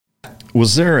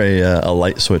Was there a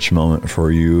light switch moment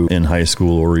for you in high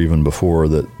school or even before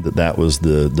that was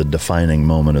the defining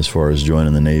moment as far as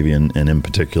joining the Navy and in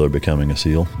particular becoming a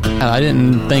SEAL? I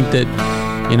didn't think that,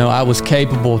 I was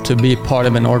capable to be part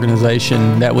of an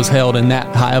organization that was held in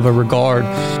that high of a regard.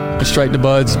 Straight to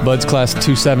Buds Class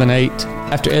 278.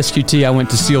 After SQT, I went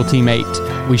to SEAL Team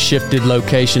 8. We shifted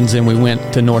locations and we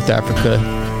went to North Africa.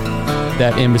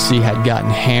 That embassy had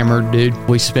gotten hammered, dude.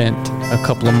 We spent a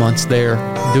couple of months there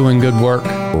doing good work.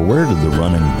 Well, where did the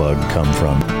running bug come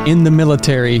from? In the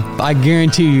military, I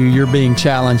guarantee you're being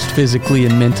challenged physically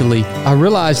and mentally. I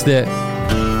realized that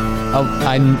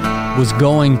I was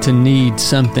going to need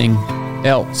something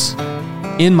else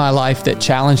in my life that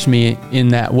challenged me in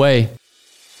that way.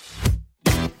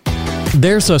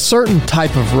 There's a certain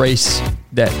type of race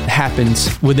that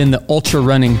happens within the ultra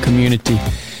running community,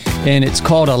 and it's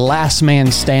called a last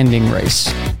man standing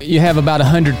race. You have about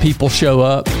 100 people show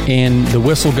up and the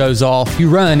whistle goes off. You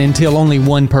run until only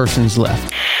one person's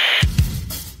left.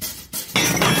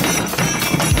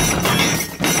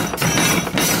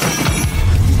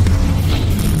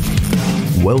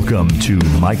 Welcome to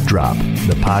Mic Drop,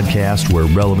 the podcast where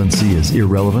relevancy is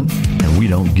irrelevant and we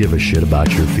don't give a shit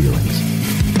about your feelings.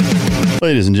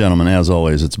 Ladies and gentlemen, as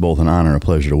always, it's both an honor and a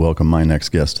pleasure to welcome my next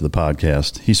guest to the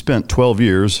podcast. He spent 12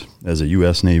 years as a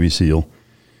U.S. Navy SEAL.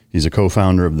 He's a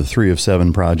co-founder of the 3 of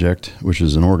 7 Project, which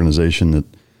is an organization that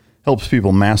helps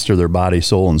people master their body,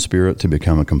 soul, and spirit to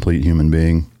become a complete human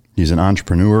being. He's an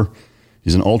entrepreneur.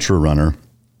 He's an ultra runner.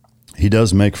 He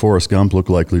does make Forrest Gump look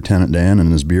like Lieutenant Dan,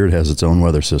 and his beard has its own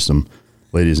weather system.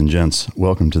 Ladies and gents,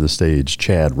 welcome to the stage,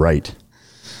 Chad Wright.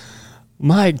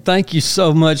 Mike, thank you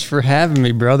so much for having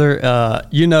me, brother.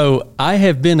 I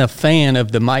have been a fan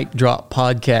of the Mic Drop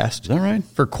podcast. Is that right?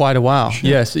 For quite a while. Sure.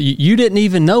 Yes. You didn't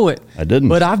even know it. I didn't.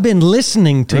 But I've been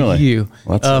listening to you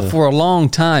for a long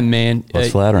time, man. That's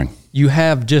flattering. You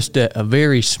have just a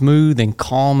very smooth and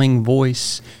calming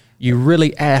voice. You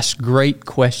really ask great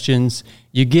questions.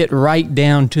 You get right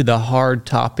down to the hard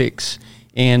topics.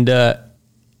 And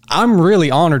I'm really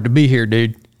honored to be here,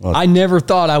 dude. Well, I never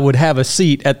thought I would have a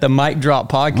seat at the Mic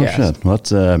Drop podcast. Oh, shit. Well,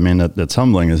 that's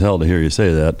humbling as hell to hear you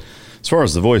say that. As far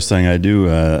as the voice thing, I do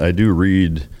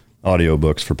read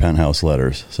audiobooks for Penthouse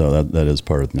Letters, so that is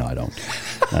part of. No, I don't.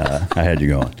 I had you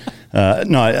going.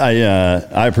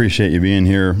 I appreciate you being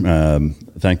here.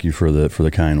 Thank you for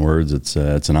the kind words. It's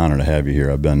an honor to have you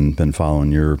here. I've been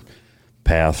following your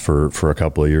path for a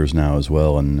couple of years now as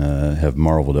well, and have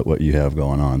marveled at what you have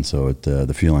going on. So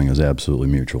the feeling is absolutely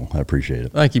mutual. I appreciate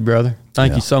it. Thank you, brother.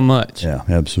 Thank you so much. Yeah,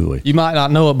 absolutely. You might not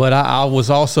know it, but I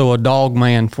was also a dog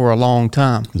man for a long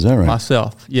time. Is that right?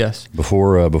 Myself, yes.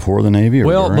 Before the Navy?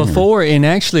 And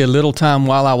actually a little time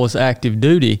while I was active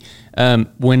duty.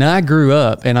 When I grew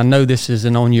up, and I know this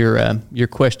isn't on your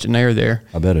questionnaire there.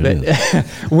 I bet it is.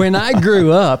 When I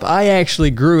grew up, I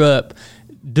actually grew up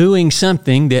doing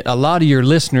something that a lot of your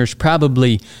listeners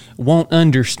probably won't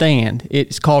understand.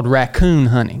 It's called raccoon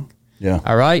hunting. Yeah.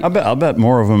 All right. I'll bet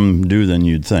more of them do than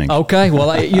you'd think. Okay.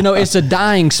 Well, it's a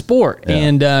dying sport.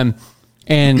 Yeah.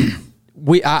 And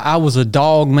I was a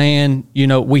dog man.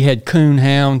 We had coon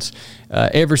hounds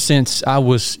ever since I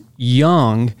was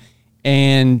young,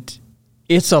 and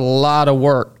it's a lot of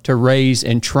work to raise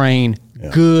and train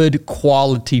good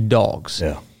quality dogs.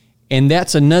 Yeah. And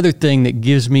that's another thing that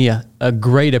gives me a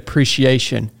great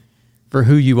appreciation for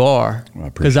who you are,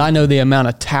 because I know the amount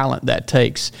of talent that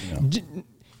takes. Yeah.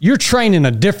 You're training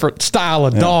a different style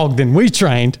of dog than we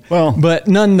trained, but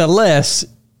nonetheless,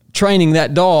 training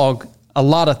that dog, a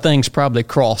lot of things probably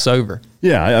cross over.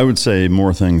 Yeah, I would say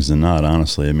more things than not,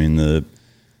 honestly. I mean,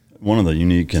 one of the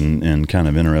unique and kind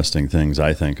of interesting things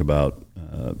I think about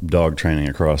dog training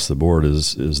across the board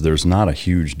is there's not a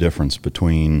huge difference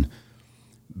between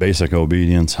basic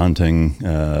obedience, hunting,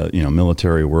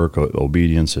 military work,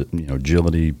 obedience,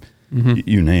 agility,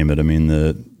 you name it. I mean,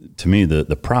 to me,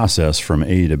 the process from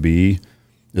A to B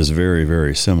is very,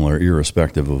 very similar,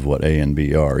 irrespective of what A and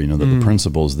B are. The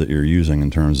principles that you're using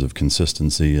in terms of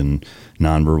consistency and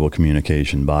nonverbal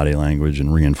communication, body language,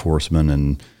 and reinforcement,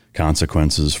 and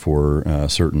consequences for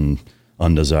certain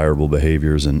undesirable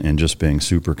behaviors, and just being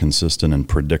super consistent and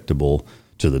predictable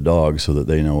to the dog so that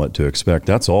they know what to expect.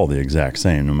 That's all the exact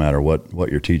same, no matter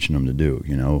what you're teaching them to do,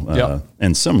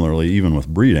 And similarly, even with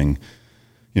breeding,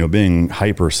 being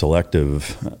hyper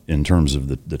selective in terms of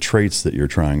the traits that you're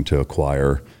trying to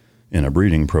acquire in a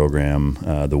breeding program,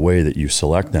 the way that you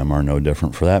select them are no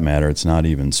different. For that matter, it's not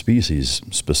even species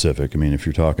specific. I mean, if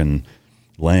you're talking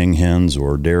laying hens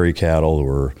or dairy cattle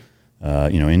or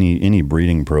any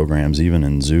breeding programs, even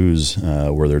in zoos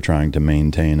where they're trying to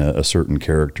maintain a certain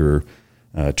character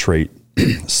trait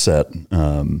set,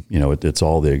 it's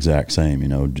all the exact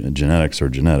same. Genetics are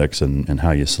genetics, and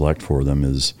how you select for them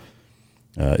is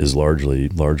largely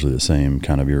the same,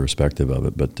 kind of irrespective of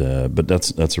it. But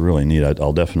that's really neat.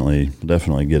 I'll definitely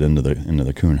get into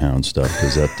the coonhound stuff,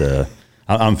 because that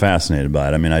I'm fascinated by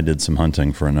it. I mean, I did some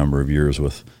hunting for a number of years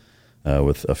with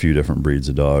a few different breeds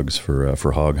of dogs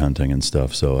for hog hunting and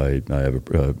stuff. So I have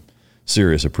a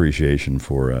serious appreciation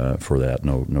for that.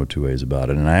 No two ways about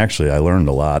it. And I learned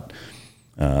a lot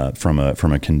from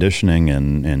a conditioning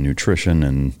and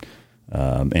nutrition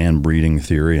and breeding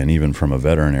theory, and even from a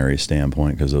veterinary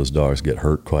standpoint, because those dogs get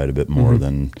hurt quite a bit more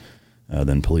than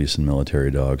police and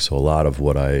military dogs. So a lot of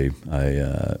what I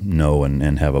know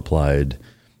and have applied,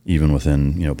 even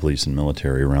within police and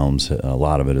military realms, a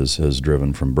lot of it is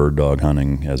driven from bird dog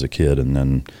hunting as a kid, and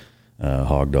then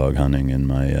hog dog hunting in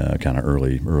my kind of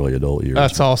early adult years.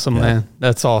 That's awesome, man.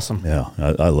 That's awesome. Yeah,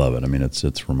 I love it. I mean,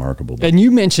 it's remarkable. And you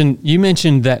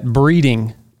mentioned that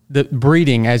breeding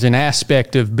as an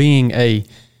aspect of being a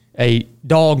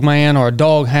dog man or a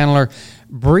dog handler.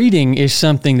 Breeding is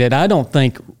something that I don't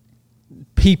think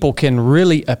people can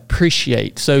really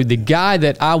appreciate. So the guy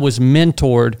that I was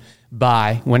mentored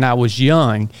by when I was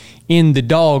young in the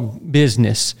dog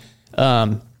business,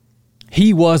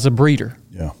 he was a breeder.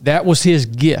 Yeah. That was his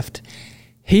gift.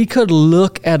 He could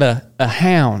look at a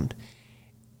hound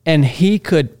and he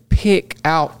could pick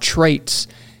out traits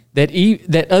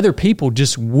that other people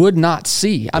just would not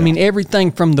see. I mean,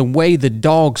 everything from the way the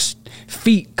dog's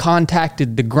feet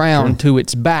contacted the ground to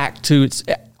its back to its,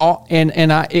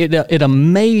 it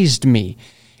amazed me.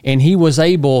 And he was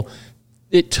able.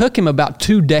 It took him about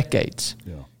 2 decades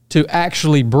to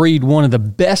actually breed one of the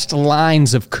best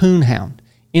lines of coonhound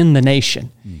in the nation.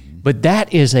 Mm-hmm. But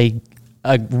that is a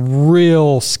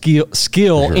real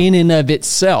skill in and of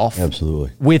itself.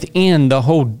 Absolutely. Within the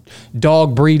whole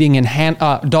dog breeding and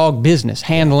dog business,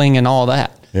 handling and all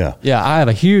that. Yeah. Yeah, I have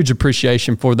a huge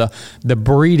appreciation for the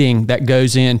breeding that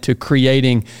goes into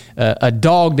creating a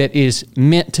dog that is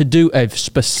meant to do a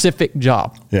specific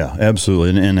job. Yeah,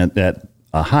 absolutely. And at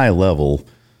a high level,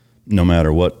 no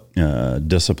matter what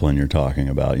discipline you're talking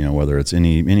about, whether it's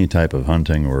any type of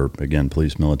hunting or, again,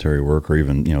 police, military work, or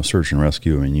even, search and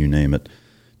rescue, I mean, you name it,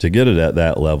 to get it at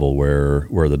that level where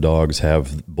the dogs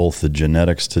have both the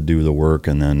genetics to do the work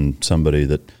and then somebody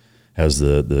that has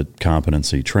the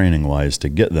competency training-wise to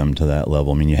get them to that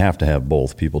level. I mean, you have to have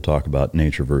both. People talk about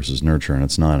nature versus nurture, and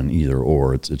it's not an either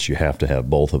or. It's you have to have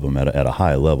both of them at a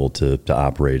high level to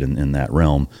operate in that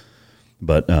realm.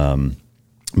 But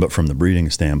from the breeding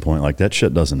standpoint, like, that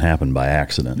shit doesn't happen by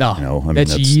accident. No, I mean,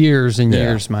 that's years and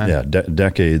years, man. Yeah,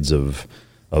 decades of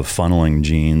funneling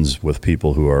genes with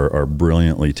people who are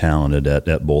brilliantly talented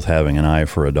at both having an eye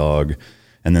for a dog.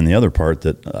 And then the other part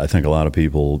that I think a lot of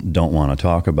people don't want to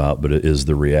talk about, but it is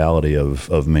the reality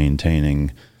of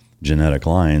maintaining genetic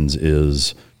lines,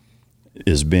 is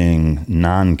being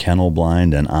non-kennel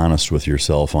blind and honest with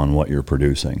yourself on what you're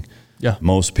producing. Yeah.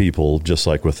 Most people, just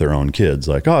like with their own kids,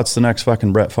 like, oh, it's the next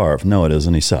fucking Brett Favre. No, it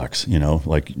isn't. He sucks.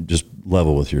 Like, just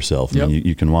level with yourself. Yep. I mean,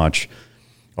 you can watch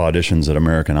auditions at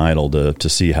American Idol to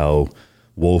see how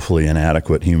woefully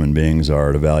inadequate human beings are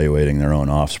at evaluating their own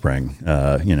offspring.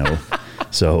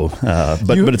 So,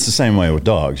 but it's the same way with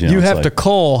dogs. You have to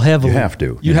cull heavily. You have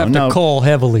to. You have to cull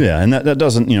heavily. Yeah, and that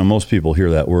doesn't. Most people hear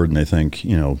that word and they think,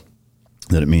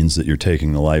 that it means that you're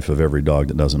taking the life of every dog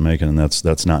that doesn't make it, and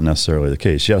that's not necessarily the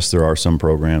case. Yes, there are some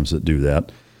programs that do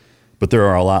that, but there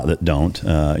are a lot that don't.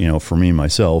 For me,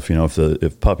 myself,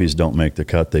 if puppies don't make the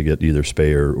cut, they get either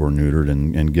spay or neutered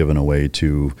and given away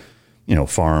to,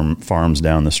 farms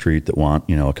down the street that want,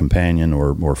 a companion,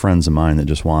 or friends of mine that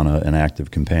just want an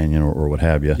active companion or what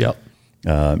have you. Yep.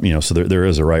 So there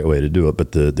is a right way to do it,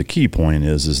 but the key point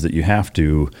is that you have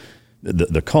to,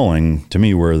 the culling, to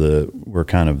me, where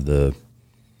kind of the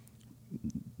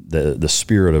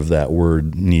spirit of that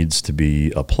word needs to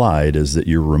be applied, is that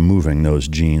you're removing those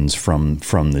genes from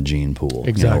the gene pool.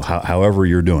 Exactly. However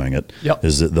you're doing it, yep,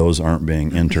 is that those aren't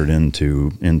being entered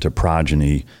into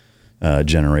progeny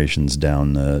generations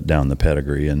down the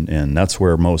pedigree, and that's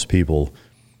where most people,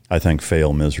 I think,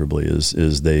 fail miserably.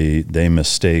 Is they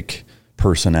mistake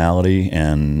personality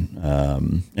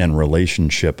and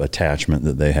relationship attachment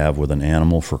that they have with an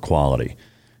animal for quality.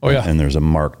 Oh, yeah. And there's a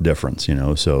marked difference,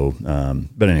 so,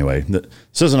 but anyway,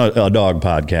 this isn't a dog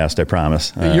podcast, I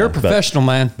promise. You're a professional,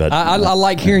 man. But I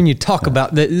like hearing you talk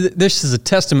about that. This is a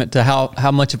testament to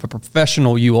how much of a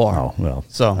professional you are. Oh, well,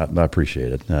 so I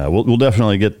appreciate it. We'll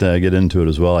definitely get into it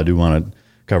as well. I do want to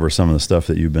cover some of the stuff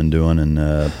that you've been doing, and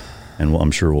I'm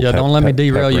sure we'll. Yeah, don't let me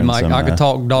derail you, Mike. I could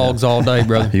talk dogs all day,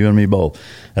 brother. You and me both.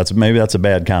 That's a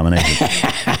bad combination.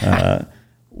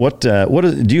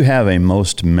 Do you have a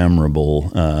most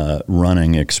memorable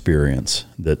running experience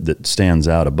that stands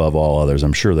out above all others?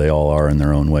 I'm sure they all are in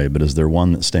their own way, but is there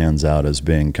one that stands out as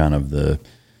being kind of the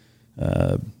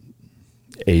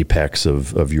apex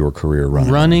of your career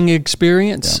running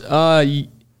experience?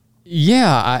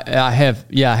 Yeah. I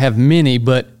have many,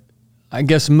 but I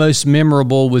guess most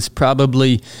memorable was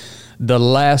probably the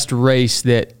last race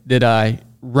that I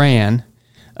ran.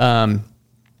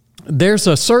 There's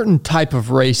a certain type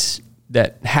of race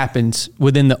that happens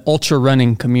within the ultra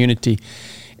running community,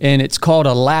 and it's called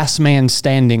a last man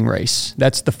standing race.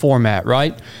 That's the format,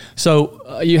 right?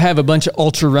 So you have a bunch of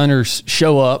ultra runners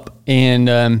show up,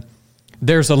 and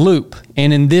there's a loop.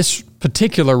 And in this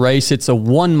particular race, it's a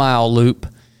 1 mile loop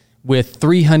with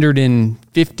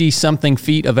 350 something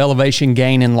feet of elevation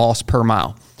gain and loss per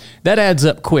mile. That adds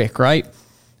up quick, right?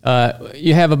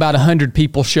 You have about 100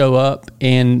 people show up,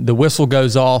 and the whistle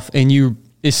goes off, and you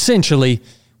essentially,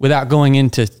 without going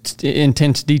into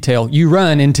intense detail, you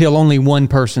run until only one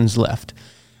person's left.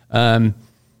 That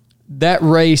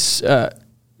race, the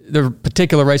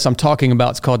particular race I'm talking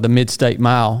about, is called the Mid-State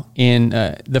Mile. And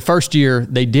the first year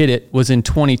they did it was in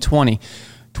 2020.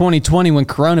 2020, when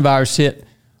coronavirus hit,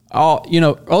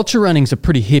 ultra running's a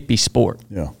pretty hippie sport.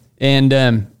 Yeah. And,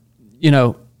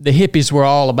 the hippies were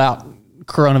all about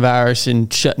coronavirus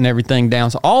and shutting everything down.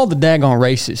 So all the daggone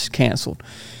races canceled.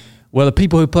 Well, the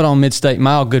people who put on Mid-State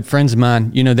Mile, good friends of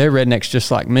mine, they're rednecks just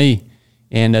like me.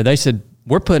 And they said,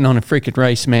 we're putting on a freaking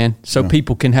race, man, so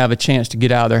people can have a chance to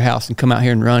get out of their house and come out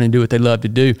here and run and do what they love to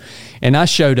do. And I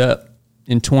showed up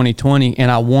in 2020, and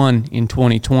I won in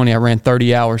 2020. I ran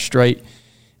 30 hours straight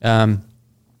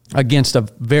against a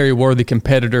very worthy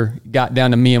competitor. Got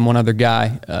down to me and one other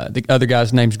guy. The other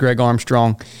guy's name's Greg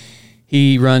Armstrong.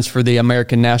 He runs for the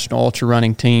American National Ultra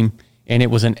Running Team, and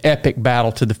it was an epic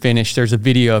battle to the finish. There's a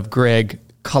video of Greg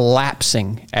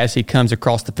collapsing as he comes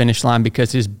across the finish line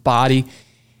because his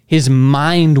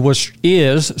mind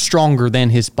is stronger than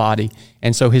his body,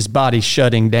 and so his body's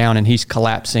shutting down and he's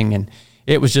collapsing, and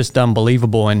it was just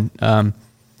unbelievable. And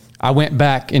I went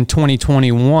back in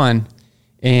 2021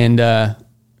 and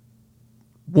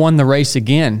won the race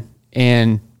again,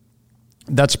 and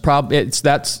that's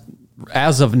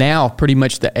as of now pretty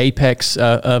much the apex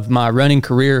of my running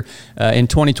career. In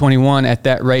 2021 at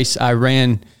that race, I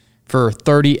ran for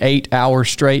 38 hours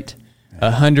straight,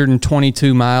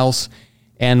 122 miles,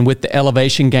 and with the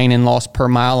elevation gain and loss per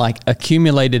mile, I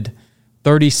accumulated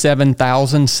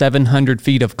 37,700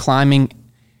 feet of climbing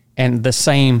and the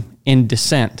same in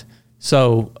descent.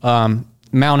 So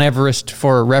Mount Everest,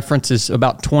 for reference, is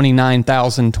about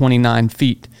 29,029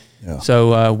 feet. Yeah.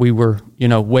 So we were,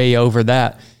 way over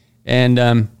that. And,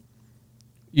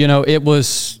 it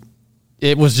was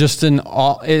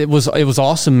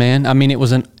awesome, man. I mean, it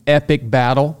was an epic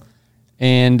battle,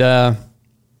 and to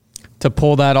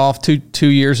pull that off two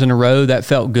years in a row, that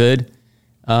felt good.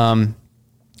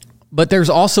 But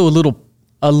there's also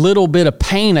a little bit of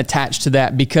pain attached to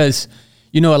that because,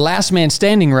 a last man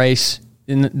standing race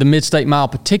in the Mid-State Mile in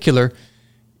particular,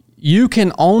 you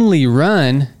can only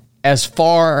run as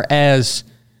far as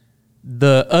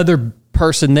the other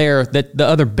person there, that the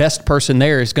other best person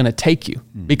there is going to take you.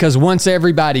 Because once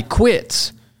everybody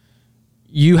quits,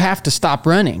 you have to stop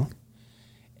running.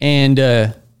 And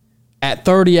at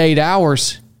 38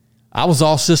 hours, I was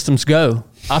all systems go.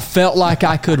 I felt like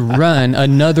I could run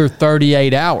another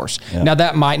 38 hours. Yeah. Now,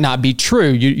 that might not be true.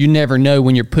 You never know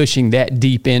when you're pushing that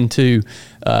deep into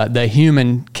the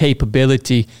human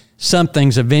capability.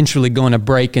 Something's eventually going to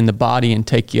break in the body and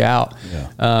take you out.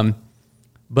 Yeah.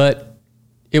 But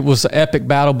it was an epic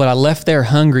battle, but I left there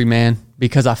hungry, man,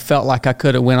 because I felt like I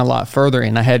could have went a lot further,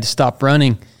 and I had to stop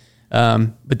running.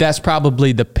 But that's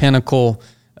probably the pinnacle,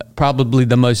 probably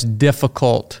the most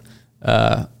difficult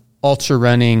ultra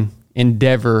running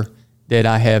endeavor that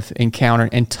I have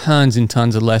encountered, and tons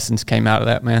of lessons came out of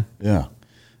that, man. Yeah.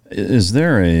 Is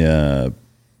there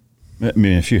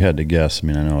if you had to guess, I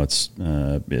know it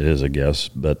is a guess,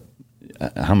 but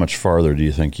how much farther do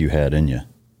you think you had in you?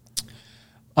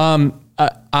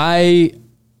 I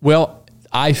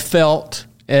felt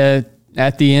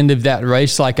at the end of that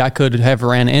race like I could have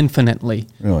ran infinitely.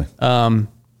 Really?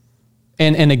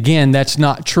 And again, that's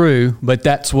not true, but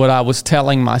that's what I was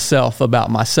telling myself about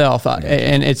myself.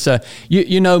 And it's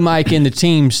Mike, in the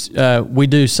teams, we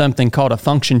do something called a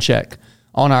function check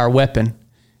on our weapon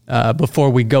before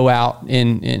we go out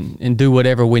and do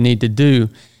whatever we need to do.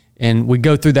 And we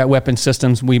go through that weapon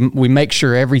systems. We make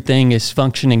sure everything is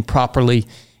functioning properly.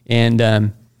 And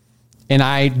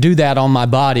I do that on my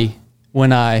body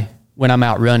when I'm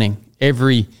out running.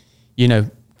 Every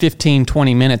 15,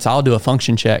 20 minutes, I'll do a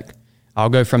function check. I'll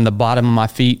go from the bottom of my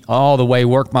feet all the way,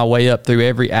 work my way up through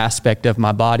every aspect of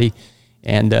my body,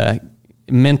 and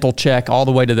mental check all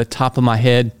the way to the top of my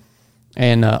head.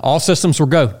 And all systems were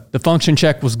go. The function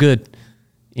check was good.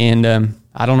 And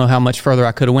I don't know how much further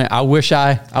I could have went. I wish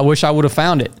I would have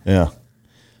found it. Yeah.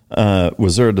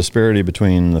 Was there a disparity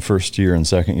between the first year and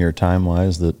second year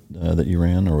time-wise that you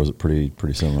ran, or was it pretty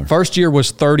similar? First year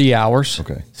was 30 hours.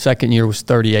 Okay. Second year was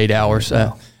 38 hours.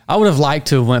 Wow. I would have liked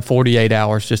to have went 48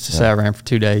 hours just to say I ran for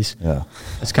 2 days. Yeah.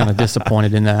 I was kind of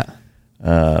disappointed in that.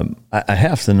 I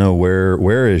have to know,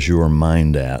 where is your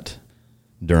mind at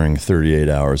during 38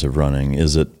 hours of running?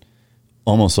 Is it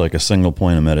almost like a single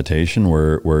point of meditation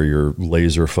where you're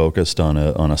laser focused on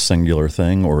a singular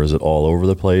thing, or is it all over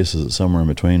the place? Is it somewhere in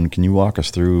between? Can you walk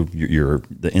us through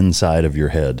the inside of your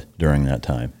head during that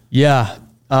time? Yeah.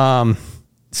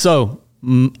 So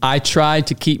I try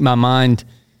to keep my mind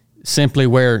simply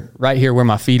right here where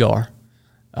my feet are.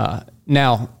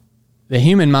 Now, the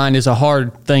human mind is a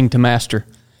hard thing to master.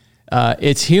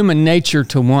 It's human nature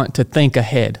to want to think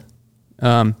ahead.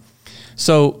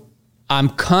 So I'm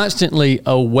constantly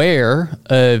aware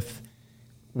of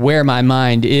where my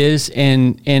mind is,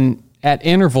 and at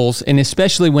intervals, and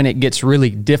especially when it gets really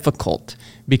difficult,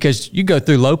 because you go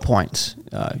through low points.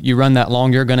 You run that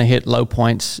long, you're going to hit low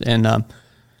points, and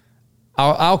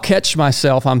I'll catch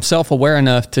myself. I'm self-aware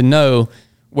enough to know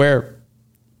where,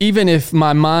 even if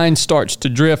my mind starts to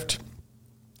drift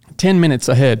 10 minutes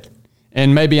ahead,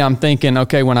 and maybe I'm thinking,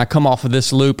 okay, when I come off of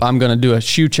this loop, I'm going to do a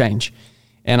shoe change.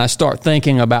 And I start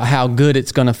thinking about how good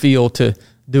it's going to feel to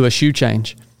do a shoe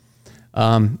change.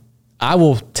 I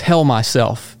will tell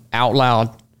myself out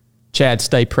loud, Chad,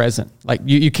 stay present. Like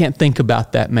you can't think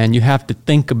about that, man. You have to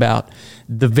think about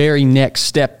the very next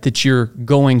step that you're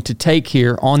going to take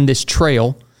here on this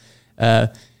trail.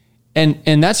 And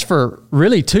that's for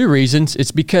really 2 reasons.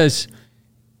 It's because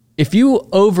if you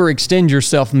overextend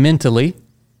yourself mentally,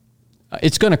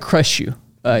 it's going to crush you.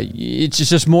 It's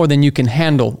just more than you can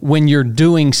handle when you're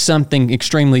doing something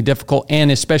extremely difficult, and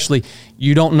especially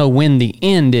you don't know when the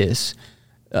end is.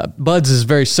 Buds is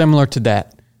very similar to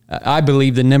that. I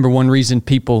believe the number one reason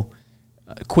people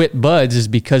quit buds is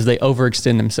because they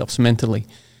overextend themselves mentally,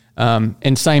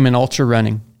 and same in ultra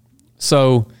running.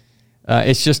 So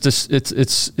it's just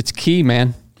it's key,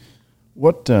 man.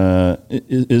 What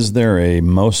is there a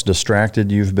most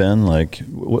distracted you've been? Like,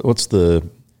 what's the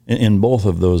in both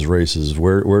of those races?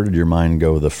 Where did your mind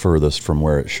go the furthest from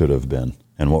where it should have been,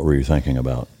 and what were you thinking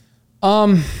about?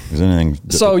 Is anything?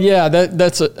 So yeah,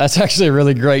 that's actually a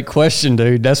really great question,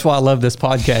 dude. That's why I love this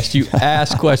podcast. You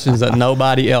ask questions that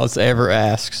nobody else ever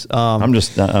asks. I'm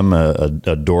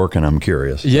a dork, and I'm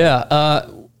curious. Yeah,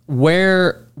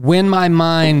 when my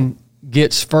mind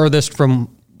gets furthest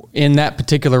from in that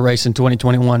particular race in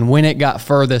 2021, when it got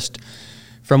furthest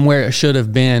from where it should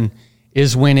have been,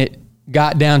 is when it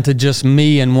got down to just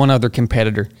me and one other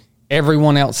competitor.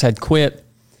 Everyone else had quit,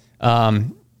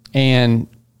 and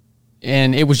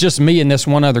it was just me and this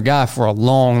one other guy for a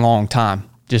long, long time,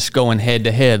 just going head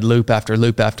to head, loop after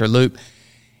loop after loop.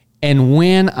 And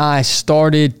when I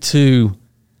started to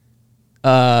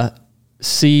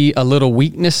see a little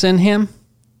weakness in him,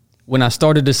 when I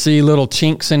started to see little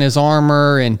chinks in his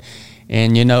armor, and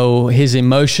his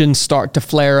emotions start to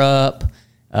flare up,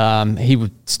 he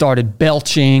started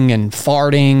belching and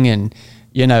farting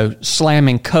and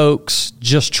slamming cokes,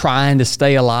 just trying to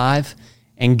stay alive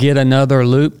and get another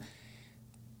loop.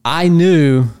 I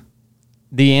knew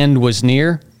the end was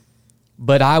near,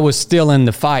 but I was still in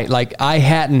the fight. Like I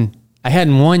hadn't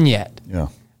won yet. Yeah.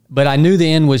 But I knew the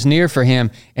end was near for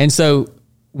him. And so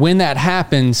when that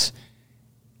happens,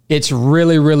 it's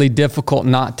really, really difficult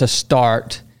not to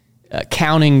start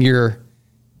counting your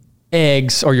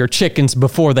eggs or your chickens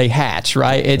before they hatch,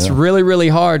 right? It's really, really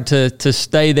hard to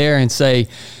stay there and say,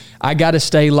 I got to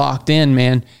stay locked in,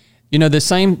 man.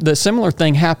 The similar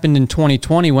thing happened in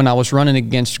 2020 when I was running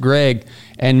against Greg,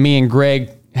 and me and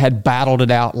Greg had battled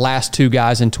it out. Last 2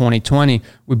 guys in 2020,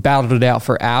 we battled it out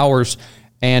for hours,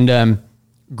 and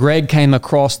Greg came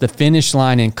across the finish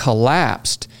line and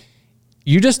collapsed.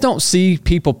 You just don't see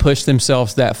people push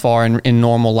themselves that far in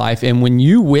normal life. And when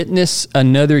you witness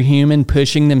another human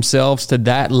pushing themselves to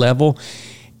that level,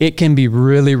 it can be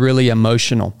really, really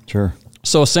emotional. Sure.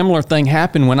 So a similar thing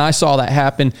happened. When I saw that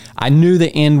happen, I knew the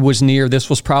end was near. This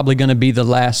was probably going to be the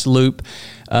last loop.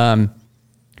 And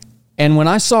when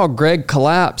I saw Greg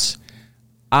collapse,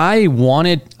 I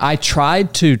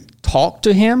tried to talk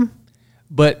to him,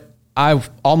 but I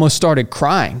almost started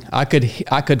crying. I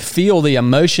could feel the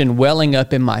emotion welling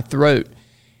up in my throat.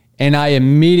 And I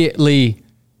immediately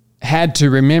had to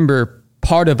remember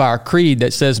part of our creed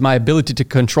that says my ability to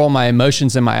control my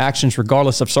emotions and my actions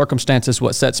regardless of circumstances is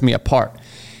what sets me apart.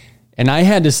 And I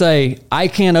had to say, I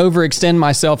can't overextend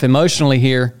myself emotionally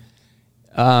here.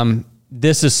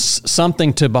 This is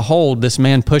something to behold, this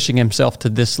man pushing himself to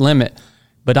this limit.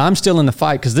 But I'm still in the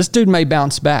fight because this dude may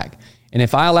bounce back. And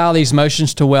if I allow these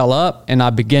emotions to well up and I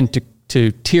begin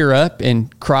to tear up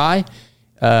and cry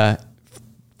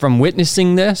from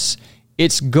witnessing this,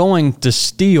 it's going to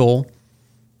steal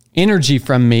energy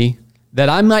from me that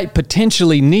I might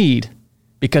potentially need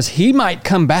because he might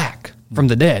come back from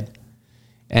the dead.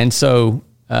 And so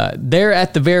there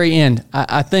at the very end,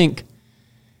 I think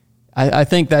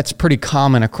that's pretty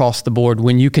common across the board.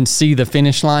 When you can see the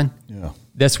finish line,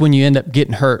 that's when you end up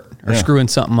getting hurt or screwing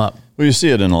something up. Well, you see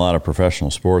it in a lot of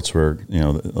professional sports where,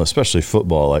 especially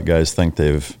football, like guys think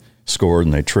they've scored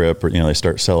and they trip or, they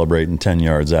start celebrating 10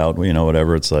 yards out,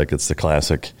 whatever. It's like, it's the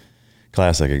classic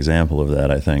example of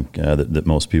that, I think, that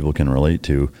most people can relate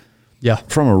to. Yeah.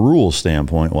 From a rule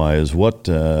standpoint wise, what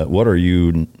are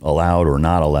you allowed or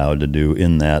not allowed to do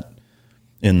in that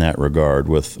regard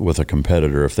with a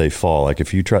competitor if they fall? Like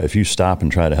if you stop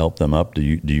and try to help them up, do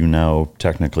you now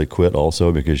technically quit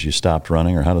also because you stopped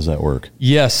running, or how does that work?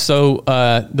 Yes. So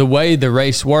the way the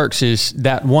race works is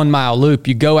that 1 mile loop,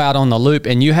 you go out on the loop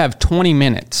and you have 20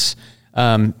 minutes.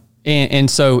 And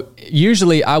so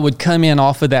usually I would come in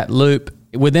off of that loop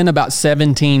within about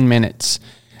 17 minutes,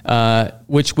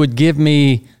 which would give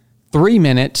me 3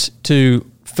 minutes to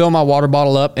fill my water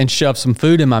bottle up and shove some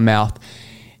food in my mouth.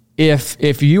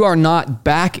 If you are not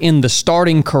back in the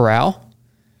starting corral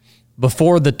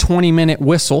before the 20-minute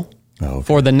whistle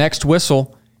for the next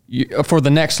whistle, for the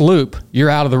next loop, you're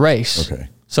out of the race. Okay.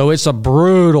 So it's a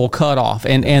brutal cutoff,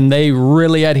 and they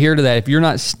really adhere to that. If you're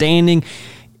not standing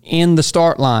in the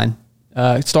start line,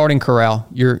 starting corral,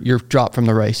 you're dropped from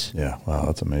the race. Yeah. Wow,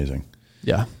 that's amazing.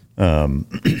 Yeah. Man,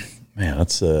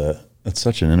 that's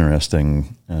such an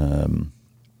interesting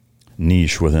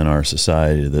niche within our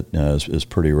society that is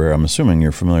pretty rare. I'm assuming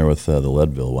you're familiar with the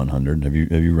Leadville 100. Have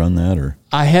you run that, or?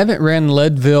 I haven't ran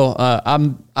Leadville.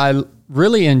 I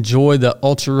really enjoy the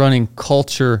ultra running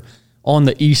culture on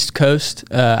the East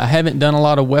Coast. I haven't done a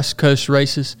lot of West Coast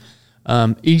races.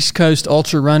 East Coast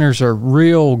ultra runners are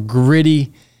real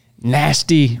gritty,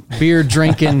 nasty, beer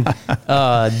drinking,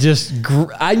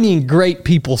 great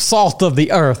people, salt of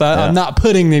the earth. I'm not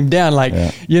putting them down,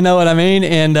 you know what I mean?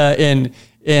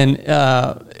 And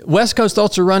West Coast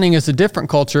ultra running is a different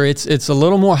culture. It's a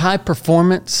little more high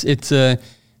performance. It's a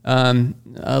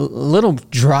little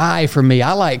dry for me.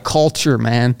 I like culture,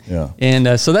 man. Yeah.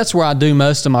 And so that's where I do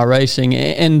most of my racing.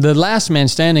 And the last man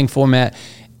standing format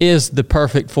is the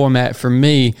perfect format for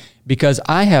me because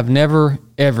I have never,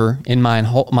 ever in my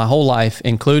whole life,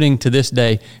 including to this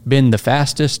day, been the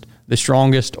fastest, the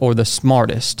strongest, or the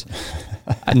smartest.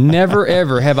 I never,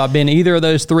 ever have I been either of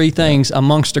those three things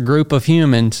amongst a group of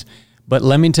humans. But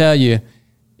let me tell you,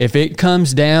 if it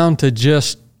comes down to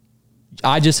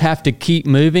I just have to keep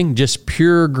moving, just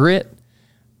pure grit,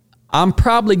 I'm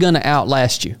probably going to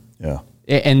outlast you. Yeah.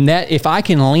 And that, if I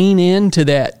can lean into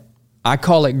that, I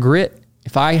call it grit.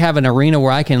 If I have an arena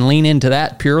where I can lean into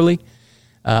that purely,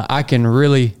 I can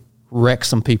really wreck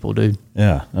some people, dude.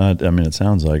 Yeah. It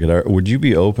sounds like it. Would you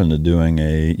be open to doing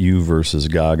a you versus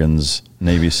Goggins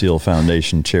Navy SEAL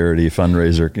Foundation charity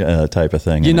fundraiser type of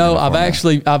thing?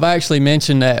 I've actually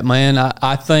mentioned that, man.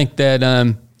 I think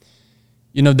that,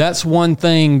 that's one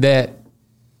thing that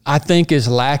I think is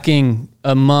lacking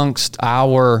amongst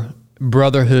our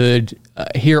brotherhood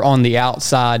here on the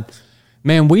outside.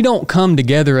 Man, we don't come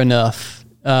together enough.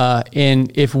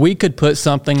 And if we could put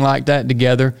something like that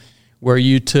together, where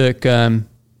you took a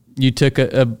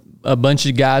bunch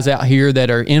of guys out here that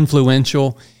are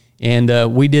influential,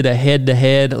 and we did a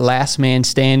head-to-head, last man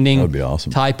standing, that would be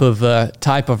awesome, type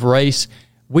of race.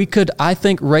 We could, I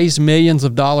think, raise millions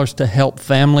of dollars to help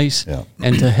families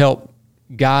and to help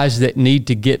guys that need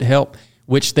to get help,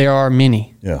 which there are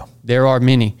many. Yeah, there are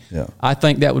many. Yeah, I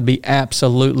think that would be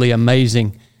absolutely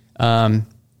amazing.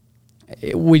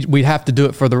 We'd have to do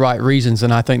it for the right reasons,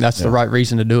 and I think that's the right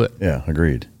reason to do it. Yeah,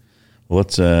 agreed. Well,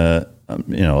 let's, I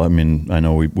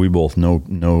know we both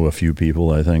know a few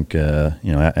people. I think,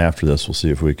 after this, we'll see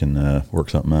if we can work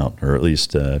something out, or at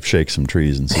least shake some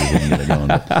trees and see if we can get it going.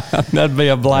 That'd be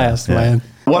a blast, man.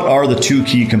 What are the two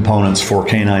key components for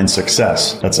canine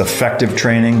success? That's effective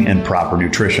training and proper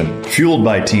nutrition. Fueled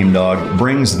by Team Dog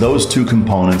brings those two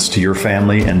components to your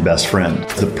family and best friend.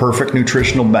 The perfect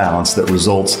nutritional balance that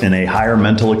results in a higher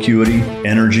mental acuity,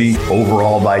 energy,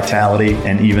 overall vitality,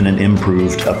 and even an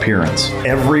improved appearance.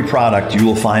 Every product you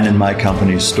will find in my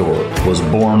company's store was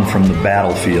born from the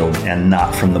battlefield and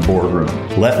not from the boardroom.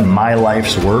 Let my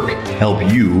life's work help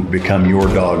you become your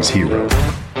dog's hero.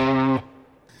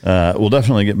 We'll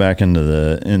definitely get back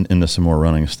into into some more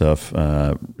running stuff.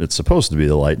 It's supposed to be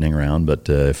the lightning round, but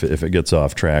if it gets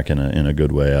off track in a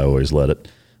good way, I always let it.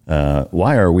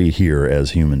 Why are we here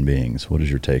as human beings? What is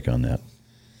your take on that?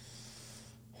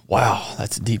 Wow,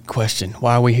 that's a deep question.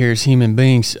 Why are we here as human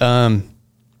beings?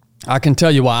 I can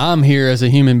tell you why I'm here as a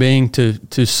human being,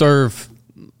 to serve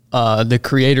the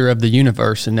creator of the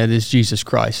universe, and that is Jesus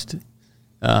Christ.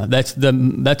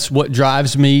 That's what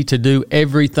drives me to do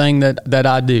everything that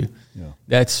I do. Yeah.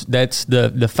 That's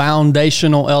the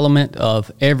foundational element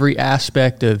of every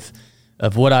aspect of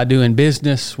what I do in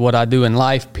business, what I do in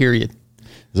life, period.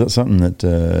 Is that something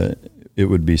that it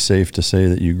would be safe to say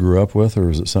that you grew up with, or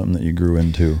is it something that you grew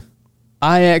into?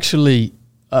 I actually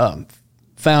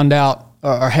found out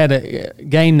or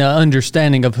gained an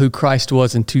understanding of who Christ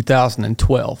was in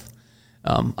 2012.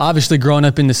 Obviously, growing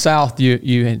up in the South,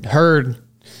 you had heard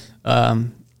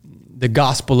the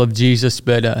gospel of Jesus,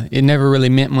 but it never really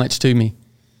meant much to me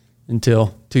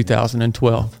until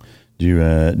 2012. Do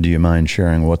you mind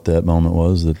sharing what that moment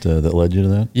was that led you to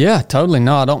that? Yeah, totally.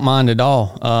 No, I don't mind at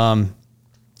all.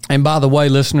 And by the way,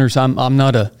 listeners, I'm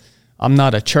not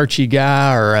a churchy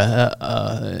guy or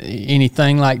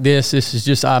anything like this. This is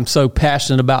just, I'm so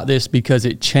passionate about this because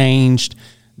it changed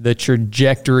the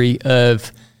trajectory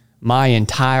of my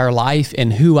entire life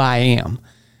and who I am.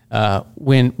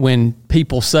 When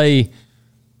people say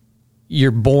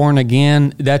you're born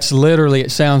again, that's literally,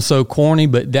 it sounds so corny,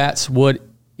 but that's what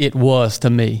it was to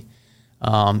me.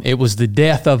 It was the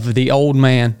death of the old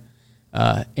man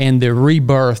and the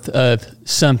rebirth of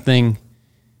something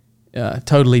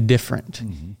totally different.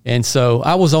 Mm-hmm. And so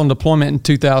I was on deployment in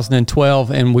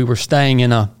 2012, and we were staying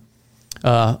in a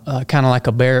kind of like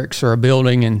a barracks or a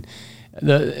building. And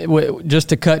just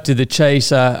to cut to the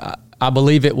chase, I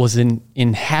believe it was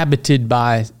inhabited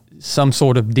by some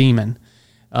sort of demon,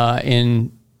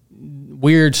 and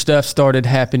weird stuff started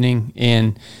happening.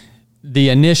 And the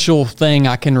initial thing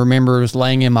I can remember was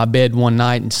laying in my bed one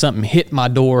night, and something hit my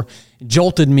door,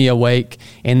 jolted me awake,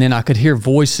 and then I could hear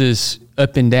voices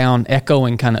up and down,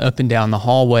 echoing kind of up and down the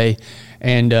hallway,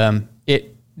 and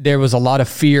there was a lot of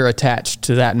fear attached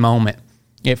to that moment.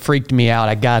 It freaked me out.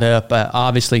 I got up.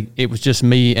 Obviously, it was just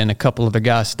me and a couple of the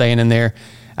guys staying in there.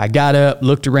 I got up,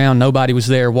 looked around, nobody was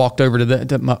there, walked over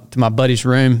to my buddy's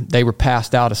room. They were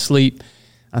passed out asleep.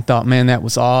 I thought, man, that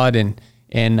was odd. And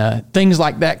things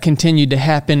like that continued to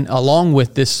happen, along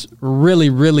with this really,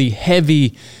 really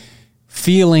heavy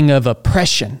feeling of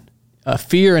oppression,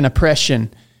 fear and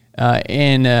oppression.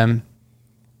 And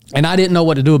I didn't know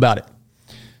what to do about it.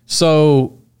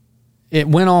 So it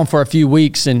went on for a few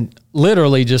weeks, and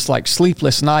literally just like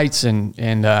sleepless nights, and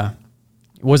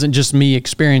it wasn't just me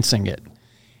experiencing it.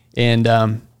 And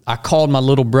I called my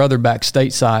little brother back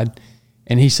stateside,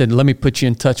 and he said, let me put you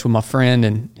in touch with my friend.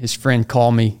 And his friend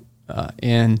called me,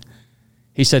 and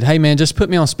he said, hey, man, just put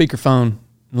me on speakerphone.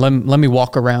 Let me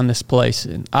walk around this place.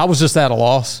 And I was just at a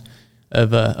loss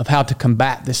of how to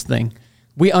combat this thing.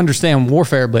 We understand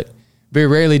warfare, but very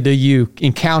rarely do you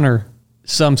encounter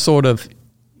some sort of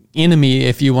enemy,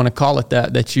 if you want to call it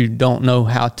that you don't know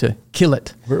how to kill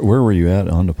it. Where were you at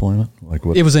on deployment? Like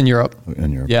what? It was in Europe.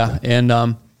 In Europe. Yeah. Okay.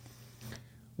 And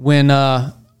when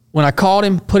I called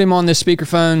him, put him on this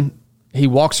speakerphone, he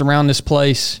walks around this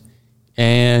place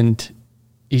and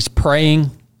he's praying,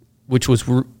 which was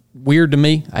weird to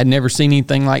me. I'd never seen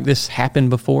anything like this happen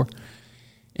before.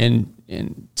 And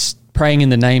praying in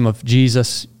the name of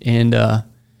Jesus. And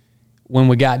when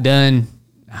we got done,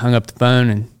 I hung up the phone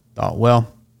and thought,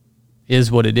 well, is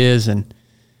what it is. And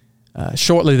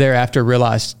shortly thereafter,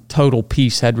 realized total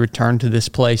peace had returned to this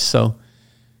place. So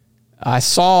I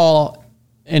saw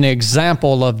an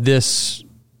example of this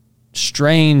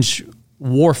strange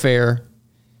warfare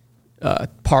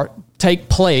take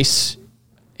place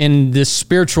in this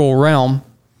spiritual realm.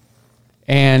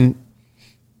 And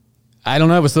I don't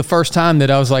know, it was the first time that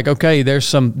I was like, okay, there is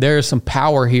some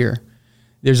power here.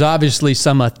 There's obviously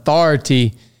some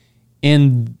authority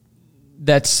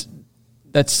that's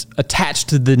attached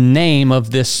to the name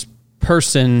of this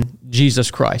person, Jesus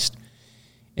Christ.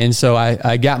 And so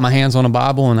I got my hands on a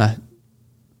Bible, and I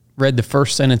read the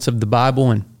first sentence of the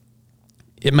Bible, and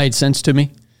it made sense to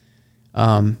me.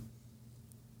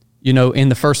 in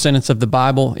the first sentence of the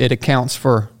Bible, it accounts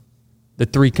for the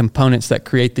three components that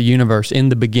create the universe. In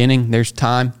the beginning, there's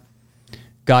time.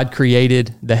 God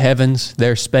created the heavens,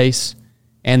 there's space,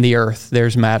 and the earth,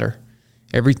 there's matter.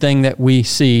 Everything that we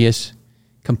see is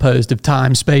composed of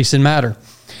time, space, and matter.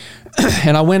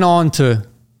 And I went on to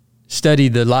study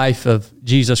the life of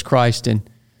Jesus Christ and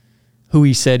who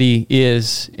he said he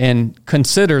is, and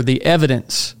consider the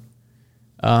evidence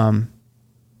that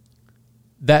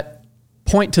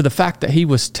point to the fact that he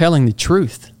was telling the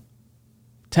truth.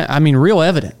 Real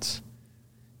evidence.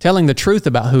 Telling the truth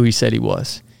about who he said he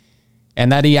was.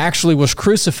 And that he actually was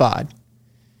crucified.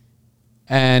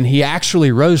 And he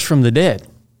actually rose from the dead.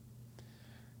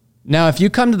 Now, if you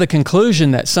come to the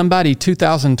conclusion that somebody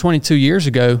 2,022 years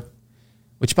ago,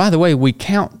 which, by the way, we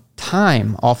count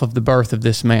time off of the birth of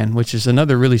this man, which is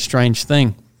another really strange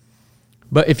thing.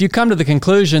 But if you come to the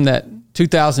conclusion that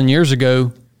 2,000 years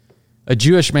ago, a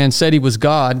Jewish man said he was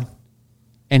God,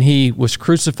 and he was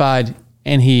crucified,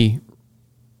 and he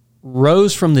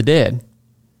rose from the dead,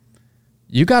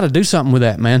 you got to do something with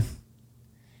that, man.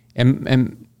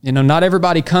 And not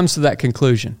everybody comes to that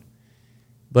conclusion.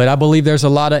 But I believe there's a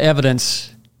lot of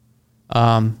evidence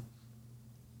that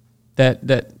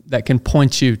can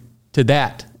point you to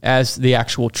that as the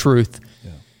actual truth.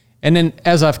 Yeah. And then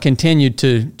as I've continued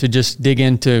to just dig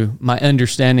into my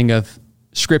understanding of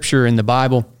Scripture in the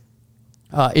Bible,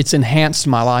 it's enhanced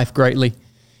my life greatly.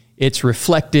 It's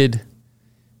reflected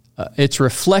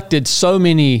so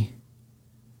many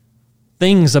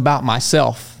things about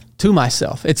myself to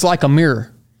myself. It's like a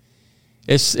mirror.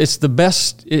 It's the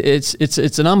best.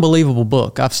 It's an unbelievable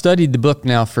book. I've studied the book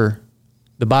now for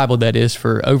the Bible, that is,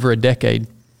 for over a decade,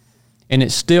 and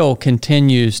it still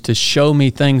continues to show me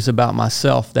things about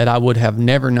myself that I would have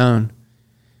never known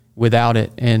without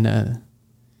it. And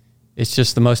it's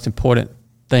just the most important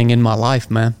thing in my life,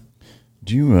 man.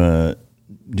 Do you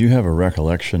have a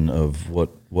recollection of what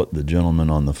the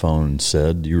gentleman on the phone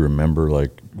said? Do you remember,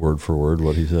 like, word for word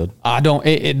what he said? I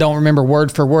don't remember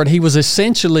word for word. He was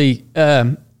essentially,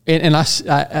 and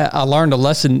I learned a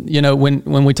lesson.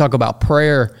 When we talk about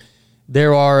prayer,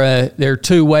 there are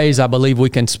two ways I believe we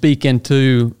can speak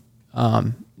into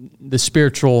the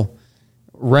spiritual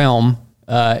realm,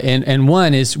 and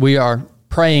one is we are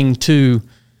praying to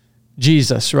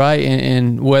Jesus, right?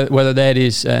 And whether that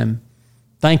is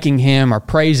thanking him or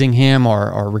praising him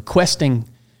or requesting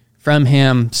from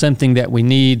him something that we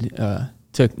need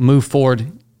to move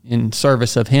forward in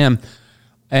service of him.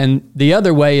 And the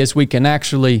other way is we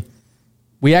actually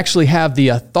have the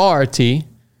authority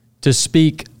to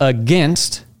speak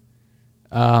against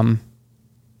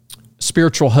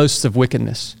spiritual hosts of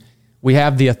wickedness. We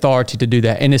have the authority to do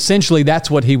that. And essentially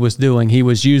that's what he was doing. He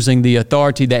was using the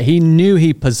authority that he knew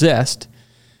he possessed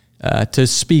to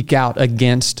speak out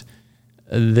against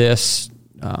this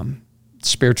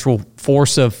spiritual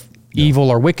force of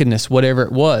evil or wickedness, whatever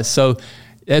it was. So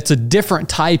it's a different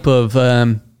type of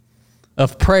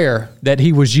prayer that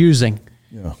he was using.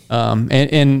 Yeah.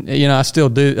 And I still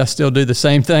do the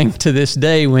same thing to this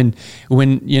day when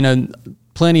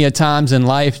plenty of times in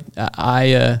life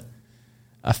I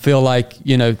feel like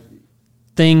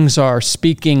things are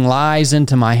speaking lies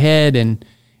into my head,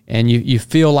 and you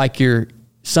feel like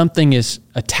something is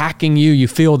attacking you. You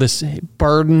feel this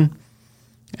burden,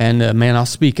 and I'll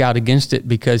speak out against it,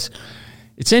 because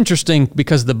it's interesting,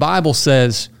 because the Bible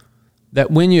says that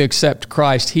when you accept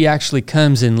Christ, he actually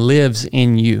comes and lives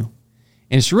in you.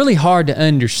 And it's really hard to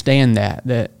understand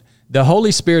that the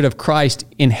Holy Spirit of Christ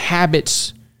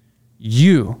inhabits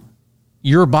you,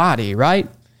 your body, right?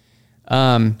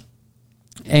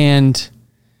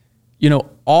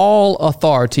 All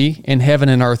authority in heaven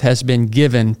and earth has been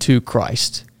given to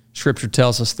Christ. Scripture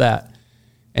tells us that.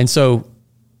 And so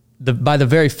by the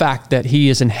very fact that he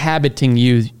is inhabiting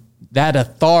you, that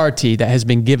authority that has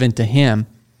been given to him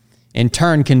in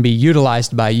turn can be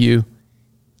utilized by you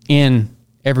in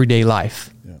everyday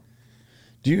life. Yeah.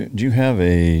 Do you have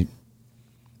a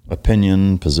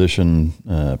opinion, position,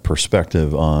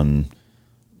 perspective on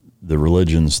the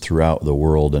religions throughout the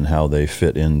world and how they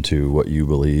fit into what you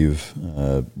believe,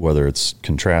 whether it's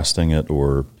contrasting it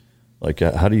or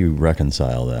how do you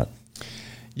reconcile that?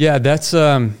 Yeah, that's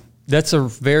a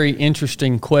very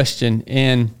interesting question.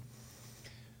 And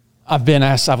I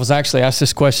was actually asked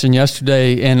this question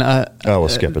yesterday, and we'll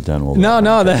skip it then.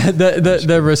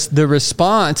 The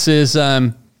response is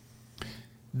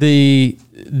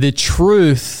the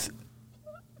truth.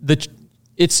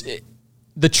 It's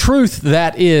the truth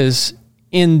that is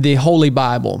in the Holy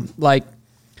Bible. Like,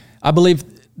 I believe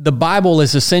the Bible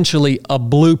is essentially a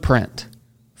blueprint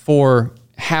for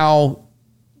how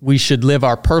we should live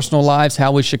our personal lives,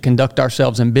 how we should conduct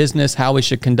ourselves in business, how we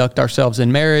should conduct ourselves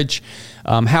in marriage,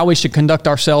 how we should conduct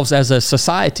ourselves as a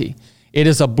society. It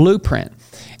is a blueprint.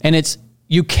 And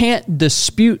you can't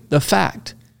dispute the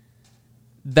fact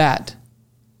that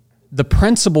the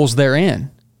principles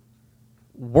therein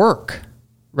work,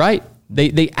 right?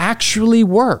 They actually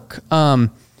work.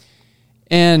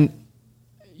 And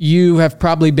you have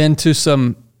probably been to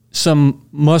some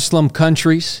Muslim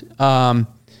countries,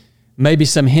 maybe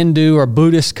some Hindu or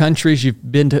Buddhist countries.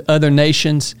 You've been to other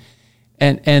nations,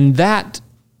 and that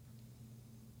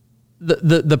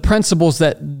the principles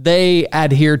that they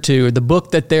adhere to, the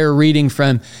book that they're reading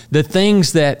from, the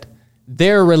things that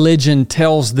their religion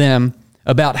tells them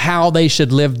about how they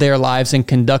should live their lives and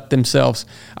conduct themselves.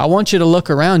 I want you to look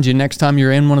around you next time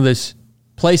you're in one of those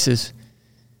places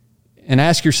and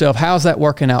ask yourself, how's that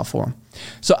working out for them?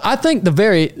 So I think the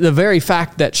very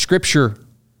fact that Scripture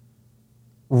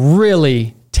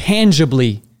really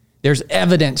tangibly, there's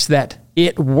evidence that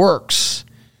it works,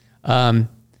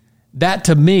 that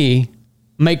to me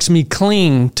makes me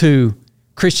cling to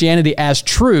Christianity as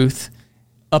truth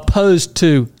opposed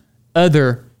to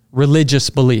other religious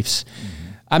beliefs. Mm-hmm.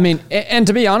 I mean, and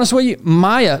to be honest with you,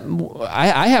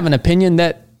 I have an opinion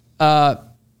that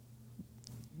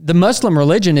the Muslim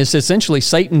religion is essentially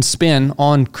Satan's spin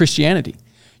on Christianity.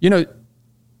 You know,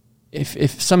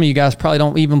 if some of you guys probably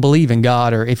don't even believe in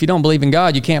God, or if you don't believe in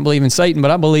God, you can't believe in Satan,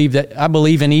 but I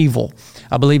believe in evil.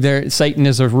 I believe Satan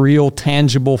is a real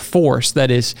tangible force that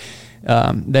is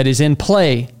in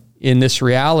play in this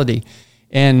reality.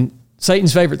 And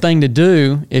Satan's favorite thing to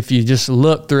do, if you just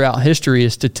look throughout history,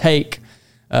 is to take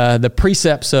the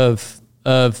precepts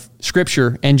of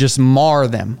Scripture and just mar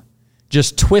them,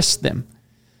 just twist them.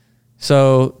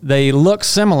 So they look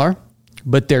similar,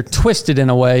 but they're twisted in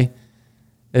a way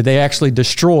that they actually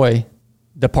destroy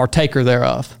the partaker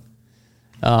thereof.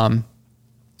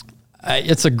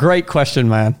 It's a great question,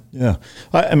 man. Yeah.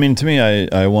 I mean, to me,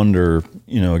 I wonder,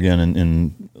 you know,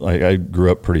 again, I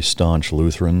grew up pretty staunch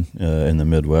Lutheran in the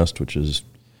Midwest, which is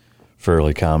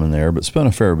fairly common there, but spent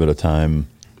a fair bit of time,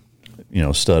 you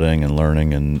know, studying and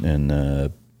learning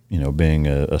and you know, being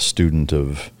a student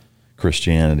of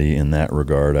Christianity in that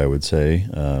regard, I would say.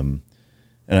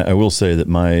 And I will say that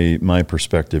my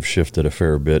perspective shifted a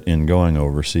fair bit in going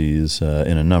overseas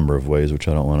in a number of ways, which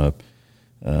I don't want to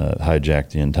hijack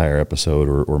the entire episode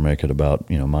or make it about,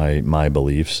 you know, my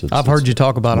beliefs. I've heard you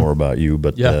talk about more them. About you,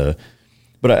 but yeah.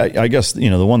 But I guess, you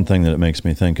know, the one thing that it makes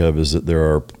me think of is that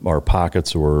there are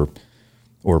pockets or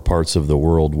parts of the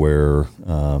world where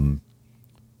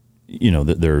you know,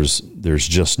 that there's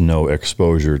just no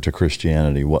exposure to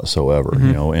Christianity whatsoever. Mm-hmm.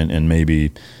 You know, and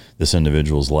maybe this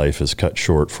individual's life is cut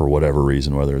short for whatever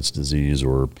reason, whether it's disease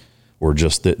or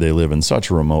just that they live in such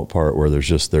a remote part where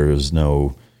there is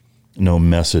no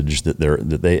message that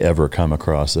they ever come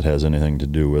across that has anything to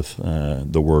do with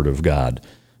the Word of God.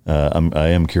 I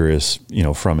am curious, you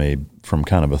know, from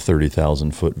kind of a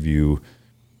 30,000 foot view,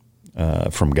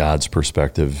 from God's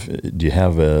perspective, do you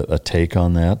have a take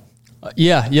on that?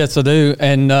 Yes, I do.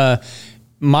 And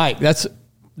Mike,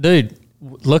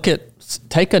 look at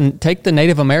take the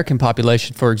Native American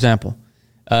population, for example.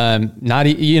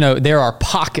 There are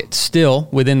pockets still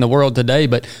within the world today,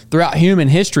 but throughout human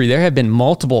history, there have been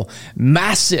multiple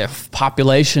massive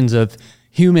populations of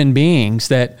human beings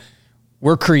that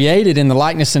were created in the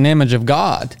likeness and image of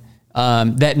God,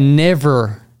 that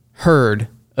never heard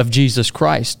of Jesus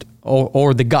Christ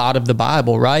or the God of the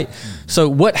Bible, right? Mm-hmm. So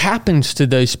what happens to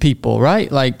those people,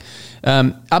 right? Like,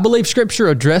 I believe Scripture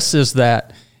addresses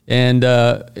that, and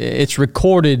it's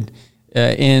recorded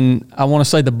in, I want to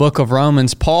say, the book of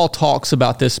Romans. Paul talks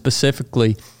about this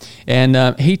specifically,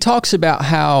 and he talks about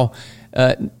how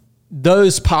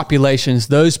those populations,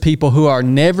 those people who are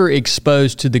never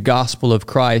exposed to the gospel of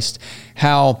Christ,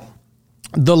 how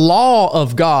the law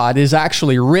of God is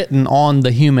actually written on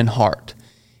the human heart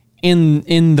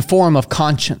in the form of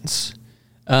conscience.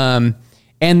 And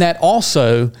that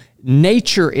also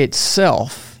nature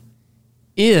itself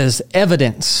is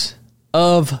evidence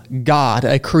of God,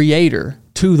 a creator,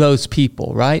 to those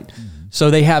people, right? Mm-hmm.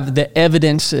 So they have the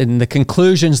evidence and the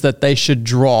conclusions that they should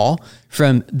draw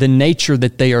from the nature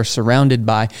that they are surrounded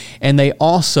by. And they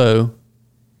also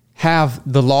have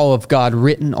the law of God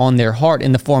written on their heart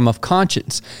in the form of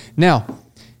conscience. Now,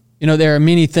 you know, there are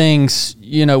many things,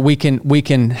 you know, we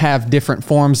can have different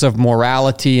forms of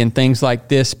morality and things like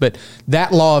this, but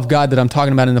that law of God that I'm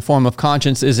talking about in the form of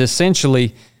conscience is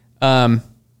essentially,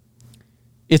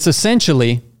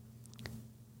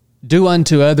 do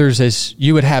unto others as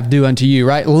you would have do unto you,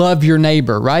 right? Love your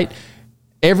neighbor, right?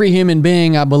 Every human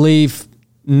being, I believe,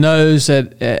 knows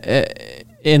that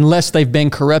unless they've been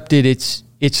corrupted,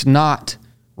 it's not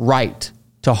right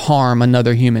to harm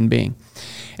another human being.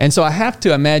 And so I have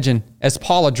to imagine, as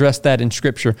Paul addressed that in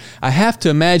Scripture, I have to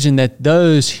imagine that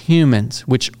those humans,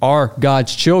 which are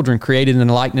God's children, created in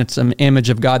the likeness and image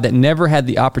of God, that never had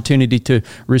the opportunity to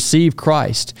receive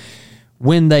Christ,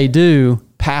 when they do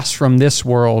pass from this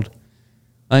world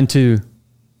unto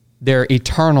their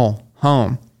eternal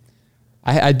home,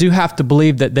 I do have to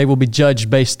believe that they will be judged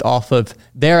based off of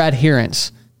their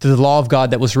adherence to the law of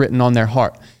God that was written on their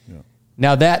heart. Yeah.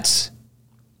 Now that's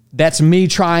me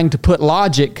trying to put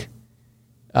logic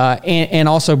and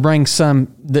also bring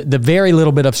the very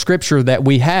little bit of Scripture that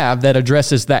we have that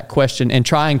addresses that question and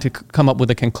trying to come up with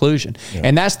a conclusion. Yeah.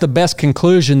 And that's the best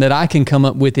conclusion that I can come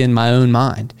up with in my own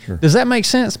mind. Sure. Does that make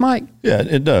sense, Mike? Yeah,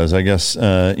 it does. I guess,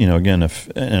 again,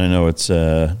 and I know it's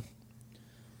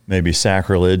maybe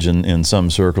sacrilege in some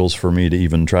circles for me to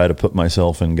even try to put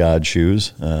myself in God's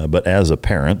shoes. But as a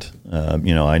parent,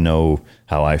 I know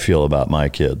how I feel about my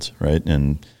kids, right?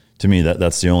 And to me,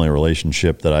 that's the only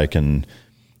relationship that I can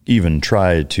even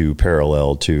try to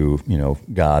parallel to,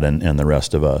 God and the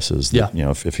rest of us is that,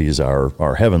 if he's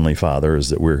our heavenly Father, is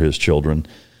that we're his children.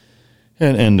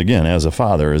 And again, as a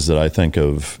father, is that I think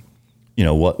of,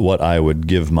 what I would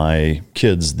give my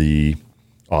kids the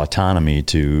autonomy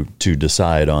to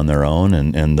decide on their own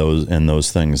and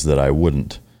those things that I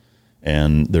wouldn't.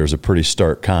 And there's a pretty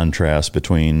stark contrast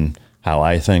between how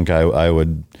I think I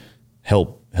would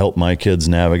help my kids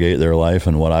navigate their life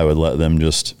and what I would let them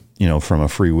just, from a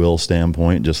free will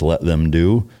standpoint, just let them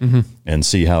do and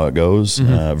see how it goes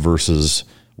versus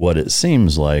what it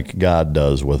seems like God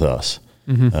does with us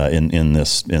in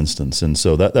this instance. And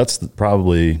so that's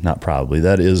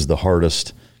that is the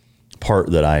hardest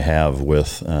part that I have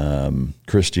with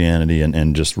Christianity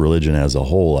and just religion as a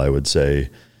whole, I would say,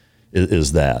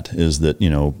 is that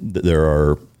there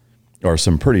are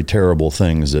some pretty terrible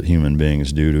things that human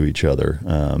beings do to each other.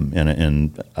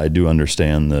 And I do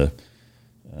understand the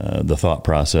thought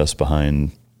process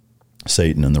behind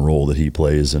Satan and the role that he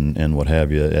plays and what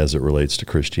have you as it relates to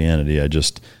Christianity.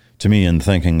 To me, in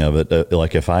thinking of it,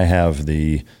 like if I have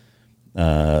the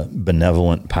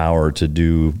benevolent power to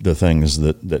do the things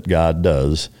that God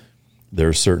does,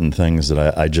 there's certain things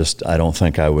that I don't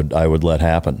think I would let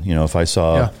happen. If I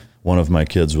saw one of my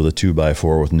kids with a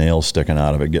 2x4 with nails sticking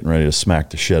out of it, getting ready to smack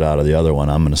the shit out of the other one,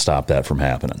 I'm going to stop that from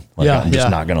happening. I'm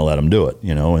just not going to let them do it,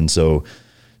 And so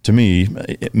to me,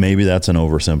 maybe that's an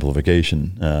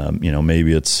oversimplification.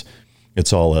 Maybe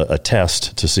it's all a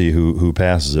test to see who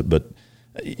passes it. But,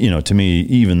 to me,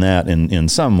 even that in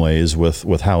some ways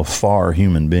with how far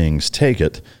human beings take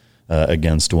it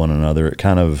against one another, it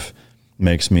kind of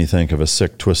makes me think of a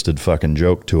sick, twisted fucking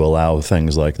joke to allow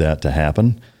things like that to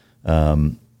happen.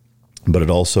 But it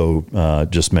also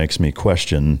just makes me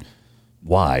question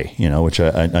why, which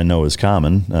I know is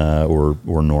common or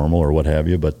normal or what have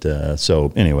you. But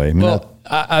so anyway.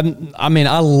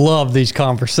 I love these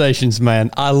conversations,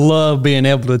 man. I love being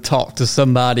able to talk to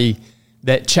somebody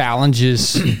that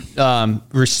challenges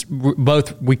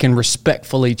both. We can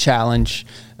respectfully challenge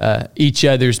each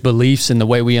other's beliefs and the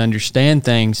way we understand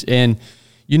things. And,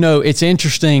 it's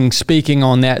interesting speaking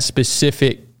on that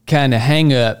specific kind of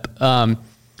hang up.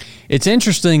 It's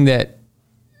interesting that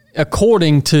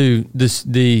according to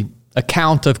the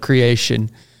account of creation,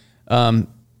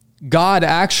 God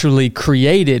actually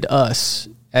created us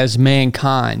as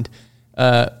mankind,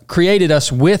 created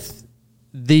us with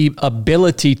the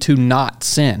ability to not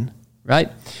sin, right?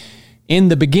 In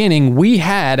the beginning, we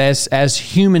had, as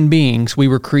human beings, we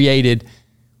were created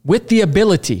with the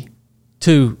ability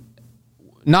to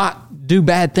not do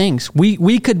bad things.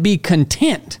 We could be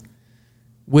content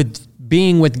with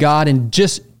being with God and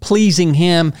just pleasing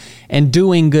him and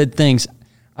doing good things.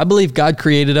 I believe God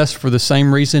created us for the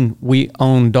same reason we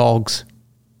own dogs.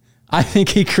 I think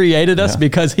he created us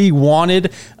because he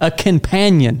wanted a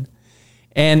companion.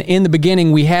 And in the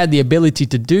beginning, we had the ability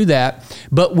to do that,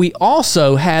 but we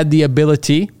also had the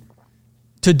ability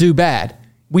to do bad.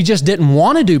 We just didn't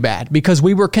want to do bad because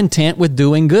we were content with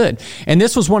doing good. And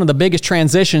this was one of the biggest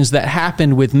transitions that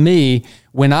happened with me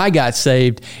when I got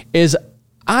saved, is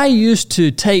I used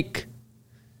to take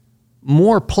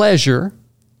more pleasure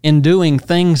in doing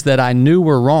things that I knew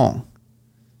were wrong.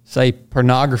 Say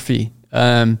pornography,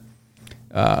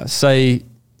 say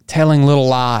telling little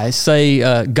lies,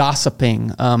 say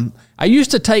gossiping. I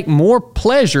used to take more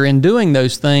pleasure in doing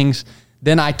those things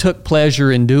than I took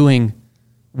pleasure in doing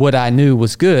what I knew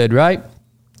was good, right?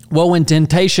 Well, when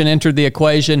temptation entered the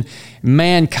equation,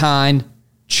 mankind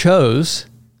chose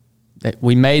that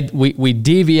we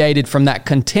deviated from that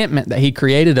contentment that he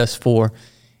created us for,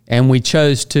 and we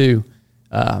chose to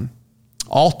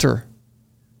alter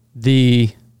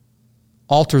the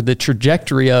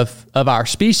trajectory of our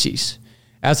species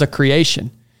as a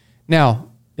creation. Now,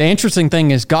 the interesting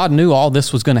thing is God knew all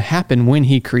this was going to happen when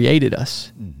he created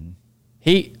us. Mm-hmm.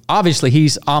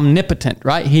 He's omnipotent,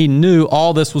 right? He knew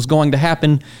all this was going to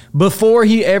happen before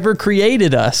he ever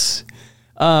created us.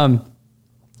 But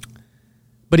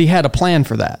he had a plan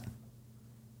for that.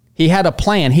 He had a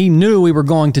plan. He knew we were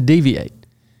going to deviate,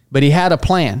 but he had a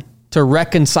plan to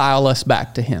reconcile us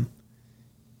back to him.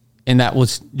 And that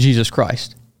was Jesus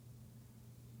Christ.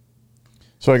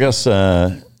 So I guess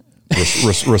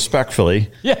respectfully,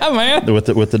 yeah, man,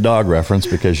 with the dog reference,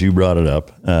 because you brought it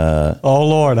up. Oh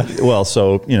Lord. Well,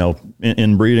 so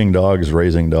in breeding dogs,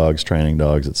 raising dogs, training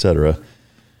dogs, etc.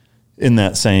 In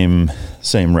that same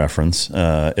reference,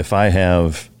 if I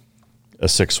have a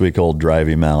 6-week-old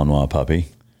drivey Malinois puppy,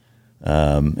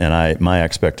 and my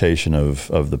expectation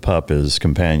of the pup is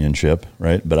companionship,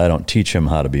 right? But I don't teach him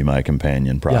how to be my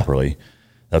companion properly. Yeah.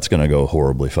 That's going to go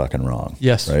horribly fucking wrong.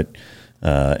 Yes. Right.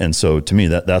 And so to me,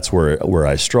 that's where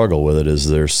I struggle with it, is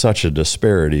there's such a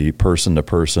disparity, person to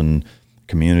person,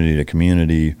 community to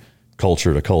community,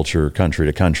 culture to culture, country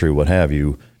to country, what have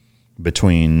you,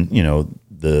 between,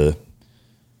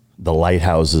 the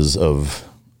lighthouses of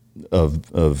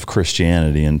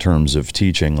Christianity in terms of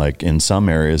teaching. Like in some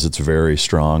areas, it's very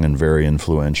strong and very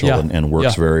influential and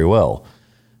works very well.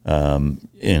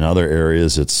 In other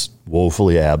areas, it's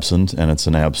woefully absent and it's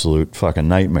an absolute fucking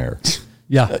nightmare.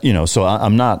 Yeah. So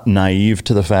I'm not naive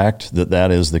to the fact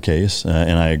that is the case.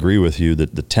 And I agree with you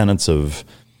that the tenets of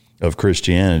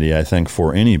Christianity, I think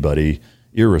for anybody,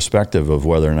 irrespective of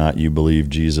whether or not you believe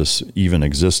Jesus even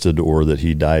existed or that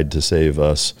he died to save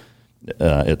us,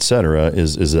 et cetera,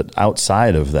 is that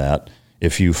outside of that,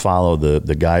 if you follow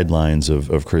the guidelines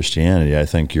of Christianity, I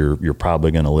think you're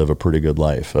probably going to live a pretty good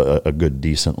life, a good,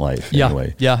 decent life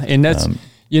anyway. Yeah. And that's,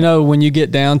 when you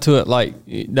get down to it, like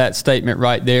that statement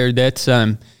right there, that's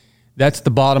the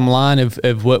bottom line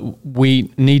of what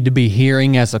we need to be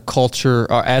hearing as a culture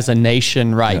or as a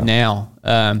nation right now.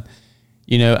 I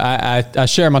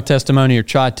share my testimony, or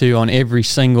try to, on every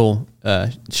single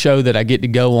show that I get to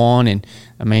go on. And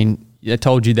I mean, I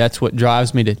told you that's what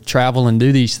drives me to travel and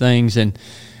do these things. And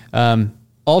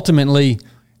ultimately,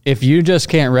 if you just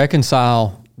can't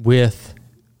reconcile with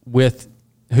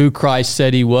who Christ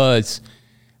said he was,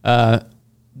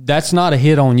 that's not a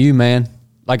hit on you, man.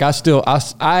 Like I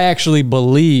actually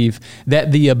believe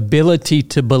that the ability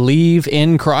to believe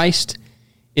in Christ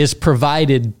is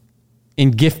provided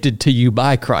and gifted to you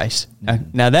by Christ.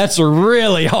 Now that's a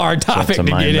really hard topic to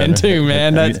get into,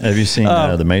 man. Have you seen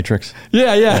The Matrix?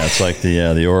 Yeah. It's like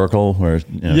the Oracle where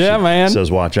man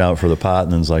says watch out for the pot,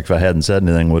 and then it's like, if I hadn't said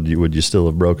anything, would you still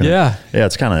have broken it? Yeah,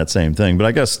 it's kind of that same thing. But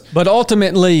I guess. But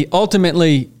ultimately,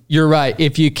 you're right.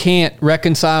 If you can't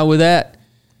reconcile with that,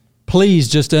 please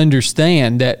just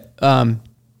understand that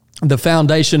the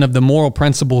foundation of the moral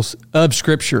principles of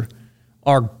Scripture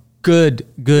are good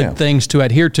things to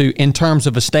adhere to in terms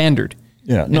of a standard.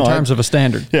 Yeah, in terms of a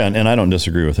standard. Yeah, and I don't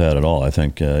disagree with that at all. I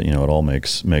think it all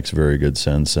makes very good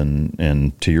sense.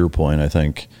 And to your point, I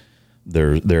think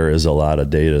there is a lot of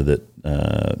data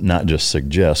that not just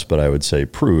suggests, but I would say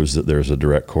proves that there's a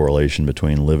direct correlation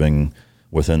between living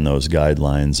within those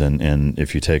guidelines. And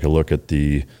if you take a look at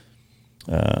the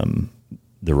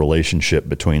relationship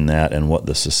between that and what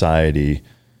the society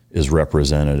is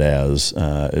represented as,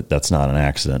 that's not an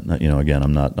accident. Again,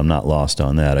 I'm not lost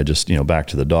on that. I just, back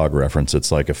to the dog reference,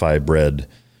 it's like if I bred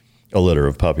a litter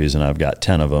of puppies and I've got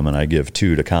 10 of them and I give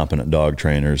 2 to competent dog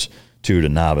trainers, 2 to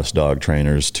novice dog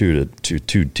trainers, 2 to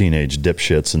 2 teenage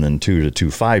dipshits, and then 2 to 2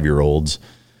 5-year-olds,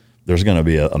 there's going to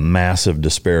be a massive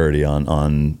disparity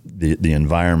on the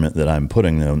environment that I'm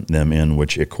putting them in,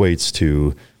 which equates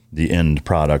to the end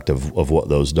product of what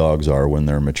those dogs are when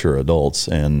they're mature adults.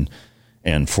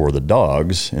 And for the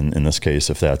dogs, in this case,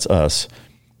 if that's us,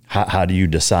 how do you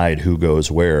decide who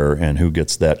goes where and who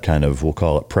gets that kind of, we'll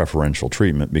call it preferential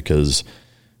treatment? Because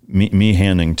me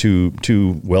handing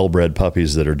two well-bred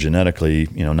puppies that are genetically,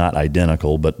 not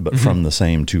identical, but from the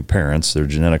same 2 parents, they're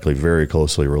genetically very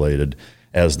closely related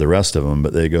as the rest of them,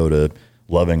 but they go to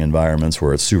loving environments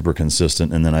where it's super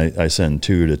consistent. And then I send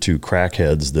 2 to 2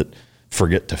 crackheads that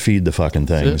forget to feed the fucking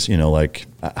things. Like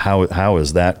how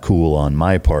is that cool on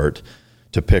my part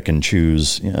to pick and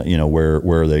choose,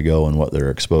 where they go and what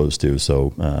they're exposed to.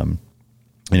 So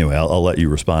anyway, I'll let you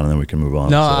respond and then we can move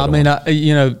on.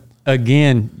 No,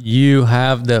 again, you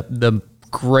have the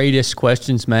greatest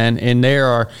questions, man. And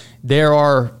there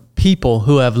are people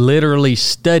who have literally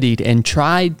studied and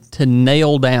tried to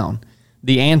nail down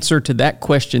the answer to that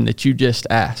question that you just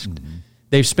asked. Mm-hmm.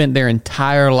 They've spent their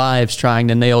entire lives trying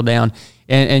to nail down.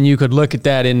 And you could look at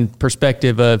that in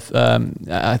perspective of,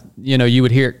 you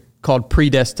would hear it called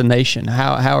predestination.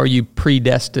 How are you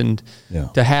predestined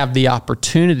to have the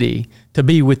opportunity to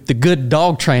be with the good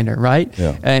dog trainer, right?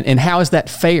 Yeah. And how is that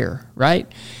fair, right?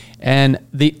 And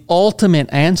the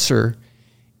ultimate answer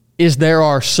is there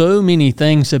are so many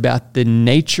things about the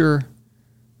nature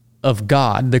of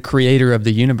God, the creator of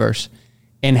the universe,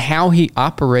 and how he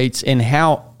operates and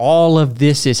how all of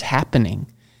this is happening,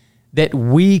 that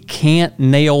we can't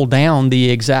nail down the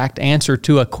exact answer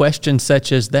to a question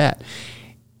such as that.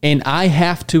 And I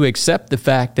have to accept the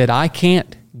fact that I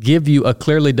can't give you a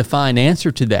clearly defined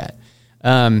answer to that.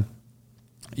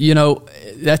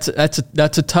 That's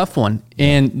a tough one.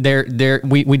 And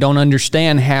we don't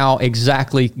understand how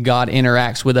exactly God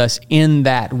interacts with us in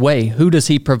that way. Who does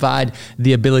he provide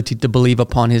the ability to believe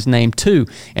upon his name to?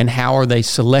 And how are they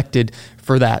selected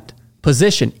for that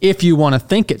position? If you want to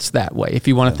think it's that way, if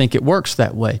you want to think it works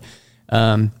that way.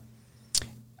 I'm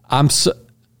sad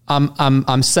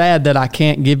that I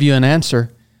can't give you an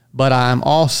answer, but I'm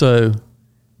also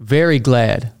very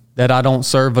glad that I don't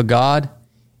serve a God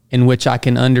in which I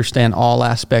can understand all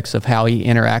aspects of how he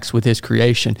interacts with his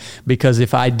creation. Because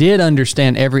if I did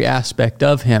understand every aspect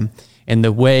of him and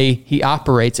the way he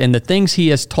operates and the things he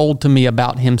has told to me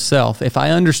about himself, if I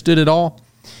understood it all,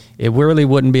 it really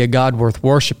wouldn't be a God worth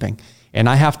worshiping. And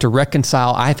I've had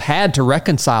to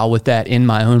reconcile with that in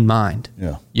my own mind.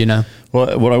 Yeah.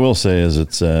 Well, what I will say is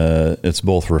it's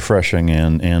both refreshing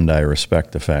and I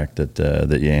respect the fact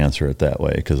that you answer it that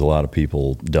way, because a lot of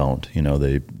people don't.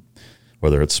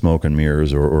 Whether it's smoke and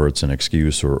mirrors or it's an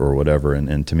excuse or whatever.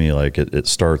 And to me, like it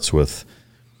starts with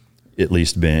at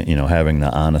least being, having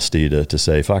the honesty to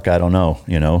say, fuck, I don't know,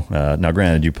 now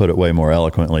granted, you put it way more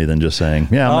eloquently than just saying,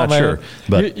 I'm not sure.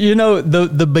 But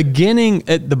the beginning,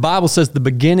 the Bible says the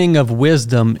beginning of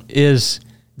wisdom is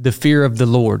the fear of the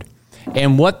Lord.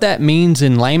 And what that means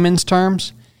in layman's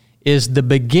terms is the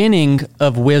beginning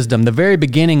of wisdom. The very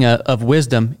beginning of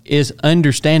wisdom is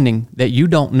understanding that you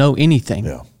don't know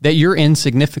anything, that you're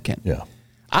insignificant. Yeah.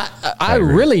 I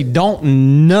really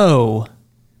don't know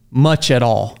much at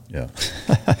all. Yeah.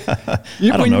 I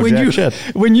don't know jack shit.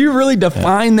 When you really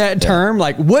define that term,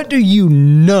 like, what do you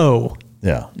know?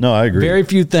 Yeah. No, I agree. Very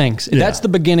few things. Yeah. That's the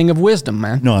beginning of wisdom,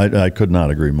 man. No, I could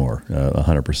not agree more.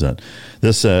 100%.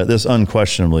 This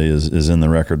unquestionably is in the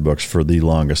record books for the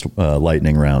longest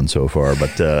lightning round so far.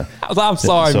 But I'm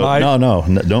sorry, Mike. No,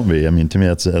 don't be. I mean, to me,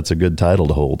 that's a good title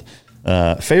to hold.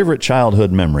 Favorite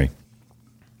childhood memory?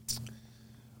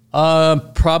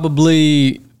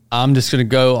 Probably. I'm just going to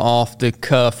go off the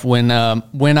cuff when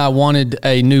I wanted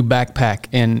a new backpack,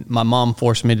 and my mom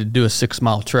forced me to do a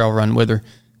 6-mile trail run with her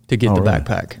to get the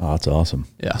backpack. Oh, that's awesome.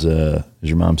 Yeah. Is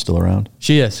your mom still around?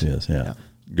 She is. She is, yeah.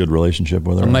 Good relationship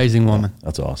with her? Amazing woman.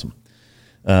 That's awesome.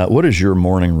 What is your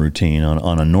morning routine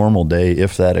on a normal day,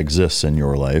 if that exists in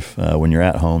your life, when you're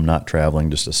at home, not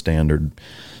traveling, just a standard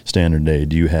day?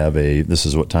 Do you have this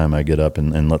is what time I get up,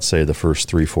 and let's say the first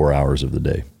 3-4 hours of the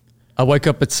day? I wake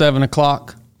up at 7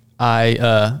 o'clock.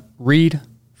 I read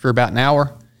for about an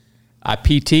hour. I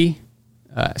PT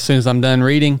as soon as I'm done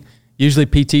reading. Usually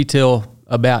PT till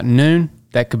about noon.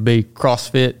 That could be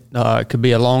CrossFit. It could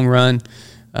be a long run.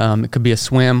 It could be a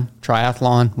swim,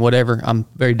 triathlon, whatever. I'm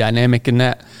very dynamic in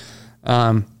that.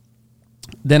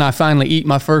 Then I finally eat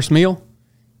my first meal,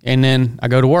 and then I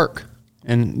go to work,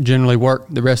 and generally work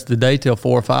the rest of the day till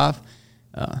 4 or 5.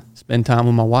 Spend time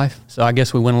with my wife. So I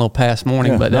guess we went a little past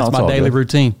morning, but that's my daily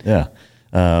routine. Yeah.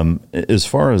 As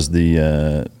far as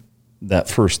that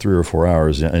first 3 or 4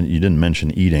 hours, and you didn't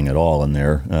mention eating at all in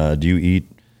there. Do you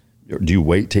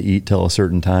wait to eat till a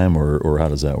certain time, or how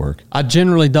does that work? I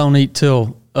generally don't eat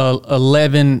till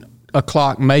 11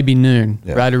 o'clock, maybe noon,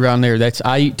 right around there.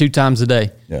 I eat 2 times a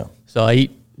day. Yeah. So I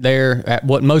eat there at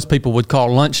what most people would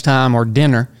call lunchtime or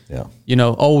dinner. Yeah.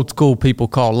 Old school people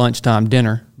call lunchtime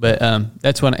dinner, but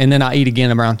that's when, and then I eat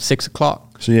again around 6 o'clock.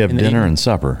 So you have dinner and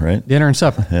supper, right? Dinner and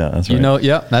supper. Yeah, that's right.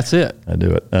 Yeah, that's it. I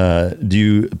do it. Do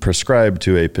you prescribe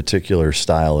to a particular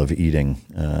style of eating?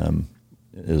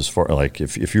 As far like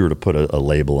if you were to put a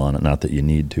label on it, not that you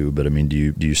need to, but I mean,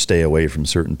 do you stay away from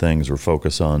certain things or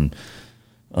focus on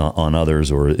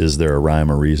others, or is there a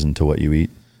rhyme or reason to what you eat?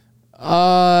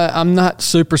 I'm not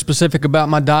super specific about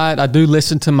my diet. I do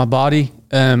listen to my body.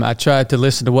 I try to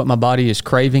listen to what my body is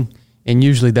craving, and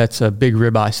usually that's a big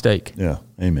ribeye steak. Yeah,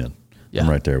 amen. Yeah. I'm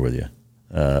right there with you.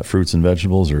 Fruits and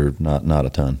vegetables, or not a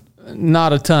ton?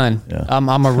 Not a ton. Yeah. I'm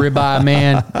a ribeye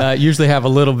man. Usually have a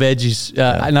little veggies,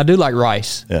 and I do like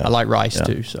rice. Yeah. I like rice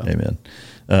too. So amen.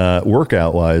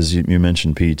 Workout wise, you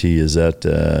mentioned PT. Is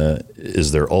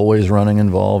is there always running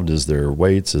involved? Is there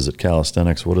weights? Is it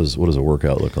calisthenics? What does a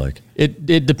workout look like?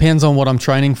 It depends on what I'm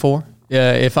training for.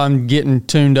 If I'm getting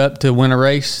tuned up to win a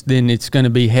race, then it's going to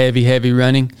be heavy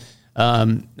running.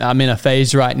 I'm in a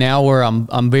phase right now where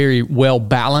I'm very well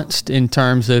balanced in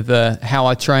terms of how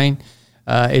I train.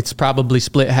 It's probably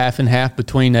split half and half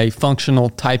between a functional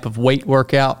type of weight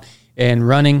workout and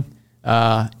running.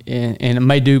 And it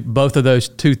may do both of those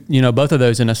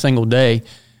in a single day.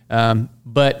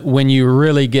 But when you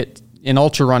really get in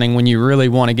ultra running, when you really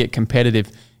want to get competitive,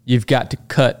 you've got to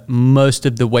cut most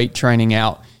of the weight training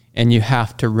out and you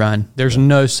have to run. There's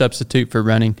no substitute for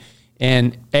running.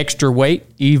 And extra weight,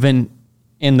 even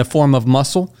in the form of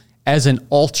muscle, as an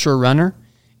ultra runner,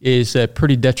 is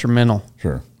pretty detrimental.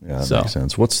 Sure. Yeah, that makes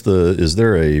sense. Is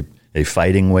there a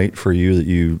fighting weight for you that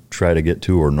you try to get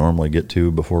to or normally get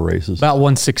to before races? About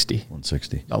 160.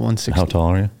 160. About 160. How tall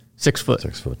are you? 6 foot.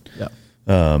 6 foot. Yeah.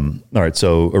 All right.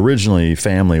 So originally,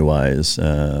 family-wise,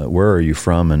 where are you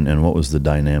from, and what was the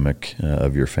dynamic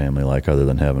of your family like, other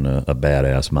than having a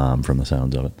badass mom, from the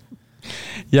sounds of it?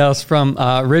 Yeah, I was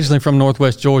originally from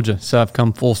Northwest Georgia, so I've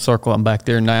come full circle. I'm back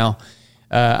there now.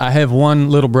 I have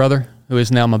one little brother who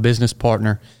is now my business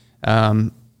partner. I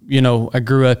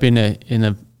grew up in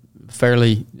a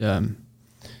fairly,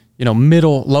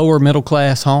 lower middle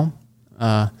class home.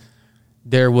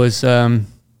 There was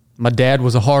my dad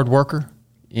was a hard worker,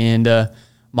 and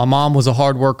my mom was a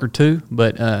hard worker too.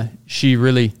 But she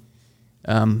really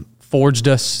forged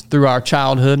us through our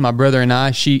childhood. My brother and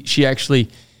I. She actually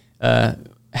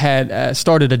had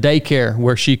started a daycare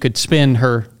where she could spend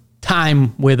her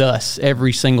time with us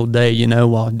every single day,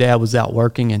 while Dad was out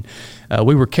working, and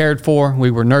we were cared for,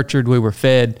 we were nurtured, we were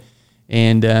fed,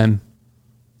 and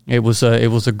North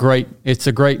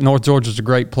Georgia's a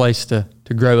great place to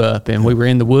grow up, and we were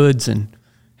in the woods and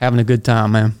having a good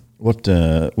time, man. What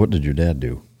did your dad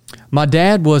do? My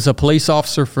dad was a police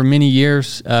officer for many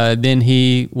years. Then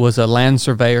he was a land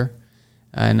surveyor,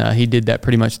 and he did that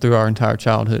pretty much through our entire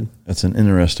childhood. That's an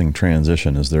interesting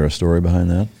transition. Is there a story behind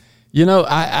that?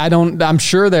 I don't. I'm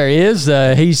sure there is.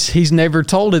 He's never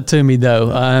told it to me though.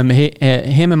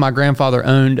 Him and my grandfather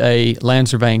owned a land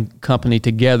surveying company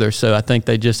together, so I think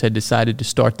they just had decided to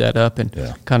start that up and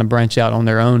kind of branch out on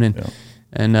their own.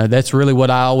 And that's really what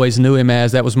I always knew him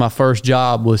as. That was my first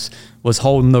job was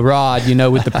holding the rod,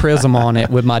 with the prism on it,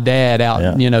 with my dad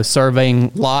out,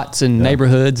 surveying lots and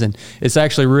neighborhoods, and it's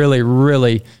actually really,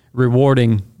 really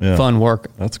rewarding, fun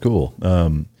work. That's cool.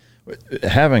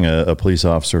 Having a police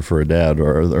officer for a dad,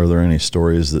 are there any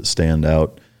stories that stand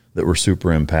out that were super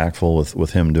impactful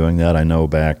with him doing that? I know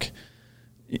back,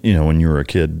 when you were a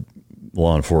kid,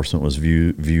 law enforcement was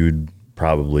viewed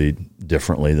probably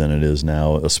differently than it is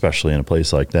now, especially in a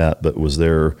place like that. But was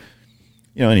there,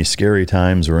 any scary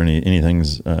times or any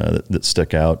things that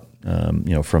stick out,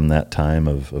 from that time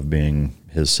of being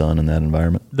his son in that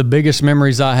environment? The biggest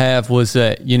memories I have was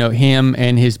that, him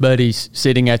and his buddies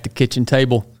sitting at the kitchen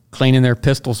table, cleaning their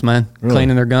pistols, man, really?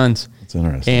 Cleaning their guns. That's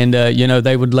interesting. And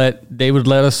they would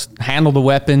let us handle the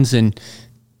weapons and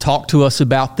talk to us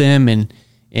about them and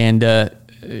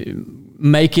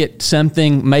make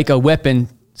a weapon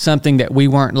something that we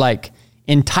weren't like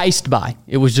enticed by.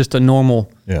 It was just a normal.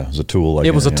 Yeah, it was a tool.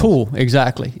 It was a tool,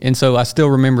 exactly. And so I still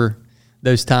remember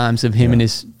those times of him and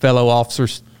his fellow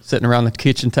officers sitting around the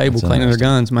kitchen table cleaning their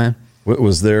guns, man.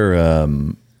 Was there?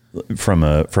 From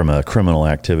a criminal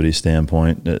activity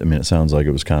standpoint, I mean, it sounds like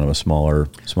it was kind of a smaller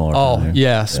town.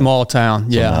 Yeah, small town.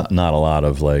 So yeah, not a lot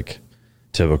of like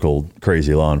typical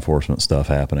crazy law enforcement stuff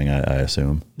happening, I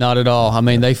assume. Not at all. I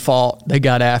mean, they fought, they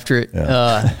got after it.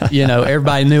 Yeah.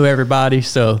 Everybody knew everybody.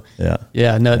 So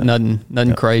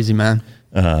nothing crazy, man.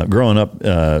 Growing up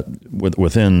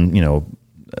within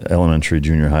elementary,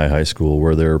 junior high, high school,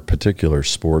 were there particular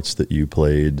sports that you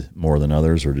played more than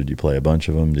others, or did you play a bunch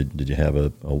of them? Did you have a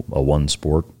one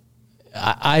sport?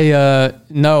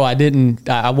 No, I didn't.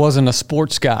 I wasn't a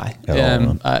sports guy.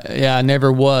 I never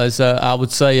was. I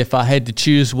would say if I had to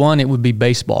choose one, it would be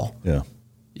baseball.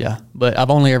 Yeah. But I've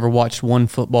only ever watched one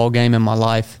football game in my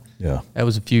life. Yeah. That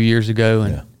was a few years ago.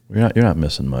 And you're not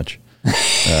missing much.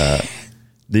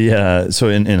 So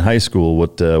in high school,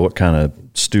 what kind of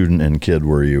student and kid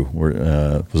were you? Was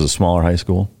it a smaller high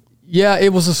school? Yeah,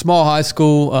 it was a small high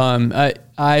school.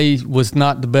 I was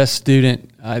not the best student.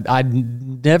 I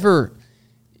never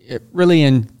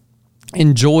really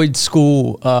enjoyed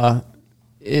school.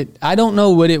 I don't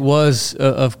know what it was.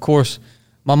 Of course,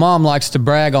 my mom likes to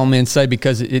brag on me and say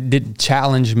because it didn't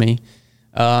challenge me.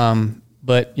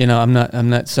 but I'm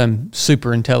not some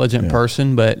super intelligent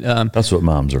person, but that's what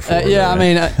moms are for. Yeah,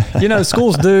 right? I mean,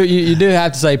 schools do. You do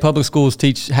have to say public schools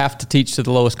have to teach to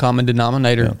the lowest common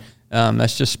denominator. Yeah.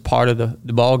 That's just part of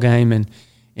the ball game,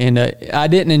 and I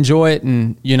didn't enjoy it.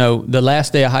 And the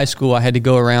last day of high school, I had to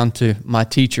go around to my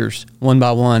teachers one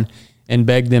by one and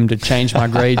beg them to change my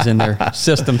grades in their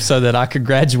system so that I could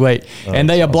graduate. And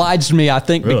they obliged me, I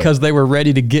think, really? Because they were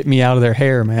ready to get me out of their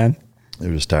hair, man. They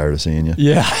were just tired of seeing you.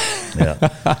 Yeah.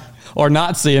 Yeah. Or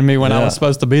not seeing me when I was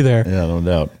supposed to be there. Yeah, no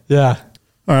doubt. Yeah.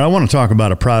 All right, I want to talk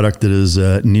about a product that is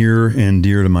near and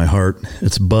dear to my heart.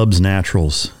 It's Bubs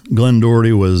Naturals. Glenn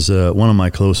Doherty was one of my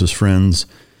closest friends,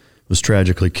 was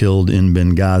tragically killed in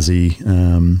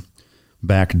Benghazi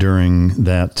back during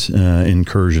that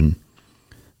incursion.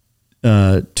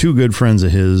 Two good friends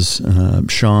of his,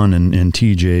 Sean and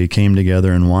TJ, came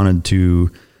together and wanted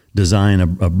to design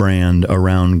a brand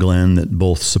around Glenn that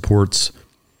both supports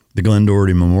the Glenn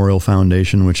Doherty Memorial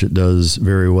Foundation, which it does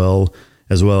very well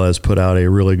as put out a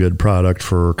really good product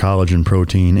for collagen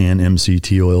protein and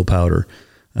MCT oil powder.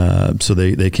 So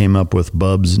they came up with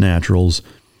Bubs Naturals.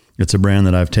 It's a brand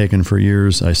that I've taken for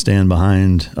years. I stand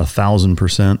behind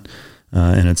 1,000%,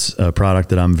 and it's a product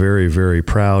that I'm very, very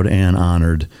proud and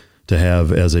honored to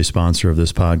have as a sponsor of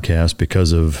this podcast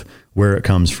because of where it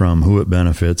comes from, who it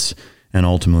benefits, and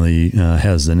ultimately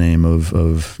has the name of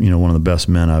one of the best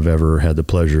men I've ever had the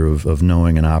pleasure of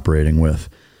knowing and operating with.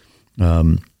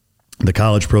 The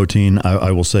college protein,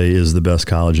 I will say, is the best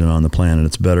collagen on the planet.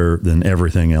 It's better than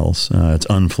everything else. It's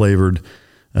unflavored.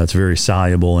 It's very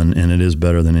soluble, and it is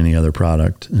better than any other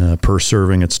product. Per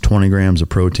serving, it's 20 grams of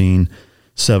protein,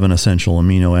 7 essential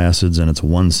amino acids, and it's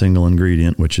one single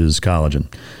ingredient, which is collagen.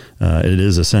 It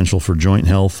is essential for joint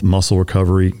health, muscle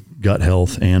recovery, gut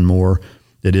health, and more.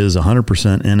 It is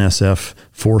 100% NSF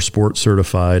 4-Sport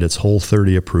certified. It's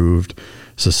Whole30 approved,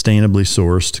 sustainably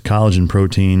sourced. Collagen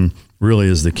protein really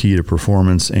is the key to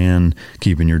performance and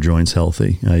keeping your joints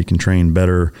healthy. You can train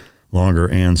better, longer,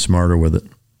 and smarter with it.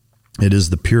 It is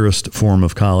the purest form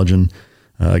of collagen.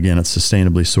 Again, it's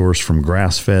sustainably sourced from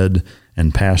grass-fed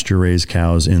and pasture-raised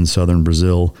cows in southern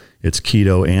Brazil. It's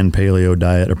keto and paleo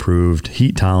diet approved,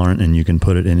 heat tolerant, and you can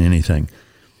put it in anything.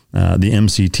 The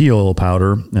MCT oil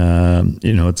powder,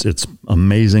 it's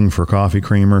amazing for coffee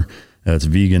creamer. It's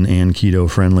vegan and keto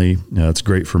friendly. It's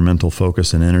great for mental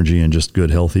focus and energy and just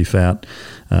good healthy fat.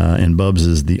 And Bubs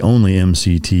is the only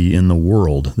MCT in the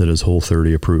world that is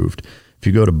Whole30 approved. If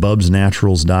you go to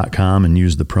bubsnaturals.com and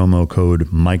use the promo code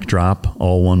MicDrop,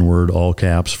 all one word, all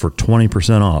caps, for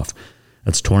 20% off.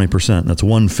 That's 20%. That's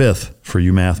 1/5 for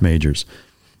you math majors.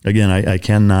 Again, I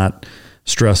cannot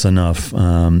stress enough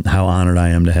how honored I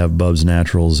am to have Bubs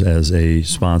Naturals as a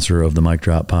sponsor of the Mic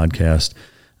Drop podcast.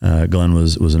 Glenn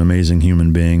was an amazing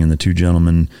human being, and the two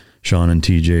gentlemen, Sean and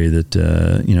TJ, that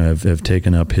have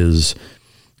taken up his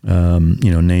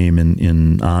name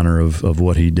in honor of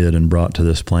what he did and brought to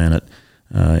this planet,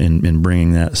 in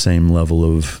bringing that same level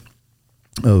of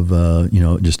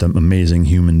just an amazing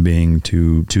human being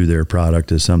to their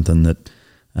product is something that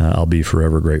I'll be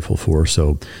forever grateful for.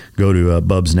 So go to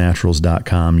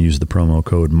bubsnaturals.com, use the promo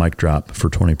code MicDrop for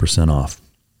 20% off.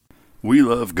 We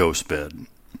love Ghost Bed.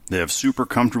 They have super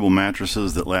comfortable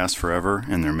mattresses that last forever,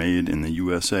 and they're made in the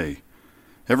USA.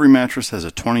 Every mattress has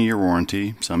a 20-year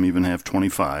warranty, some even have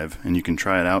 25, and you can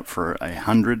try it out for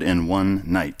 101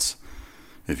 nights.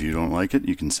 If you don't like it,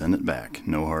 you can send it back.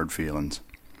 No hard feelings.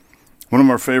 One of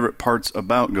our favorite parts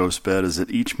about Ghost Bed is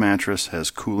that each mattress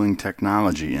has cooling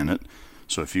technology in it,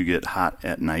 so if you get hot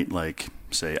at night like,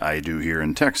 say, I do here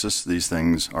in Texas, these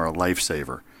things are a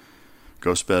lifesaver.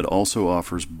 Ghost Bed also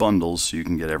offers bundles so you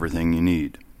can get everything you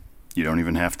need. You don't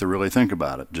even have to really think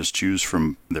about it. Just choose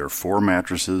from their 4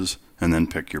 mattresses and then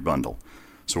pick your bundle.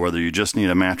 So whether you just need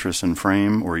a mattress and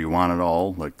frame or you want it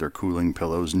all, like their cooling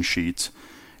pillows and sheets,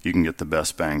 you can get the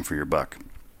best bang for your buck.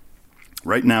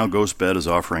 Right now, Ghost Bed is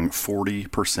offering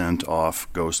 40%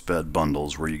 off Ghost Bed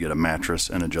bundles where you get a mattress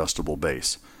and adjustable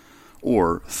base,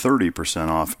 or 30%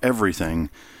 off everything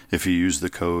if you use the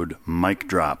code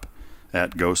MicDrop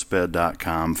at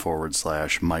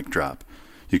ghostbed.com/MicDrop.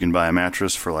 You can buy a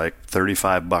mattress for like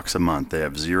 $35 a month. They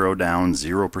have 0 down,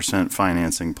 0%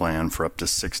 financing plan for up to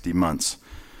 60 months.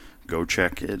 Go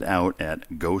check it out at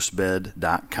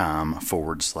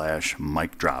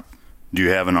ghostbed.com/MicDrop. Do you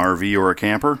have an RV or a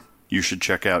camper? You should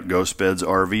check out Ghost Bed's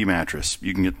RV mattress.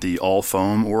 You can get the all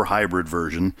foam or hybrid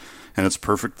version, and it's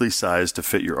perfectly sized to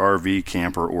fit your RV,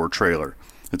 camper, or trailer.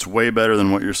 It's way better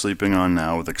than what you're sleeping on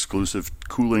now with exclusive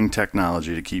cooling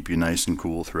technology to keep you nice and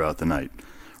cool throughout the night.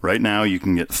 Right now, you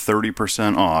can get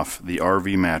 30% off the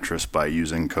RV mattress by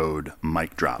using code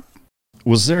MicDrop.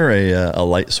 Was there a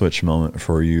light switch moment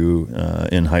for you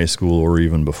in high school or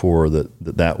even before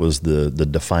that was the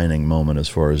defining moment as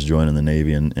far as joining the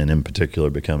Navy and in particular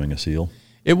becoming a SEAL?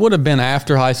 It would have been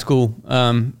after high school.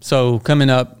 So coming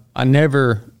up, I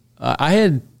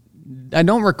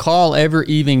don't recall ever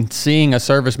even seeing a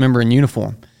service member in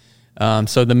uniform.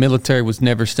 So the military was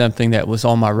never something that was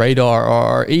on my radar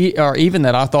or even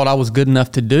that I thought I was good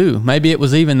enough to do. Maybe it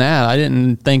was even that. I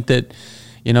didn't think that,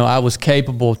 I was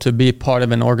capable to be a part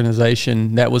of an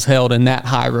organization that was held in that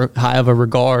high of a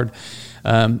regard.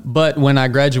 But when I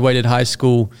graduated high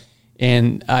school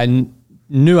and I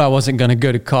knew I wasn't going to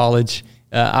go to college,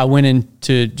 I went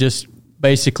into just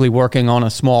basically working on a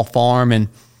small farm. And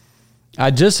I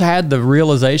just had the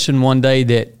realization one day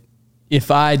that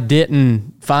if I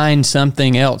didn't find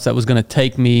something else that was going to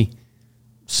take me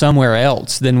somewhere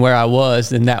else than where I was,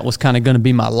 then that was kind of going to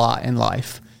be my lot in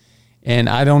life. And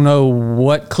I don't know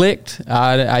what clicked.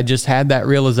 I just had that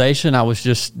realization. I was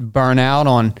just burnt out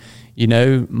on,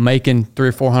 making $300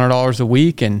 or $400 a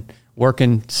week and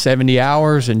working 70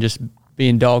 hours and just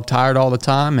being dog tired all the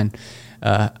time. And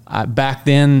back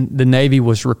then, the Navy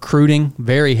was recruiting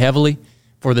very heavily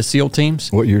for the SEAL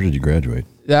teams. What year did you graduate?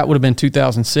 That would have been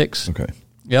 2006. Okay.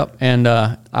 Yep. And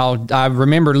I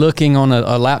remember looking on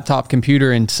a laptop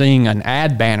computer and seeing an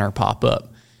ad banner pop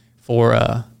up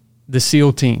for the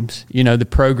SEAL teams, the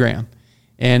program.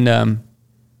 And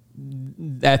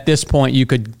at this point, you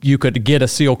could get a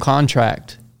SEAL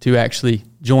contract to actually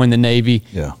join the Navy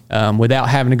without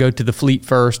having to go to the fleet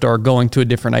first or going to a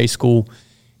different A school.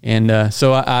 And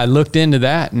so I looked into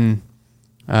that, and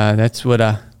that's what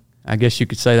I guess you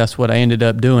could say that's what I ended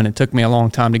up doing. It took me a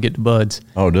long time to get to BUD/S.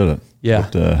 Oh, did it? Yeah.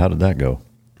 But, how did that go?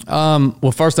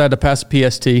 Well, first I had to pass the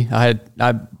PST. I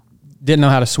didn't know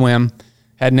how to swim.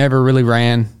 Had never really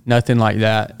ran, nothing like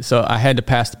that. So I had to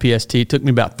pass the PST. It took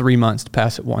me about 3 months to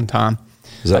pass it one time.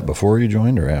 Is that before you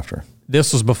joined or after?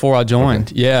 This was before I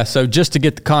joined. Okay. Yeah. So just to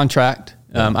get the contract,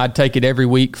 I'd take it every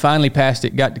week. Finally passed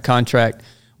it, got the contract,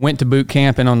 went to boot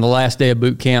camp, and on the last day of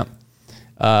boot camp,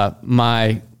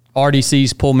 my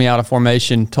RDCs pulled me out of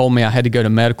formation, told me I had to go to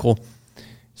medical.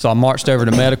 So I marched over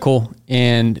to medical,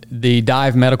 and the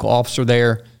dive medical officer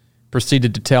there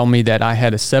proceeded to tell me that I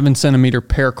had a 7-centimeter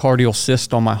pericardial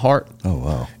cyst on my heart. Oh,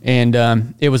 wow. And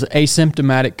it was an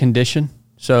asymptomatic condition,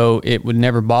 so it would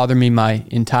never bother me my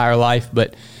entire life.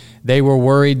 But they were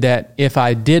worried that if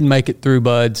I did make it through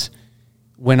BUD/S,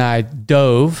 when I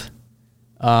dove,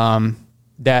 that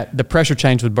the pressure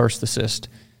change would burst the cyst.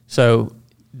 So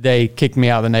they kicked me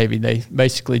out of the Navy. They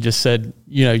basically just said,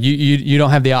 you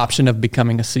don't have the option of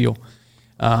becoming a SEAL.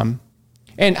 And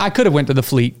I could have went to the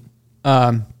fleet,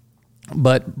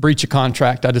 but breach of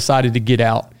contract, I decided to get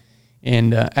out.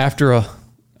 And after a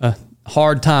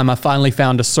hard time, I finally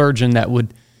found a surgeon that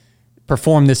would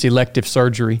perform this elective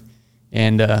surgery.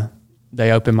 And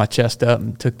they opened my chest up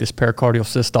and took this pericardial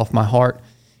cyst off my heart.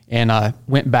 And I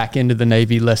went back into the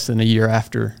Navy less than a year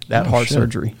after that heart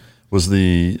surgery. Was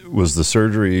the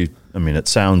surgery, I mean, it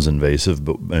sounds invasive,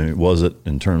 but was it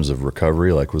in terms of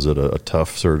recovery? Like, was it a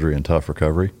tough surgery and tough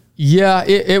recovery? Yeah,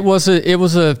 it was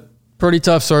a pretty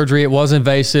tough surgery. It was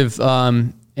invasive.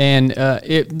 The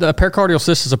pericardial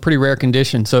cyst is a pretty rare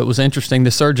condition. So it was interesting.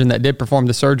 The surgeon that did perform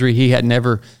the surgery, he had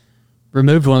never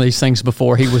removed one of these things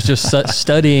before. He was just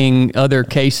studying other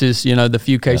cases, the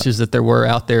few cases that there were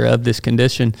out there of this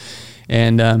condition.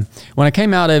 And when I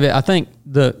came out of it, I think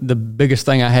the biggest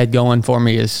thing I had going for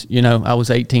me is, I was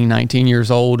 18, 19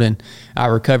 years old, and I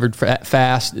recovered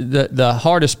fast.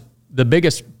 The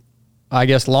biggest, I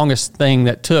guess, longest thing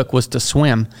that took was to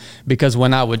swim, because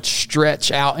when I would stretch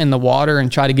out in the water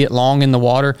and try to get long in the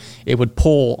water, it would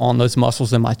pull on those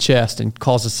muscles in my chest and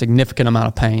cause a significant amount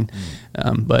of pain.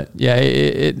 But yeah,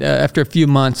 after a few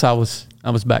months, I was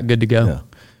back good to go.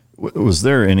 Yeah. Was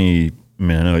there any? I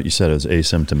mean, I know you said it was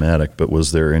asymptomatic, but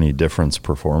was there any difference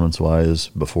performance-wise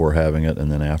before having it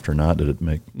and then after not? Did it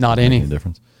make any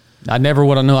difference? I never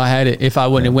would have known I had it if I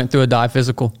wouldn't have went through a dive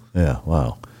physical. Yeah,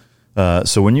 wow.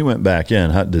 So when you went back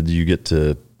in, how did you get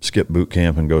to skip boot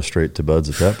camp and go straight to BUD/S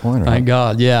at that point? Thank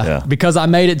God, yeah. Because I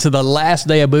made it to the last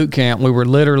day of boot camp. We were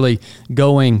literally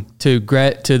going to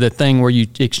the thing where you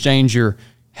exchange your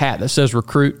hat that says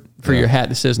recruit for your hat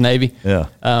that says Navy.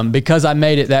 Yeah. Because I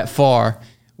made it that far,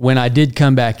 when I did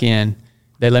come back in,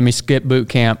 they let me skip boot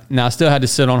camp. Now, I still had to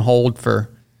sit on hold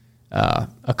for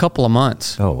a couple of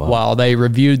months while they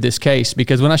reviewed this case,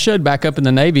 because when I showed back up in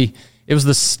the Navy, it was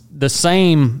the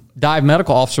same dive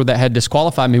medical officer that had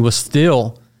disqualified me was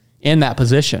still in that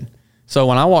position. So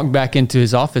when I walked back into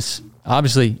his office,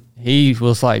 obviously he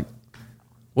was like,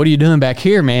 "What are you doing back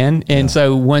here, man?" And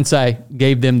so once I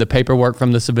gave them the paperwork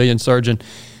from the civilian surgeon,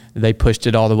 they pushed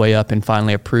it all the way up and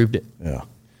finally approved it. Yeah.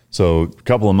 So a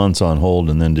couple of months on hold,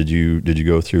 and then did you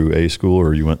go through A school,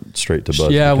 or you went straight to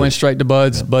BUD/S? Yeah, I went straight to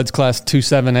BUD/S. Yeah. BUD/S class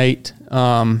 278.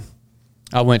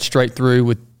 I went straight through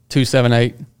with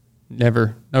 278.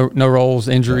 Never, no rolls,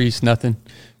 injuries, nothing.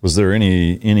 Was there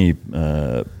any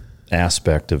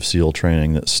aspect of SEAL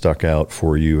training that stuck out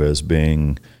for you as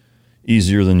being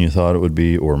easier than you thought it would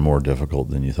be, or more difficult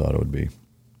than you thought it would be?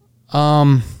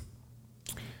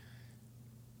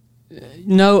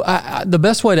 No, the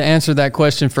best way to answer that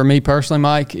question for me personally,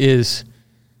 Mike, is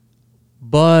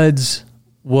BUD/S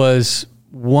was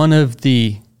one of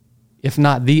the, if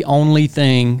not the only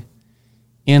thing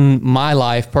in my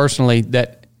life personally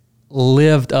that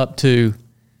lived up to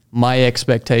my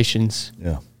expectations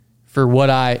for what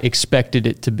I expected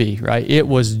it to be, right? It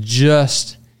was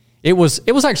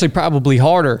actually probably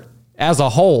harder as a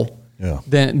whole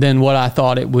than what I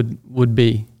thought it would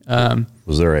be.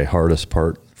 Was there a hardest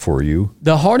part for you?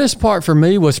 The hardest part for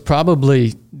me was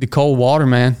probably the cold water,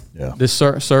 man. Yeah. The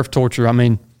surf torture. I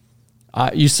mean,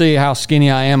 you see how skinny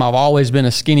I am. I've always been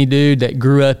a skinny dude that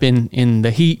grew up in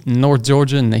the heat in North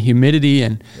Georgia and the humidity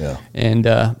and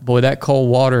boy, that cold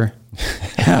water,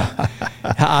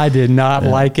 I did not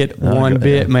like it one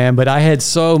bit, man. But I had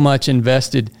so much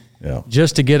invested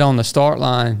just to get on the start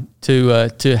line to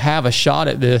have a shot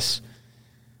at this.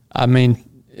 I mean,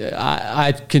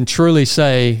 I can truly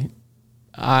say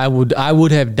I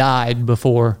would have died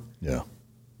before. Yeah.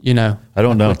 You know, I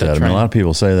don't doubt that. I mean, a lot of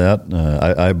people say that.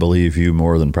 I believe you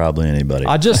more than probably anybody.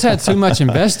 I just had too much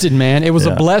invested, man. It was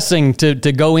a blessing to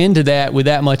go into that with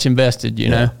that much invested, you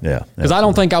know? Yeah. Because I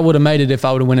don't think I would have made it if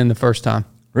I would have went in the first time.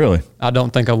 Really? I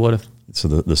don't think I would have. So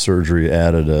the surgery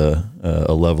added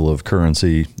a level of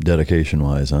currency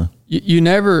dedication-wise, huh? You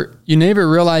never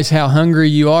realize how hungry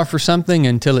you are for something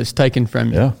until it's taken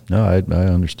from you. Yeah. No, I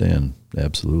understand.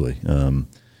 Absolutely. All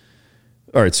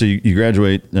right. So you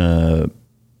graduate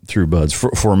through BUD/S.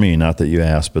 For me, not that you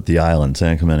asked, but the island,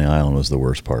 San Clemente Island, was the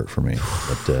worst part for me.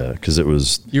 But because it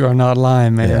was... You are not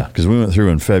lying, man. Yeah, because we went through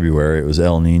in February. It was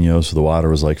El Nino, so the water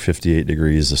was like 58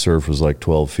 degrees. The surf was like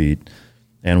 12 feet.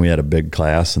 And we had a big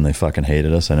class, and they fucking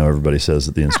hated us. I know everybody says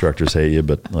that the instructors hate you,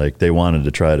 but like they wanted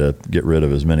to try to get rid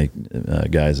of as many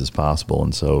guys as possible.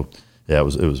 And so, it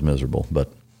was miserable.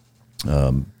 But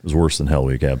it was worse than Hell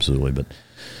Week, absolutely. But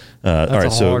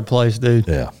that's a hard place, dude.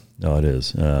 Yeah. No, it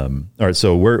is. All right.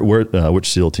 So which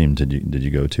SEAL team did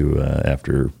you go to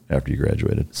after you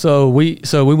graduated? So we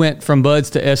went from BUD/S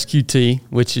to SQT,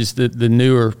 which is the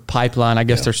newer pipeline. I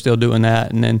guess they're still doing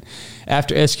that. And then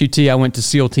after SQT, I went to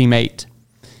SEAL Team 8,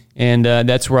 and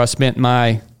that's where I spent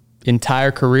my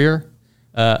entire career.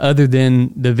 Other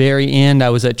than the very end, I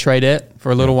was at Tradette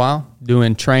for a little while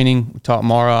doing training. We taught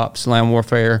MAROPS, land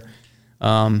warfare.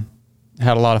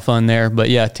 Had a lot of fun there.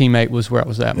 But yeah, Team 8 was where I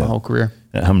was at my whole career.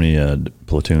 How many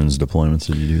platoons deployments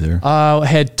did you do there? I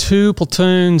had 2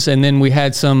 platoons, and then we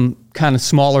had some kind of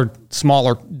smaller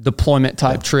deployment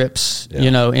type trips,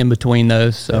 in between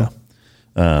those. So,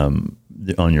 on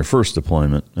your first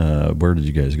deployment, where did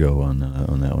you guys go on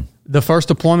that one? The first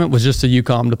deployment was just a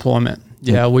EUCOM deployment.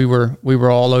 Yeah, we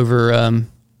were all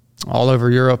over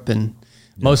Europe and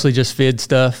mostly just FID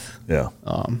stuff. Yeah.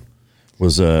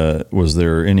 Was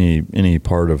there any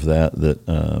part of that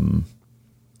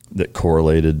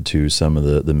correlated to some of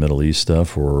the Middle East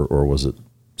stuff, or was it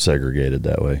segregated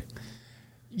that way?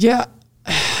 Yeah,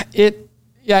 it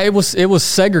was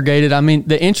segregated. I mean,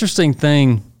 the interesting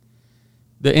thing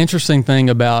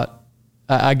about,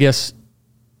 I guess,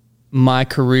 my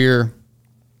career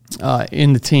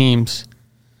in the teams,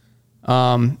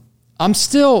 I'm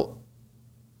still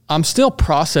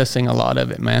processing a lot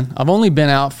of it, man. I've only been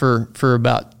out for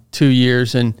about 2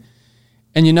 years, and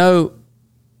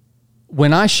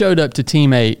when I showed up to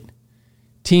Team 8,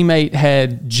 Team 8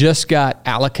 had just got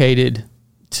allocated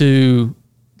to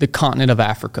the continent of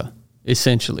Africa,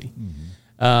 essentially.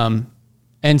 Mm-hmm.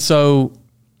 And so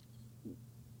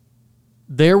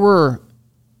there were,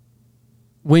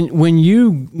 when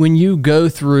you go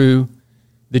through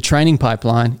the training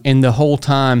pipeline and the whole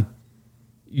time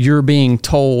you're being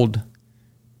told,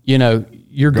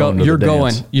 you're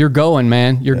going,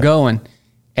 man, you're going.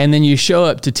 And then you show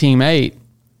up to Team 8,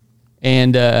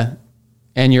 and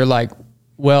you're like,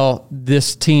 well,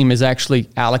 this team is actually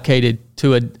allocated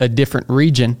to a different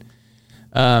region.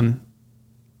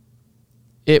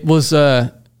 It was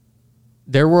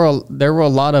there were a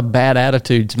lot of bad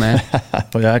attitudes, man.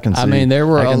 Yeah, I can see. I mean,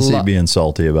 I can see being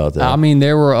salty about that. I mean,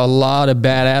 there were a lot of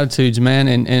bad attitudes, man,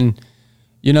 and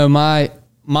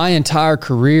my entire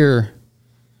career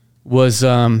was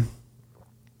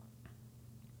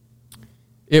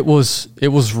it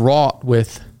was wrought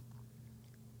with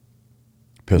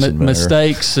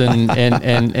mistakes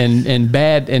and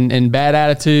bad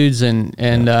attitudes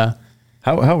and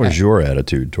how was your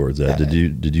attitude towards that?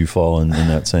 Did you fall in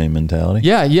that same mentality?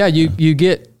 Yeah.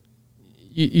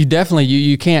 You definitely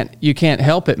you can't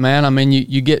help it, man. I mean,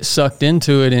 you get sucked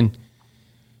into it, and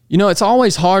it's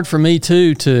always hard for me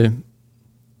too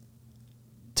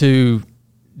to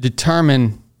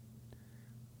determine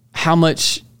how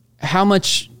much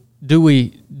do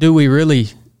we really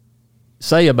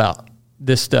say about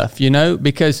this stuff,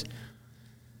 because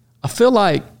I feel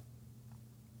like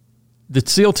the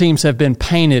SEAL teams have been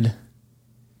painted,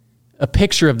 a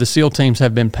picture of the SEAL teams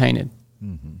have been painted.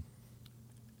 Mm-hmm.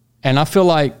 And I feel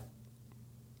like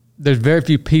there's very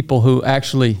few people who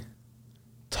actually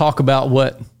talk about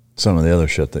what some of the other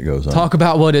shit that goes on. Talk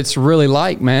about what it's really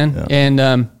like, man. Yeah. And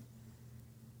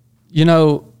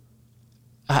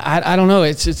I don't know.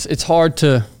 It's hard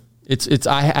to.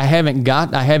 I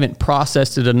haven't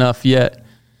processed it enough yet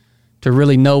to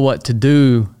really know what to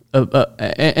do.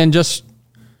 And just,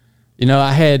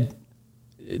 I had,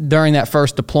 during that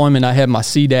first deployment, I had my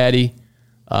Sea Daddy,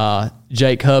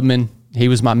 Jake Hubman. He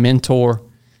was my mentor.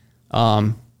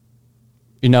 I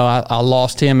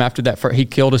lost him after that. He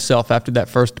killed himself after that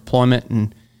first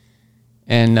deployment,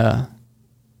 and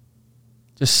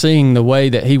just seeing the way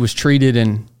that he was treated,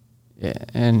 and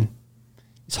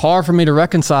it's hard for me to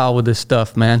reconcile with this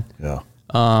stuff, man. Yeah.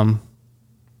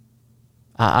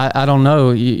 I don't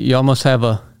know. You almost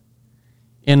have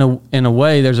in a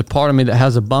way, there's a part of me that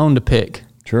has a bone to pick.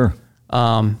 Sure.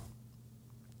 I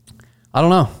don't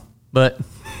know, but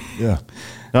yeah.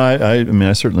 No, I mean,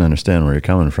 I certainly understand where you're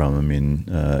coming from. I mean,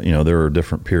 there were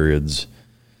different periods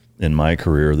in my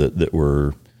career that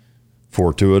were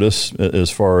fortuitous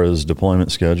as far as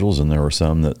deployment schedules, and there were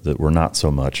some that were not so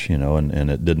much, and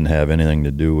it didn't have anything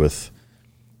to do with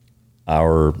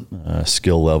our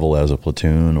skill level as a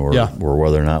platoon or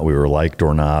whether or not we were liked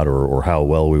or not, or how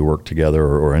well we worked together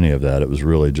or any of that. It was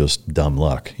really just dumb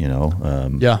luck,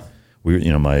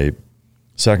 my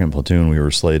second platoon, we were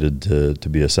slated to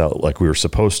be we were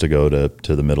supposed to go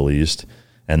to the Middle East,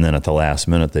 and then at the last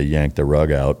minute they yanked the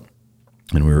rug out,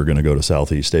 and we were going to go to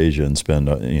Southeast Asia and spend,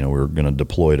 we were going to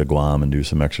deploy to Guam and do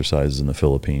some exercises in the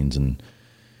Philippines and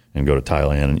go to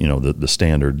Thailand, and the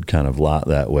standard kind of lot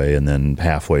that way. And then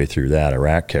halfway through that,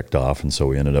 Iraq kicked off, and so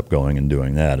we ended up going and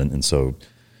doing that. And so,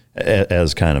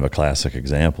 as kind of a classic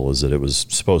example, is that it was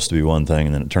supposed to be one thing,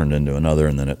 and then it turned into another,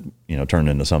 and then it turned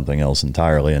into something else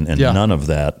entirely, and none of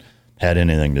that had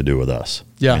anything to do with us.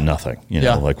 Yeah, I mean, nothing.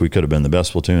 Like we could have been the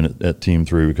best platoon at Team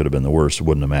 3, we could have been the worst. It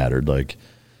wouldn't have mattered. Like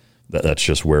that's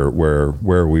just where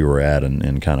we were at,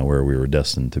 and kind of where we were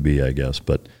destined to be, I guess.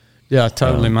 But yeah,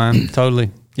 totally, man,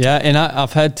 totally. Yeah, and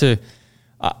I've had to.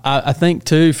 I think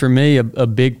too, for me, a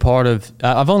big part of,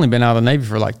 I've only been out of the Navy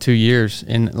for like 2 years,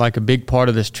 and like a big part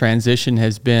of this transition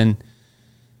has been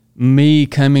me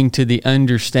coming to the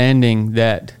understanding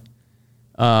that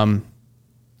I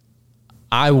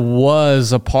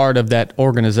was a part of that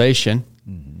organization,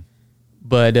 mm-hmm.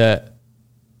 but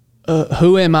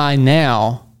who am I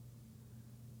now?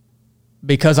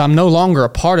 Because I'm no longer a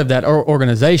part of that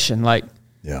organization. Like,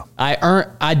 yeah,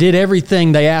 I did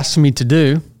everything they asked me to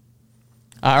do.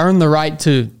 I earned the right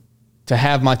to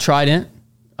have my trident,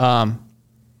 but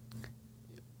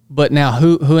now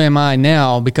who am I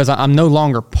now? Because I'm no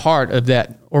longer part of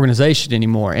that organization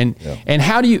anymore. And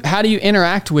how do you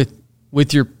interact with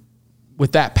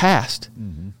that past?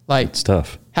 Mm-hmm. Like, it's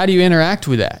tough. How do you interact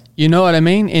with that? You know what I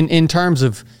mean? In terms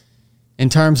of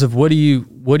what do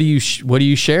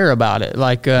you share about it?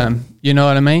 Like, you know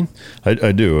what I mean?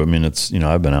 I do. I mean, it's,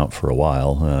 I've been out for a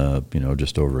while,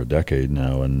 just over a decade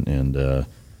now, and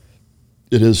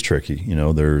it is tricky.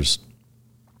 There's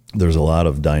a lot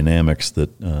of dynamics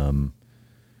that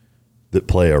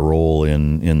play a role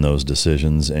in those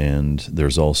decisions, and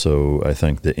there's also, I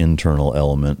think, the internal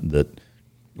element that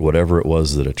whatever it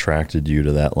was that attracted you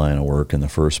to that line of work in the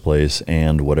first place,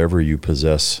 and whatever you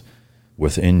possess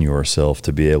within yourself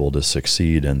to be able to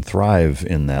succeed and thrive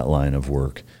in that line of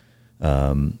work,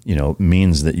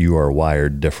 means that you are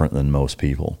wired different than most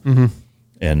people. Mm-hmm.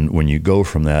 And when you go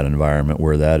from that environment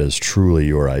where that is truly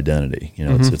your identity,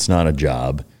 mm-hmm. it's not a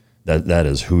job, that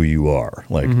is who you are.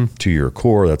 Like, mm-hmm. to your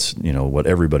core, that's, what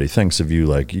everybody thinks of you.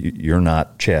 Like, you're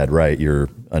not Chad Wright, you're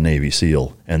a Navy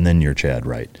SEAL, and then you're Chad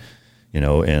Wright,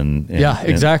 and yeah,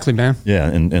 exactly, man. Yeah.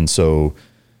 And so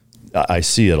I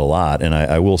see it a lot, and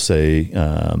I will say,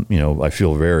 I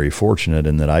feel very fortunate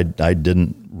in that I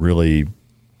didn't really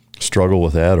struggle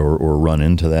with that or run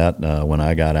into that when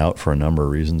I got out, for a number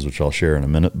of reasons, which I'll share in a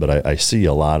minute. But I see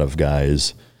a lot of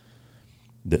guys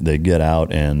they get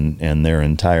out and their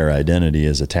entire identity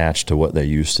is attached to what they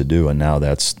used to do, and now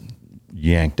that's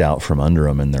yanked out from under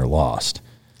them and they're lost.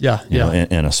 Yeah, you know,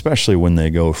 and especially when they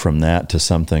go from that to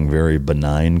something very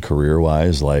benign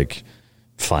career-wise, like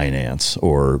finance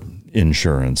or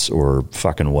insurance or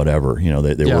fucking whatever. You know,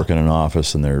 they work in an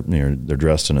office and they're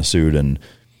dressed in a suit, and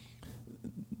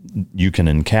you can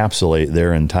encapsulate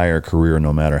their entire career,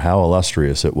 no matter how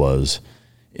illustrious it was,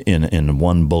 in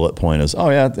one bullet point as,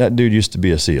 oh yeah, that dude used to be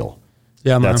a SEAL.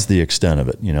 Yeah, that's the extent of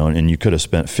it. You know, and you could have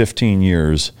spent 15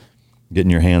 years getting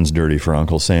your hands dirty for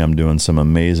Uncle Sam doing some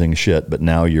amazing shit, but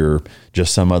now you're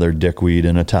just some other dickweed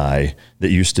in a tie that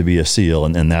used to be a SEAL,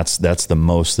 and that's the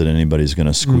most that anybody's going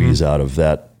to squeeze out of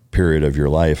that period of your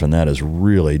life, and that is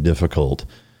really difficult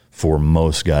for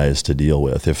most guys to deal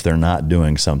with if they're not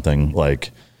doing something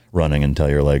like running until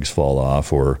your legs fall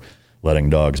off or letting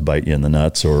dogs bite you in the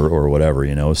nuts or whatever,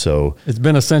 you know. So it's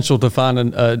been essential to find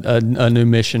a new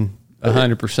mission.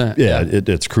 100%. Yeah,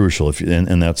 it's crucial.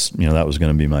 And that's, you know, that was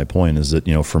going to be my point, is that,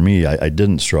 you know, for me, I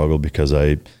didn't struggle because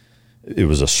it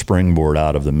was a springboard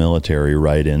out of the military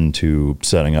right into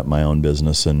setting up my own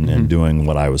business and doing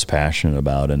what I was passionate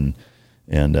about. And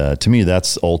to me,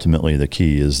 that's ultimately the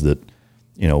key, is that,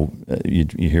 you know,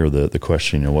 you hear the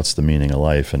question, you know, what's the meaning of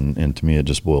life? And to me, it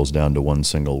just boils down to one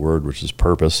single word, which is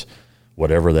purpose,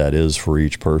 whatever that is for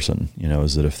each person. You know,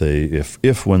 is that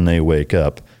if when they wake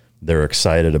up, they're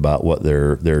excited about what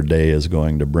their day is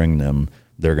going to bring them,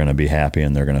 they're going to be happy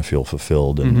and they're going to feel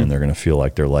fulfilled and they're going to feel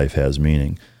like their life has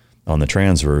meaning. On the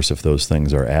transverse, if those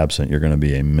things are absent, you're going to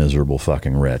be a miserable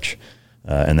fucking wretch.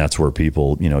 And that's where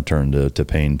people, you know, turn to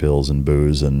pain pills and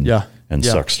booze and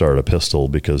start a pistol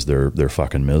because they're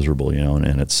fucking miserable, you know,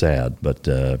 and it's sad. But,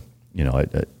 you know,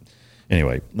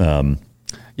 anyway.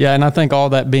 Yeah, and I think all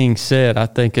that being said, I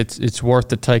think it's worth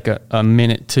to take a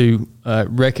minute to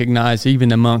recognize,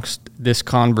 even amongst this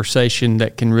conversation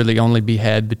that can really only be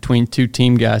had between two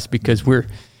team guys, because we're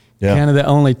kind of the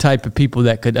only type of people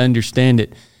that could understand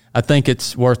it. I think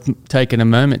it's worth taking a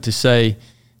moment to say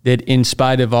that in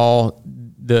spite of all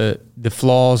the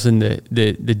flaws and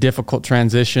the difficult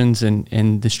transitions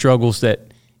and the struggles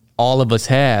that all of us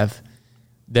have,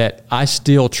 that I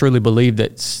still truly believe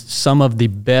that some of the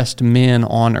best men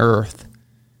on earth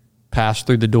pass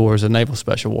through the doors of Naval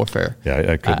Special Warfare.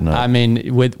 Yeah, I could not. I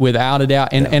mean, without a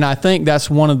doubt. And I think that's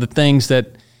one of the things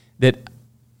that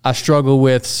I struggle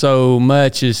with so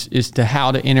much is to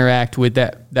how to interact with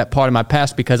that part of my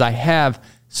past, because I have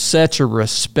such a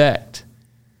respect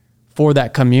for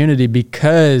that community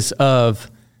because of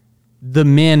the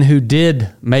men who did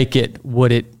make it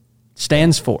what it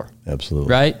stands for. Absolutely.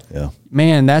 Right? Yeah.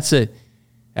 Man, that's a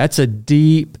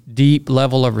deep, deep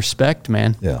level of respect,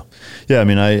 man. Yeah. Yeah. I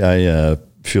mean, I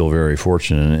feel very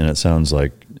fortunate, and it sounds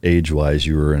like age-wise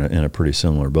you were in a pretty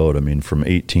similar boat. I mean, from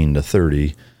 18 to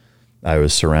 30, I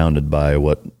was surrounded by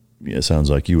what it sounds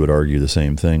like you would argue the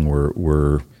same thing,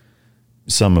 were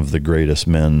some of the greatest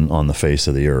men on the face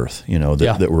of the earth, you know,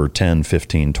 that were 10,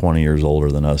 15, 20 years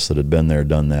older than us, that had been there,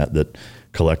 done that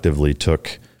collectively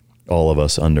took all of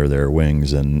us under their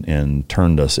wings and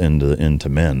turned us into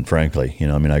men, frankly. You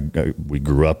know, I mean, we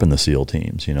grew up in the SEAL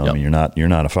teams, you know. I mean, you're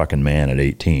not a fucking man at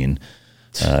 18.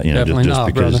 You know,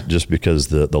 just because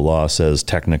the law says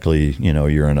technically, you know,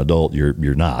 you're an adult,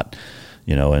 you're not.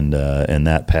 You know, and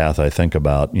that path, I think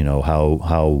about, you know,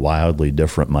 how wildly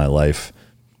different my life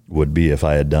would be if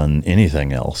I had done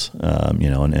anything else, you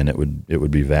know, and it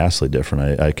would be vastly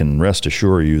different. I can rest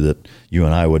assure you that you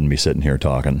and I wouldn't be sitting here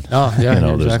talking. Oh yeah, you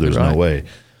know, there's right. no way.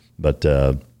 But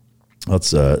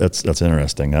that's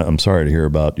interesting. I'm sorry to hear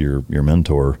about your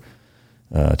mentor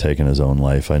taking his own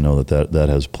life. I know that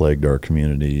has plagued our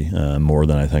community more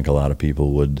than I think a lot of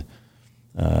people would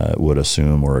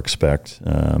assume or expect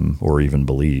or even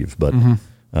believe. But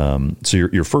so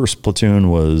your first platoon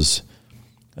was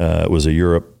a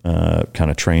Europe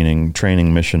kind of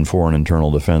training mission, foreign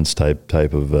internal defense type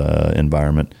of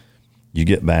environment. You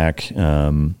get back.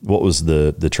 What was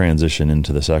the transition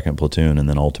into the second platoon, and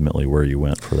then ultimately where you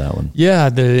went for that one? Yeah,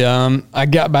 I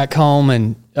got back home,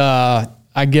 and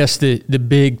I guess the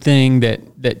big thing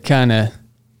that kind of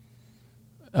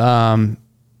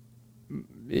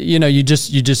you know, you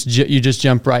just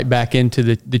jump right back into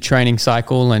the training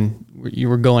cycle, and you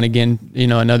were going again, you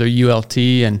know, another ULT,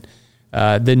 and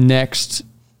the next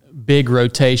big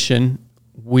rotation,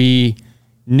 we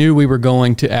knew we were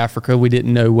going to Africa. We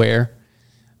didn't know where.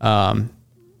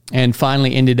 And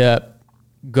finally ended up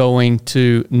going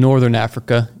to Northern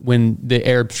Africa when the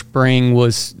Arab Spring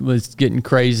was getting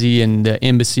crazy and the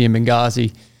embassy in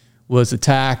Benghazi was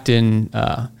attacked. And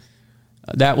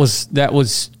that was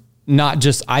not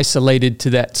just isolated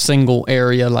to that single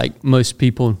area like most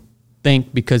people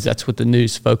think, because that's what the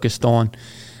news focused on.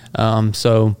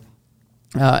 So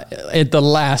at the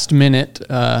last minute,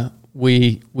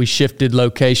 we shifted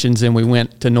locations and we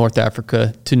went to North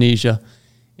Africa, Tunisia,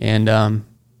 and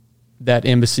that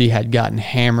embassy had gotten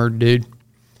hammered, dude.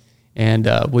 And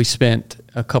we spent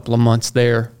a couple of months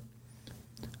there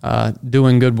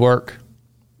doing good work,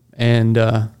 and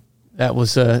that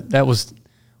was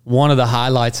one of the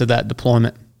highlights of that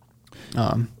deployment.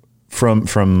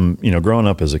 From growing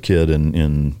up as a kid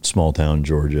in small town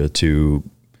Georgia to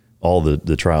all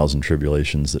the trials and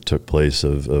tribulations that took place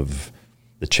of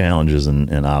the challenges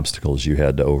and obstacles you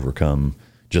had to overcome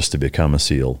just to become a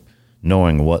SEAL,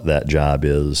 knowing what that job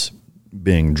is,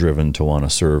 being driven to want to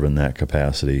serve in that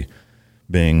capacity,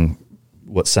 being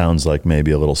what sounds like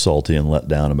maybe a little salty and let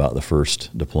down about the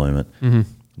first deployment. Mm-hmm.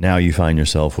 Now you find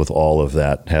yourself with all of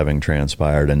that having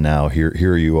transpired, and now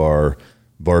here you are,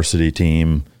 varsity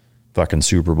team, fucking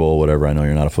Super Bowl, whatever. I know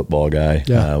you're not a football guy.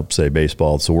 Yeah. Say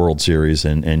baseball, it's the World Series,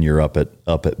 and you're up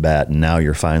at bat, and now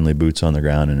you're finally boots on the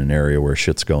ground in an area where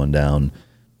shit's going down.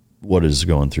 What is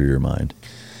going through your mind?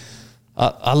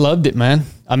 I loved it, man.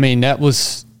 I mean, that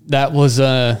was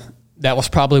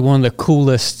probably one of the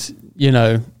coolest,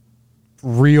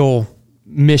 real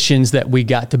missions that we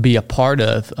got to be a part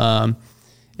of.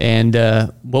 And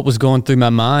what was going through my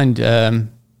mind,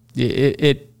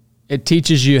 it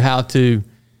teaches you how to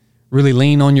really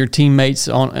lean on your teammates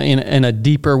in a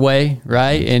deeper way,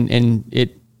 right? And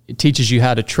it teaches you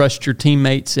how to trust your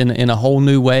teammates in a whole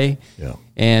new way. Yeah.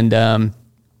 And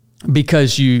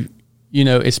because you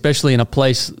especially in a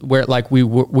place where like we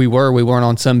weren't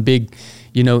on some big,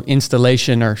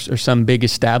 installation or some big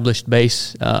established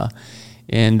base,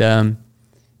 and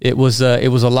it was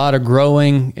a lot of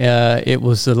growing. It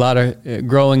was a lot of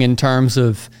growing in terms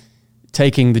of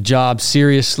taking the job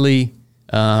seriously,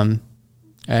 and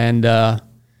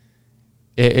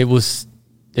it was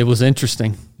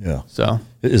interesting. Yeah. So,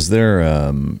 is there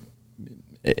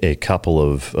a couple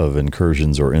of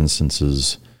incursions or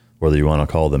instances, whether you want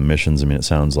to call them missions? I mean, it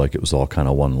sounds like it was all kind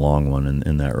of one long one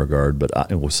in that regard, but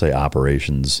I will say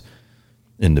operations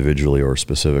individually or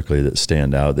specifically that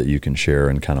stand out that you can share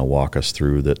and kind of walk us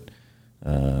through that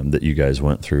you guys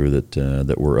went through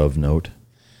that were of note.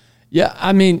 Yeah,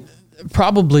 I mean,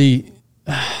 probably,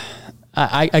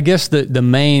 I guess the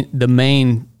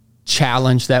main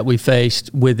challenge that we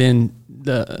faced within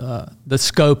the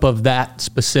scope of that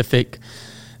specific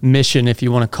mission, if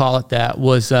you want to call it that,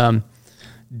 was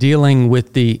dealing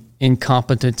with the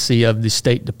incompetency of the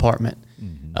State Department,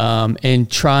 mm-hmm.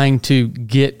 And trying to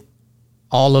get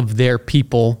all of their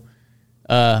people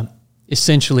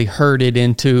essentially herded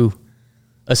into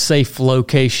a safe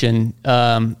location.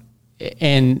 And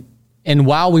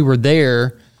while we were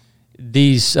there,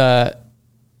 these,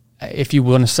 if you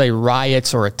want to say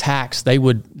riots or attacks, they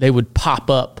would pop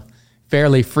up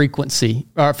fairly frequently.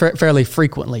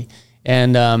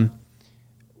 And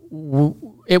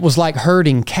it was like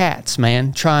herding cats,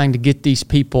 man, trying to get these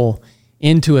people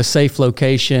into a safe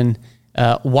location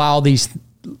while these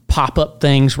pop-up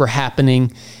things were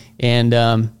happening. And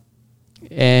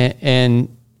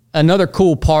another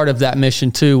cool part of that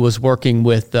mission too was working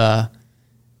with a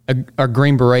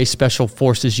Green Beret Special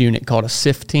Forces unit called a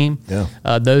SIF team. Yeah.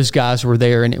 Those guys were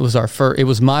there, and it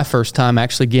was my first time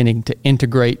actually getting to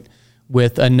integrate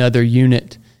with another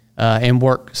unit and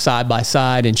work side by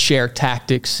side and share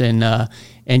tactics and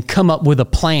come up with a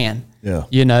plan.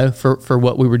 Yeah. For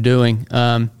what we were doing.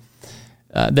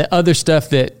 The other stuff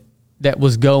that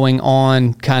was going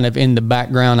on kind of in the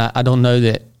background, I don't know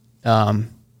that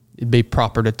it'd be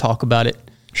proper to talk about it.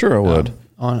 Sure, it would.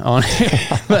 On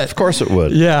but, of course it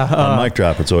would. Yeah. On mic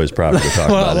drop, it's always proper to talk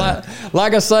about it.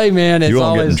 Like I say, man, you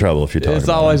won't get in trouble if you talk about it. It's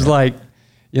always like,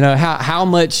 how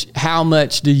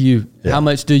much do you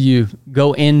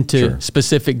go into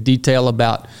specific detail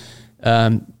about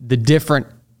all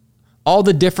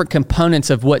the different components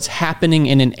of what's happening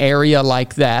in an area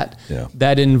like that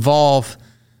that involve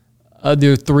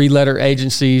other 3-letter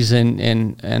agencies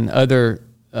and other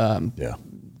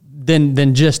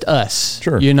than just us.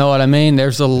 Sure. You know what I mean?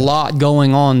 There's a lot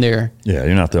going on there. Yeah,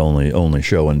 you're not the only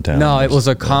show in town. No, it was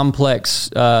a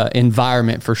complex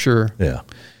environment for sure. Yeah.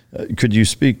 Could you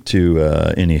speak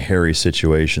to any hairy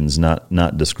situations,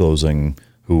 not disclosing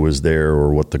who was there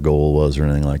or what the goal was or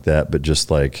anything like that, but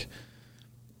just like,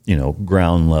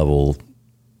 ground level,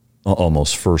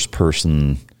 almost first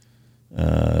person,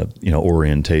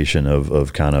 orientation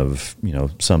of kind of,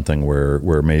 something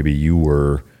where maybe you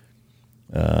were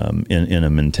in a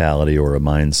mentality or a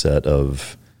mindset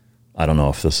of, I don't know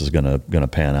if this is going to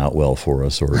pan out well for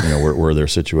us, or were there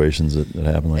situations that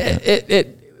happened like that?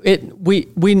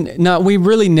 We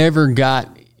really never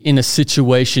got in a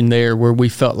situation there where we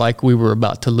felt like we were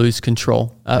about to lose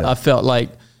control. I felt like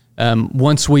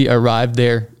once we arrived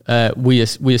there, we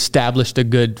established a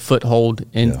good foothold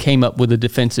and came up with a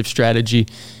defensive strategy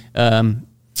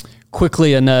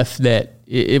quickly enough that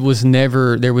there was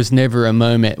never a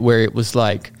moment where it was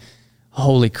like,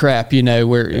 holy crap,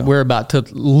 we're about to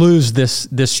lose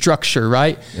this structure,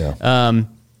 right? Yeah.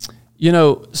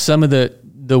 Some of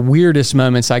the weirdest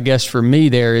moments, I guess, for me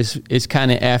there is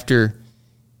kind of after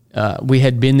we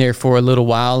had been there for a little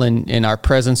while and our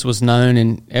presence was known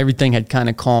and everything had kind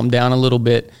of calmed down a little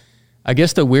bit. I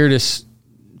guess the weirdest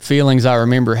feelings I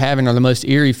remember having, or the most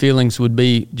eerie feelings, would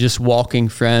be just walking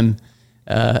from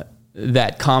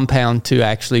that compound to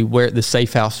actually where the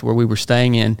safe house where we were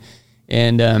staying in,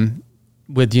 and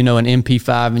with an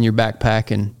MP5 in your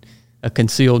backpack and a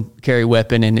concealed carry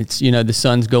weapon, and it's the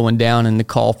sun's going down and the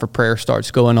call for prayer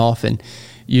starts going off, and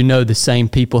the same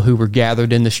people who were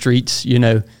gathered in the streets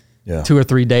 2 or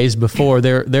 3 days before,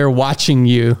 they're watching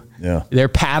you, they're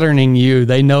patterning you,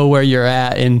 they know where you're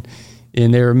at, and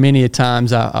there were many a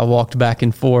times I walked back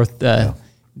and forth that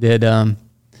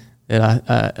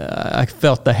I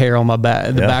felt the hair on my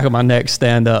back, the back of my neck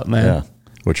stand up, man. Yeah.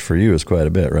 Which for you is quite a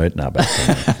bit, right? Not back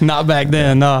then. Not back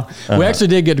then, no. We actually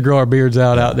did get to grow our beards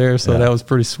out there, so that was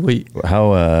pretty sweet.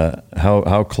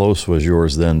 How close was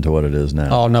yours then to what it is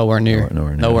now? Oh, nowhere near.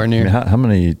 Nowhere near. I mean, how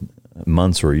many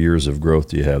months or years of growth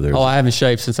do you have there? Oh, I haven't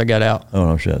shaved since I got out. Oh,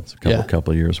 no shit. It's a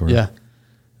couple of years worth. Yeah.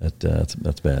 That's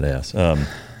badass.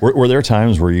 Were there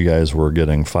times where you guys were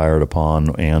getting fired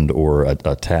upon and or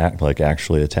attacked, like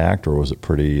actually attacked, or was it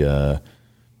pretty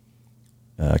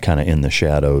kind of in the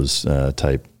shadows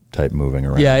type moving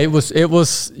around? Yeah, it was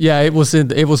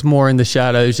more in the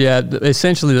shadows. Yeah,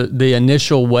 essentially the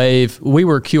initial wave, we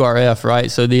were QRF, right?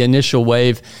 So the initial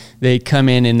wave, they come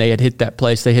in and they had hit that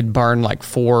place. They had burned like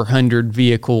 400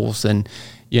 vehicles and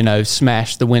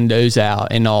smashed the windows out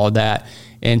and all of that.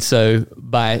 And so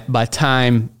by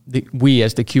time we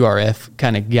as the QRF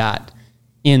kind of got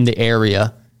in the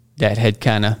area, that had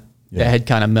kind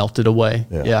of melted away.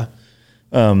 Yeah.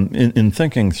 In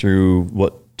thinking through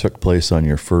what took place on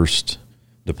your first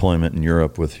deployment in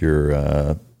Europe with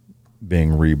your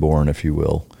being reborn, if you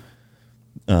will,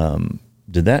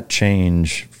 did that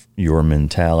change your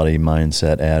mentality,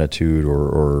 mindset, attitude,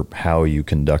 or how you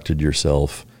conducted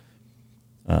yourself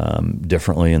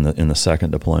differently in the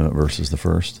second deployment versus the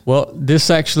first? Well, this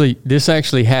actually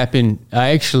happened.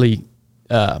 I actually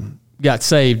got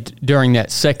saved during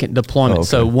that second deployment. Oh, okay.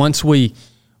 So once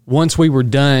we were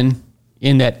done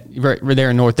in that, right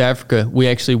there in North Africa, we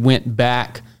actually went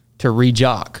back to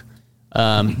rejock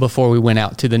before we went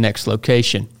out to the next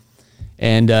location,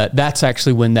 and that's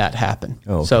actually when that happened.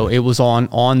 Oh, okay. So it was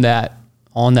on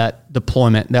that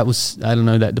deployment. That was, I don't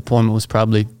know, that deployment was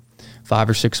probably 5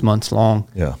 or 6 months long.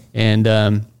 Yeah,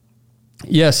 and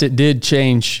yes, it did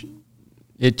change.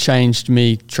 It changed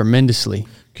me tremendously.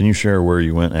 Can you share where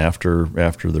you went after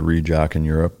the rejock in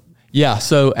Europe? Yeah,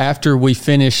 so after we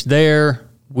finished there,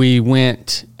 we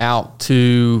went out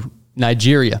to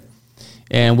Nigeria,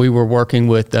 and we were working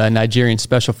with Nigerian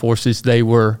Special Forces. They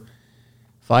were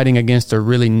fighting against a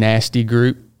really nasty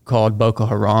group called Boko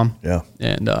Haram. Yeah.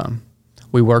 And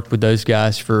we worked with those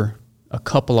guys for a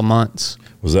couple of months.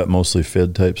 Was that mostly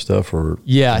FID type stuff? Or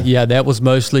Yeah, that was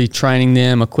mostly training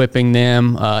them, equipping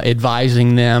them,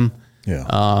 advising them.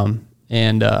 Yeah.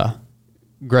 And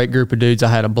great group of dudes. I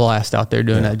had a blast out there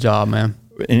doing that job, man.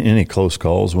 Any close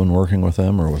calls when working with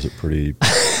them, or was it pretty?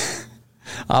 I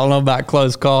don't know about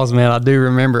close calls, man. I do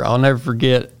remember. I'll never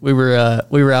forget. We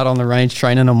were out on the range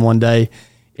training them one day,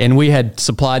 and we had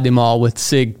supplied them all with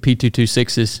SIG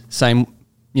P226s, same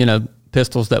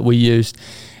pistols that we used.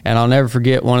 And I'll never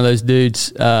forget one of those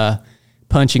dudes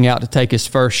punching out to take his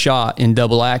first shot in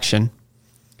double action,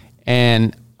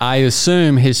 and I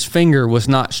assume his finger was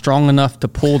not strong enough to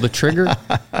pull the trigger.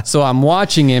 So I'm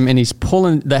watching him, and he's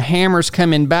pulling, the hammer's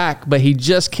coming back, but he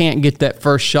just can't get that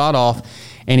first shot off.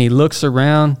 And he looks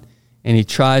around, and he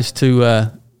tries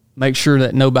to make sure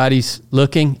that nobody's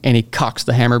looking, and he cocks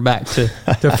the hammer back to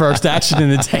first action,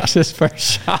 and it takes his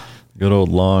first shot. Good old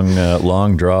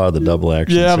long draw, the double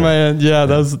action. Yeah, man. Yeah,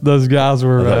 those guys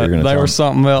were they were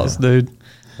something else, dude.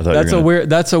 That's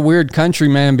a weird country,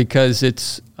 man, because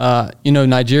it's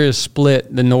Nigeria's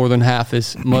split. The northern half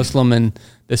is Muslim and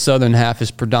the southern half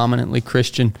is predominantly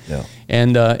Christian. Yeah.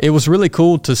 And it was really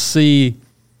cool to see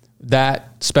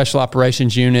that special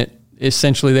operations unit,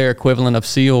 essentially their equivalent of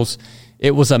SEALs,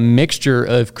 it was a mixture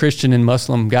of Christian and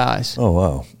Muslim guys. Oh,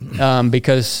 wow.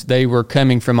 Because they were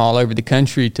coming from all over the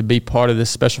country to be part of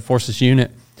this Special Forces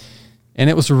unit. And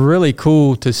it was really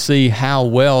cool to see how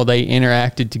well they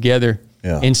interacted together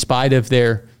in spite of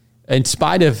the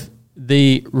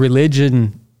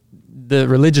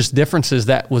religious differences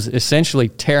that was essentially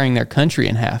tearing their country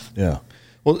in half. Yeah.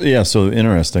 Well, yeah, so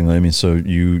interestingly, I mean, so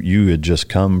you had just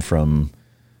come from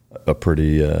a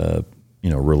pretty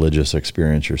religious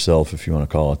experience yourself, if you want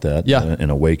to call it that, an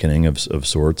awakening of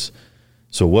sorts.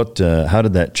 So how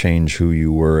did that change who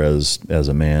you were as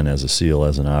a man, as a SEAL,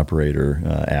 as an operator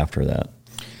after that?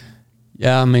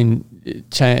 Yeah, I mean,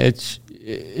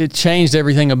 it changed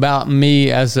everything about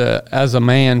me as a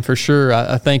man, for sure.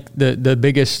 I think the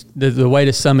biggest way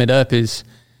to sum it up is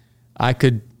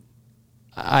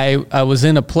I was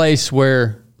in a place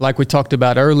where, like we talked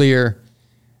about earlier,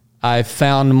 I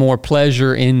found more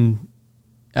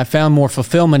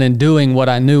fulfillment in doing what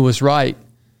I knew was right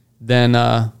than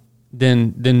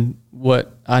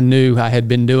what I knew I had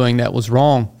been doing that was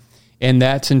wrong. And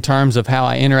that's in terms of how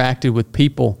I interacted with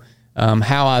people,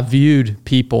 how I viewed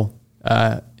people,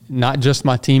 not just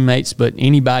my teammates, but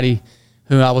anybody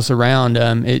who I was around.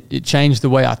 It changed the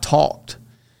way I talked.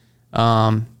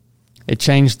 It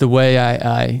changed the way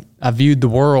I viewed the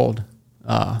world.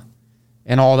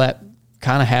 And all that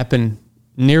kind of happened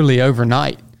nearly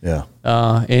overnight. Yeah.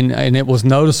 And it was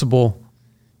noticeable,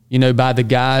 by the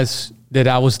guys that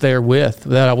I was there with,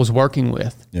 that I was working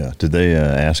with. Yeah. Did they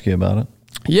ask you about it?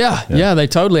 Yeah. They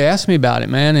totally asked me about it,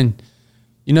 man. And,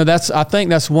 I think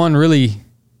that's one really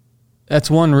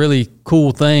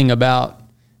cool thing about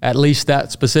at least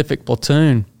that specific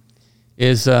platoon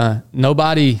is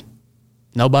nobody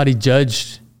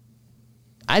judged.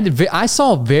 I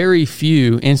saw very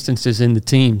few instances in the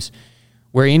teams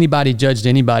where anybody judged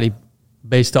anybody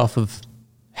based off of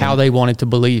how they wanted to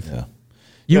believe. Yeah.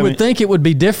 You would think it would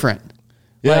be different.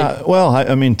 Yeah.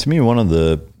 I mean, to me, one of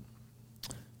the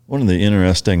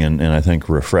interesting and I think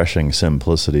refreshing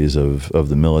simplicities of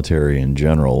the military in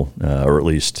general, or at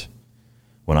least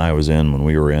when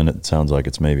we were in, it sounds like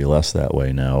it's maybe less that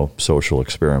way now, social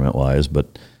experiment wise,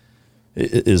 but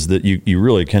is that you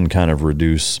really can kind of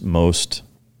reduce most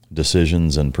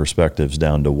decisions and perspectives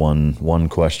down to one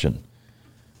question,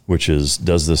 which is,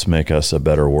 does this make us a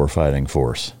better warfighting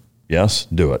force? Yes,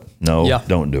 do it. No,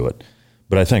 don't do it.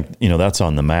 But I think, that's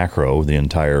on the macro, the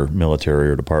entire military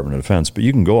or Department of Defense. But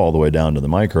you can go all the way down to the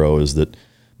micro, is that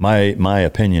my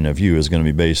opinion of you is going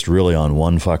to be based really on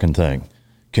one fucking thing.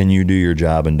 Can you do your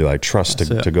job, and do I trust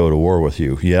to go to war with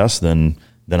you? Yes, then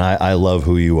I love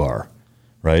who you are,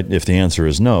 right? If the answer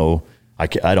is no, I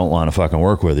don't want to fucking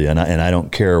work with you, and I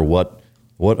don't care what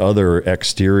other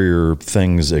exterior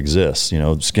things exist.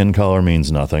 Skin color means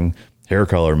nothing. Hair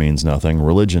color means nothing.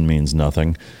 Religion means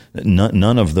nothing.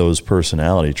 None of those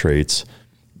personality traits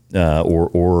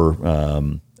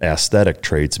or aesthetic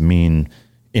traits mean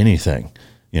anything.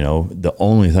 The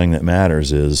only thing that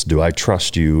matters is, do I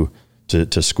trust you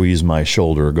to squeeze my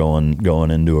shoulder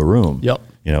going into a room? Yep.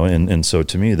 And so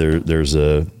to me, there's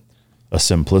a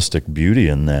simplistic beauty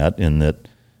in that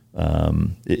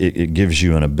it gives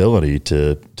you an ability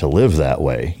to live that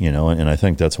way. And I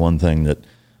think that's one thing that,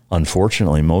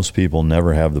 unfortunately, most people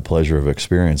never have the pleasure of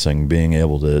experiencing, being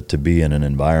able to be in an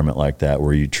environment like that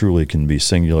where you truly can be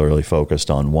singularly focused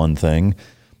on one thing,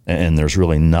 and there's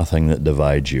really nothing that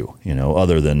divides you,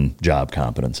 other than job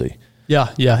competency. Yeah.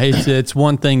 It's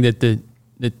one thing that the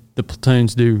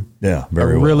platoons do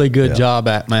really good job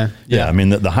at, man. Yeah. I mean,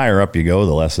 the higher up you go,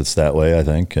 the less it's that way, I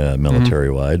think,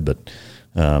 military-wide. But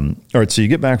all right, so you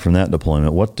get back from that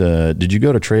deployment. What did you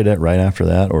go to TRADET right after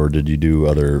that, or did you do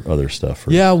other stuff?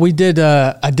 Yeah, we did.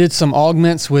 I did some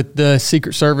augments with the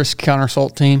Secret Service counter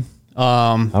assault team.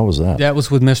 How was that? That was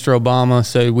with Mr. Obama.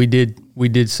 So we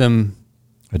did some.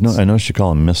 I noticed you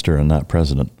call him Mr. and not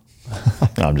President.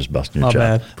 I'm just busting your chops.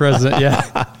 My bad, President.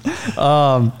 Yeah.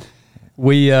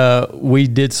 We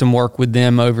did some work with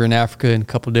them over in Africa in a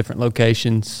couple of different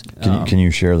locations. Can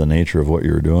you share the nature of what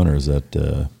you were doing, or is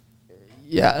that?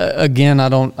 Yeah, again, I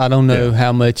don't know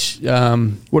how much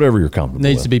whatever you're comfortable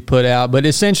needs with to be put out, but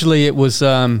essentially it was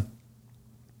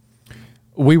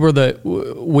we were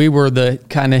the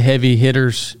kind of heavy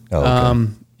hitters. Oh, okay.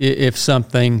 If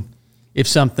something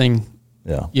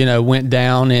went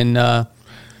down, and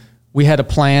we had a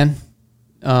plan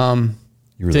to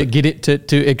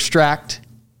extract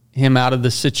him out of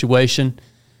the situation,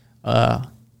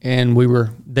 and we were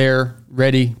there,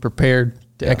 ready, prepared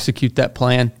to execute that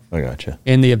plan. I gotcha.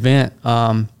 In the event,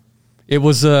 it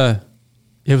was a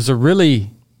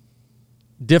really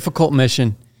difficult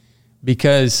mission,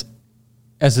 because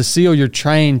as a SEAL, you're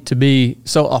trained to be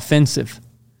so offensive.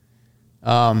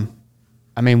 I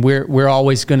mean, we're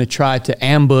always going to try to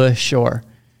ambush, or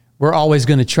we're always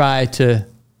going to try to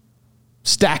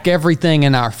stack everything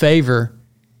in our favor,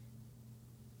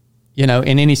 in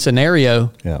any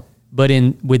scenario. Yeah. But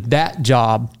with that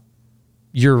job,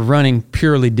 you're running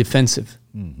purely defensive.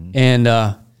 Mm-hmm.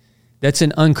 And that's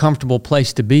an uncomfortable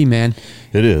place to be, man.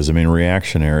 It is. I mean,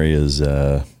 reactionary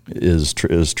is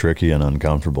tricky and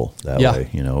uncomfortable that way,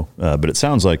 But it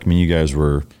sounds like, you guys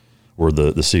were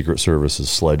the Secret Service's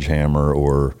sledgehammer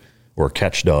or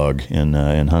catch dog in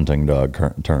hunting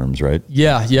dog terms, right?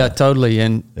 Yeah, totally.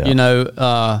 And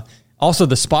also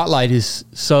the spotlight is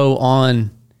so on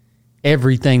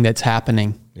everything that's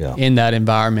happening in that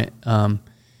environment.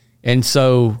 And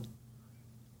so,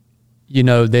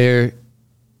 there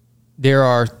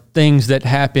are things that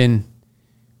happen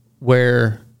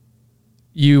where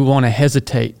you want to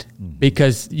hesitate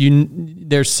because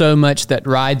there's so much that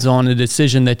rides on a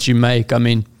decision that you make. I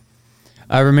mean,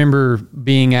 I remember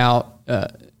being out,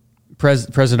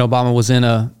 President Obama was in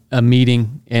a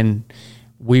meeting, and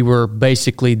we were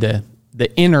basically the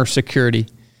inner security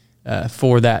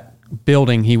for that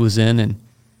building he was in, and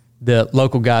the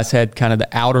local guys had kind of the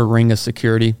outer ring of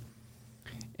security.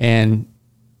 And,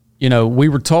 we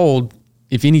were told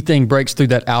if anything breaks through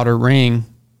that outer ring,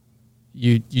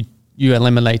 you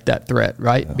eliminate that threat,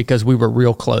 right? Yeah. Because we were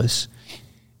real close.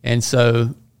 And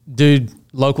so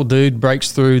local dude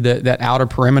breaks through that outer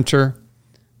perimeter.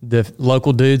 The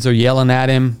local dudes are yelling at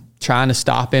him, trying to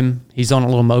stop him. He's on a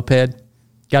little moped,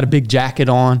 got a big jacket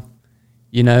on,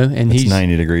 and it's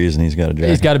 90 degrees and he's got a jacket.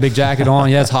 He's got a big jacket on.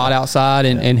 Yeah, it's hot outside.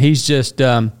 And he's just,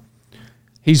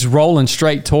 he's rolling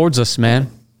straight towards us, man.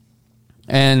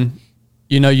 And,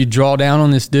 you draw down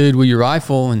on this dude with your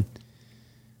rifle, and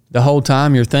the whole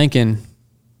time you're thinking,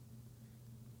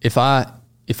 if I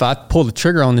pull the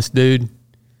trigger on this dude,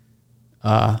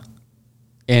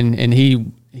 and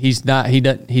he's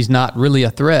not really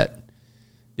a threat,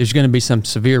 there's going to be some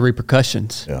severe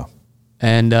repercussions. Yeah.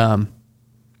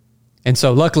 And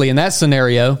so luckily in that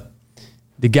scenario,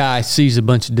 the guy sees a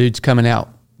bunch of dudes coming out,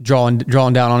 drawing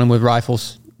down on him with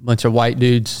rifles, a bunch of white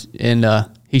dudes, and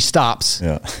he stops.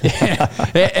 Yeah.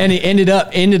 And he ended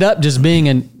up just being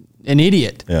an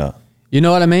idiot. Yeah. You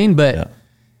know what I mean? But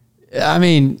I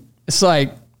mean, it's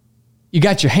like you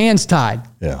got your hands tied.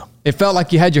 Yeah. It felt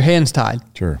like you had your hands tied.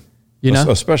 Sure.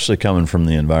 Especially coming from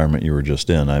the environment you were just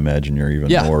in, I imagine you're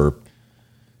even more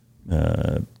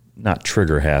not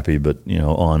trigger happy, but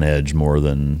on edge more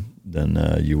than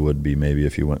you would be maybe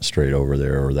if you went straight over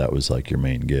there, or that was like your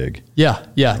main gig. Yeah.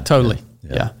 Totally.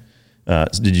 Yeah.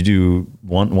 Did you do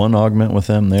one augment with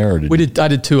them there, or I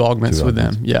did two augments with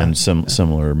them. Yeah. And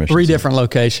similar missions. 3 different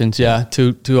locations. Yeah.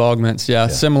 Two augments. Yeah.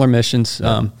 Similar missions.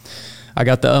 Yeah. I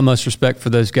got the utmost respect for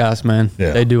those guys, man.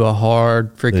 Yeah. They do a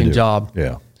hard freaking job.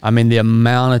 Yeah. I mean, the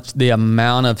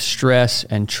amount of stress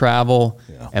and travel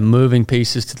and moving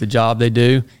pieces to the job they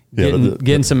do,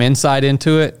 getting some insight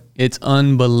into it, it's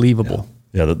unbelievable.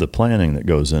 Yeah, the planning that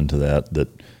goes into that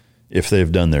if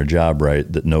they've done their job right,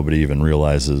 that nobody even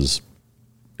realizes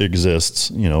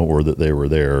exists, or that they were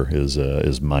there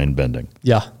is mind bending.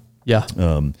 Yeah.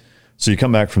 So you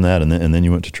come back from that, and then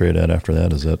you went to Trinidad after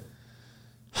that. Is that?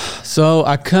 So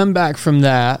I come back from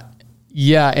that,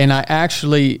 and I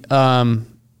actually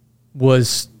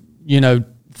was,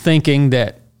 thinking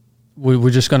that we were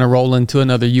just going to roll into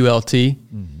another ULT.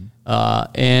 Mm-hmm.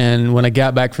 And when I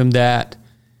got back from that,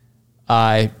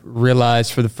 I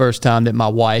realized for the first time that my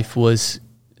wife was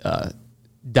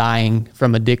dying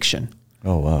from addiction.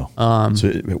 Oh, wow.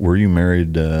 So were you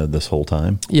married this whole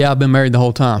time? Yeah, I've been married the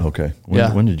whole time. Okay.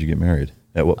 When did you get married?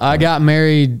 At what point? I got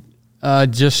married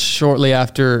just shortly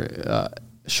after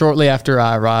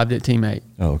I arrived at Team 8.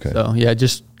 Oh, okay. So,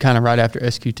 just kind of right after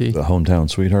SQT. The hometown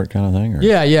sweetheart kind of thing? Or?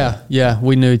 Yeah.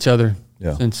 We knew each other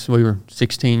since we were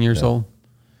 16 years old.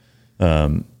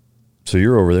 So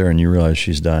you're over there and you realize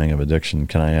she's dying of addiction.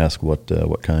 Can I ask what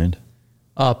kind?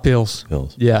 Pills.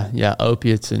 Pills. Yeah.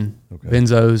 Opiates and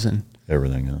benzos and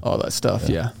everything. Huh? All that stuff.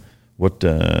 Yeah.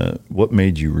 What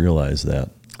made you realize that?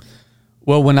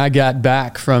 Well, when I got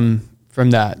back from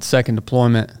that second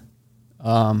deployment,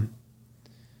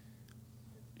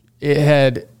 it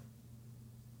had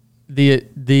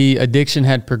the addiction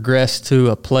had progressed to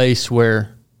a place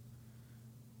where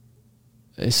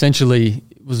essentially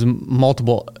it was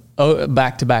multiple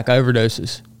back-to-back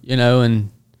overdoses, and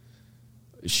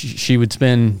she would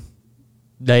spend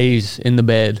days in the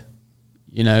bed,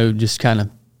 just kind of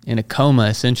in a coma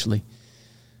essentially.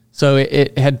 So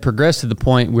it had progressed to the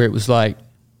point where it was like,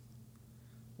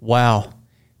 wow.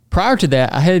 Prior to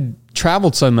that, I had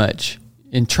traveled so much,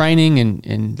 in training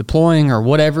and deploying or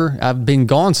whatever, I've been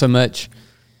gone so much,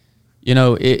 you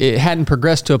know, it hadn't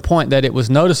progressed to a point that it was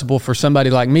noticeable for somebody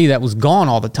like me that was gone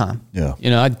all the time. Yeah. You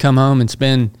know, I'd come home and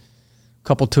spend a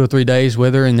couple, 2 or 3 days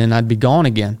with her, and then I'd be gone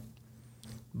again.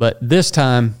 But this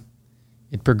time,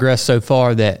 it progressed so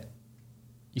far that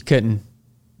you couldn't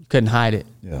hide it.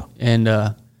 Yeah.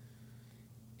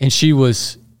 And she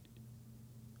was,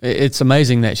 it's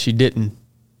amazing that she didn't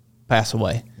pass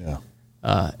away. Yeah.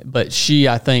 But she,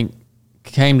 I think,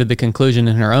 came to the conclusion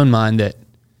in her own mind that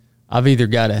I've either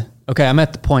got to, okay, I'm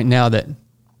at the point now that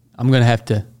I'm going to have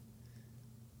to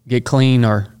get clean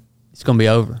or it's going to be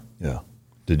over. Yeah.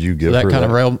 Did you give So her that kind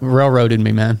of railroaded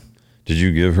me, man. Did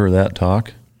you give her that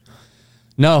talk?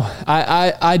 No,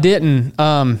 I didn't.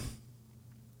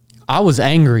 I was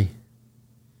angry.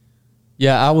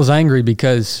 Yeah, I was angry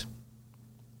because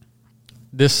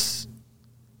this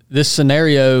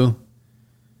scenario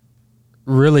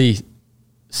really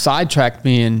sidetracked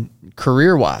me in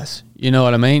career-wise. You know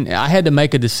what I mean? I had to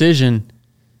make a decision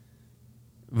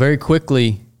very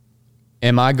quickly.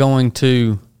 Am I going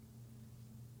to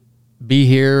be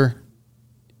here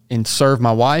and serve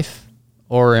my wife,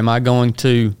 or am I going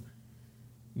to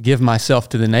give myself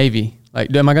to the Navy?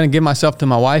 Like, am I going to give myself to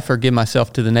my wife or give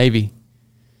myself to the Navy?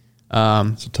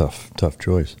 It's a tough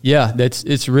choice. Yeah,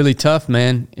 it's really tough,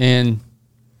 man. And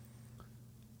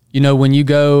you know, when you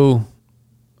go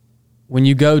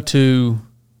to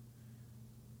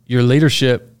your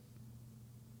leadership,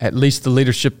 at least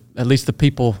the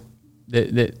people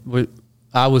that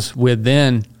I was with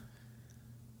then,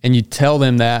 and you tell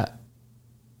them that,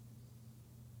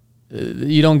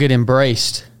 you don't get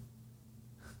embraced.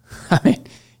 I mean,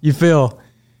 you feel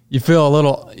a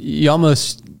little, you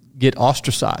almost get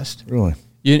ostracized. Really?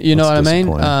 You know what I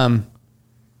mean?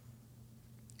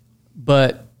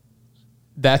 But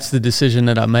that's the decision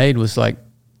that I made, was like,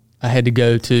 I had to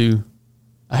go to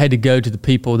the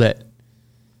people that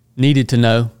needed to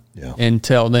know. Yeah. And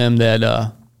tell them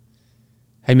that,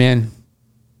 hey man,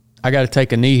 I got to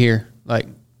take a knee here. Like,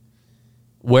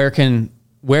 where can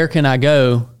I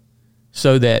go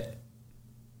so that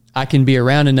I can be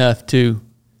around enough to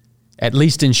at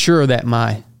least ensure that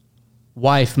my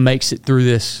wife makes it through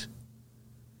this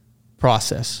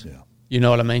process? Yeah. You know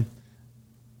what I mean?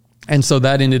 And so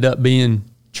that ended up being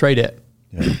TRADET.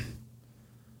 Yeah.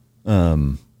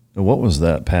 What was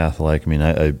that path like? I mean,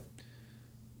 I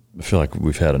feel like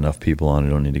we've had enough people on. I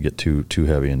don't need to get too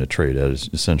heavy into TRADET. It's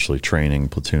essentially training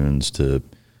platoons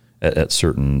at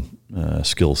certain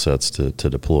skill sets to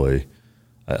deploy.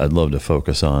 I'd love to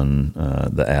focus on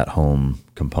the at-home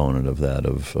component of that,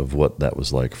 of what that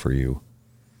was like for you.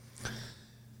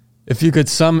 If you can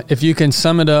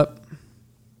sum it up,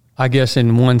 I guess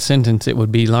in one sentence, it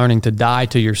would be learning to die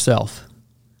to yourself.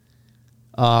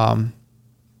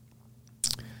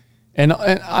 And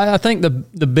I think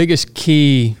the biggest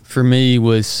key for me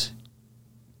was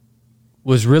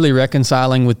really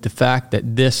reconciling with the fact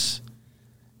that this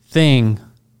thing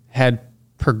had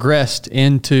progressed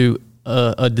into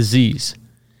a disease.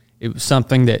 It was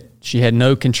something that she had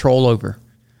no control over.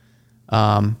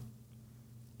 And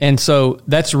so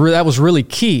that was really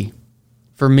key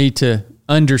for me to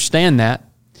understand that,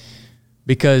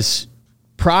 because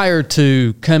prior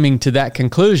to coming to that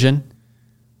conclusion,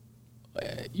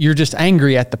 you're just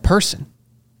angry at the person.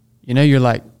 You know, you're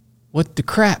like, what the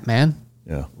crap, man?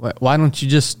 Yeah. Why don't you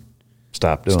just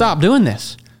stop doing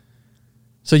this?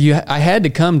 So I had to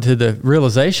come to the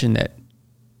realization that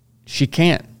she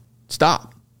can't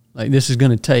stop. Like, this is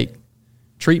going to take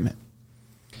treatment.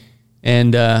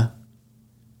 And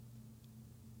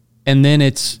then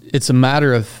it's a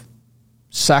matter of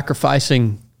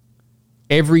sacrificing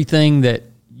everything that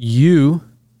you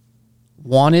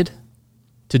wanted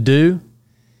to do,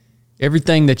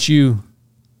 everything that you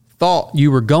thought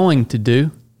you were going to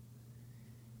do,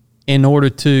 in order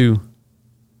to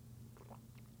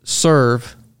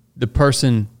serve the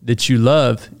person that you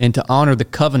love and to honor the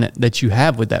covenant that you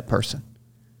have with that person.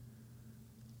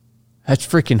 That's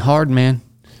freaking hard, man.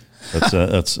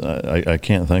 I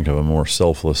can't think of a more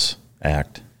selfless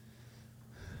act.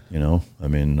 You know, I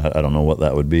mean, I don't know what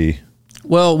that would be.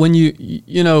 Well, when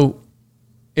you know,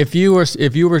 if you were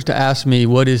to ask me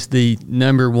what is the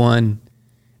number one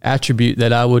attribute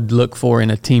that I would look for in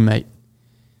a teammate,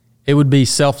 it would be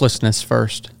selflessness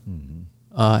first.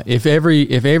 Mm-hmm. If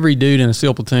every dude in a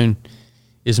SEAL platoon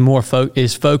is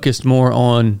focused more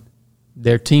on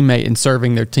their teammate and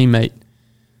serving their teammate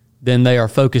than they are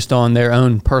focused on their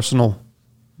own personal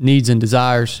needs and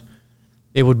desires,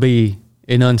 it would be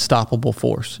an unstoppable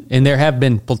force. And there have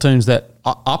been platoons that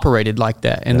operated like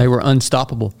that, and they were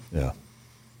unstoppable. Yeah.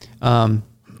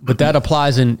 But that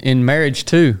applies in marriage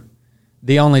too.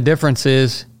 The only difference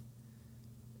is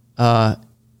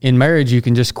in marriage you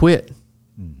can just quit.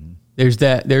 Mm-hmm. There's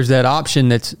that option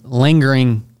that's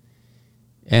lingering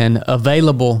and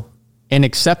available and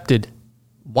accepted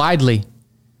widely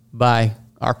by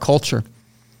our culture.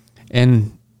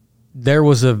 And there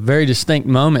was a very distinct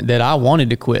moment that I wanted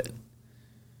to quit.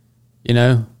 You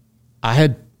know, I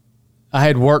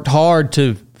had worked hard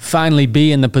to finally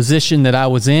be in the position that I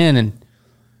was in, and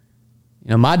you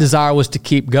know, my desire was to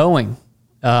keep going.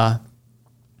 And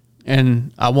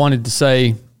I wanted to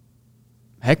say,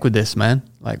 heck with this, man.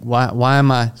 Like, why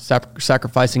am I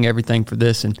sacrificing everything for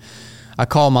this? And I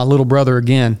called my little brother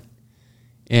again,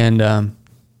 and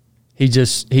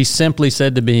he simply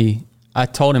said to me, I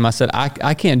told him, I said,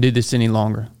 I can't do this any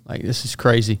longer. Like, this is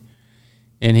crazy.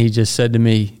 And he just said to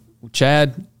me,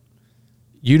 Chad,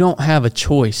 you don't have a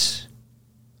choice.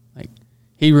 Like,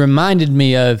 he reminded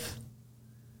me of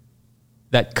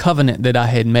that covenant that I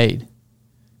had made,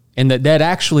 and that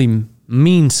actually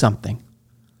means something.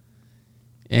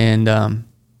 And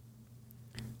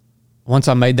once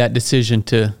I made that decision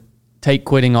to take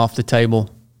quitting off the table,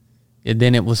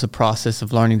 then it was a process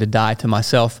of learning to die to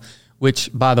myself, which,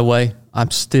 by the way, I'm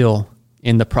still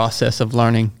in the process of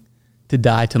learning to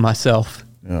die to myself.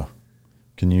 Yeah.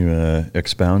 Can you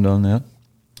expound on that?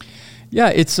 Yeah,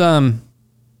 it's, you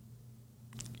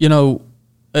know,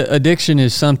 addiction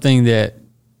is something that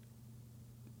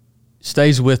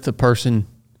stays with the person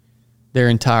their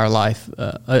entire life.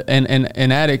 And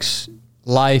an addict's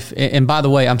life, and by the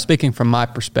way, I'm speaking from my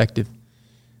perspective.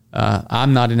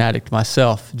 I'm not an addict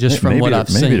myself, just from what I've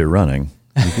seen. Maybe to running.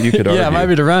 You could argue. Yeah,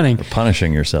 maybe to running. Or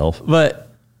punishing yourself. But,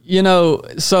 you know,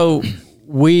 so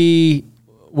we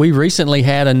recently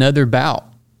had another bout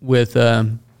with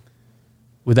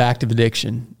active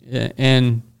addiction.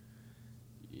 And,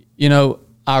 you know,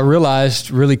 I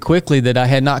realized really quickly that I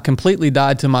had not completely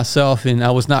died to myself, and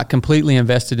I was not completely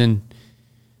invested in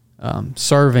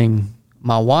serving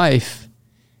my wife,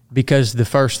 because the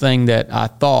first thing that I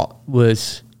thought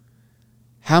was,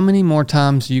 how many more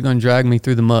times are you going to drag me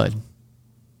through the mud?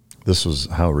 This was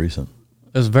how recent?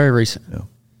 It was very recent. Yeah.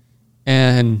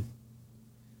 And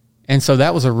so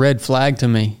that was a red flag to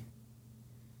me.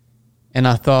 And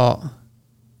I thought,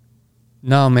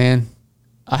 no, man,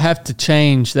 I have to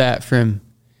change that from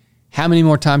how many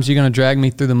more times are you going to drag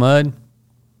me through the mud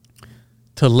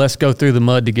to let's go through the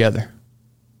mud together.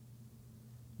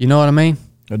 You know what I mean?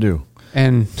 I do.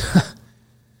 And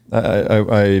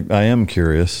I am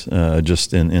curious,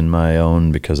 just in my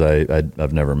own, because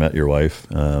I've never met your wife,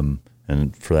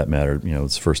 and for that matter, you know,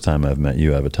 it's the first time I've met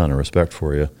you. I have a ton of respect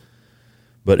for you.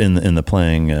 But in the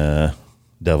playing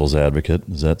devil's advocate,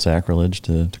 is that sacrilege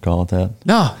to call it that?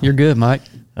 No, you're good, Mike.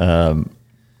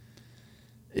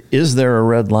 Is there a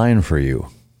red line for you?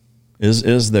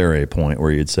 Is there a point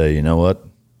where you'd say, you know what,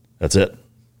 that's it?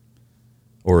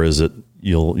 Or is it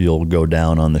you'll go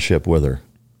down on the ship with her?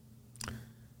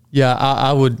 Yeah,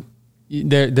 I would.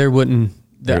 There wouldn't.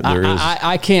 There is.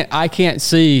 I can't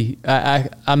see.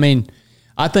 I mean,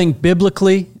 I think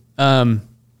biblically, there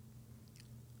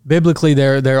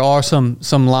are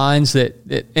some lines that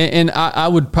and I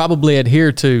would probably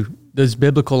adhere to those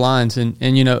biblical lines,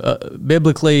 and you know,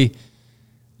 biblically,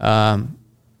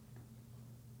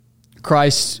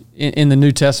 Christ in the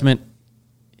New Testament,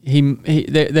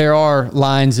 there are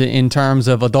lines in terms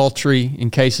of adultery, in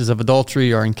cases of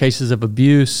adultery, or in cases of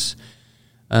abuse,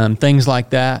 things like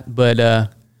that.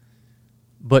 But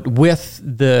with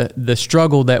the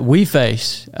struggle that we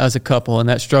face as a couple, and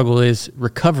that struggle is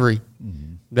recovery,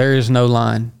 there is no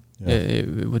line. Yeah.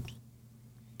 It would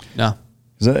no.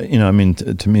 You know, I mean,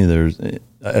 to me,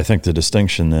 I think the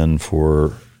distinction then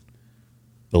for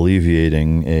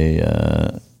alleviating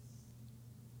a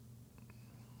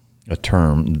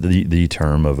term, the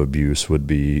term of abuse would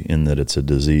be in that it's a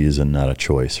disease and not a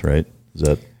choice, right? Is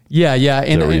that? Yeah. Is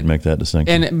that where you'd make that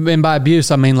distinction? And by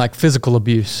abuse, I mean like physical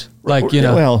abuse, like, you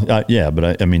know. Well, yeah,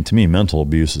 but I mean, to me, mental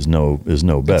abuse is no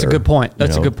better. That's a good point.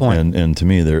 That's a good point. And to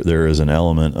me, there is an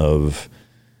element of.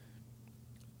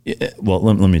 Well,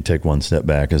 let me take one step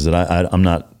back. Is that I'm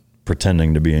not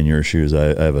pretending to be in your shoes.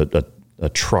 I have a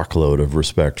truckload of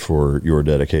respect for your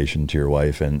dedication to your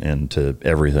wife and to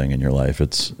everything in your life.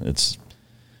 It's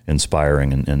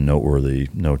inspiring and noteworthy,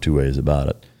 no two ways about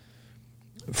it.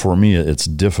 For me, it's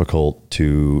difficult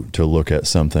to look at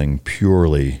something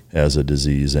purely as a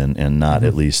disease and not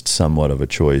at least somewhat of a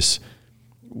choice.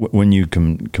 When you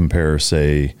compare,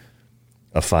 say,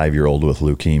 a 5-year-old with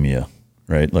leukemia,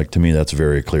 right? Like, to me, that's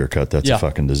very clear cut. That's a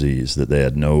fucking disease that they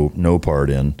had no part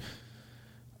in.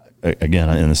 Again,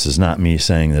 and this is not me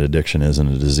saying that addiction isn't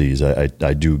a disease. I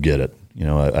do get it.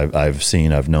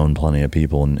 I've known plenty of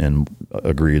people and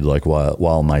agreed, like,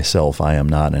 while myself, I am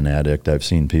not an addict, I've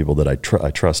seen people that I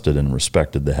trusted and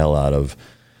respected the hell out of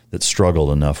that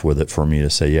struggled enough with it for me to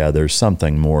say, yeah, there's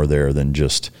something more there than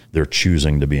just they're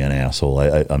choosing to be an asshole.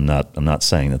 I'm not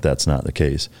saying that that's not the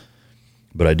case,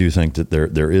 but I do think that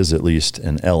there is at least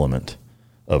an element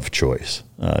of choice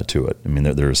to it. I mean,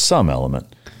 there is some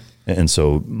element. And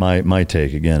so my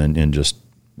take again, and just,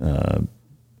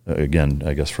 again,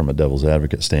 I guess from a devil's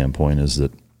advocate standpoint, is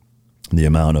that the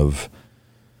amount of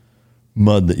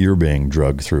mud that you're being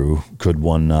drugged through, could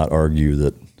one not argue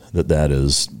that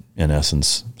is in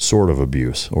essence sort of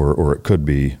abuse, or it could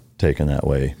be taken that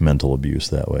way, mental abuse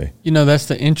that way? That's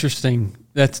the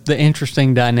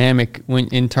interesting dynamic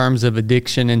in terms of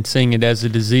addiction and seeing it as a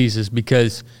disease, is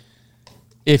because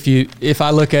if I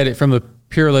look at it from a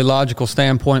purely logical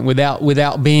standpoint,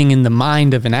 without being in the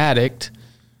mind of an addict,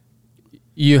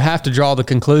 you have to draw the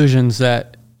conclusions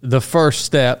that the first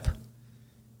step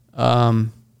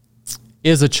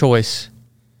is a choice.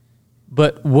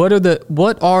 But what are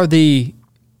the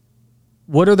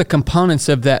components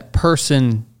of that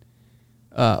person,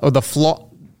 or the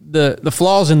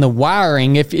flaws in the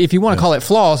wiring? If you want to call it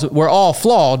flaws, we're all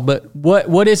flawed. But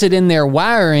what is it in their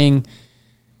wiring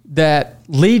that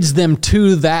leads them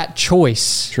to that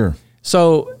choice? Sure.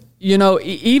 So,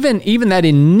 even that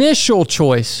initial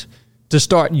choice to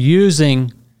start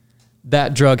using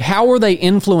that drug, how were they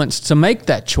influenced to make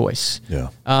that choice? Yeah.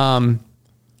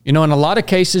 In a lot of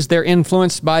cases, they're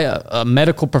influenced by a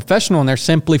medical professional, and they're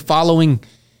simply following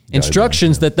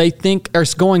instructions that they think are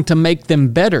going to make them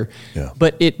better. Yeah.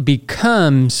 But it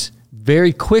becomes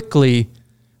very quickly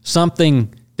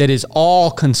something that is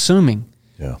all-consuming.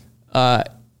 Yeah.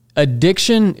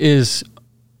 Addiction is,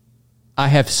 I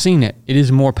have seen it. It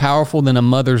is more powerful than a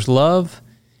mother's love.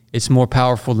 It's more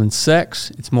powerful than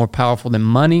sex. It's more powerful than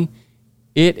money.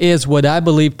 It is what I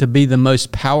believe to be the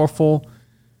most powerful,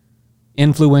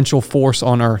 influential force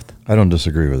on earth. I don't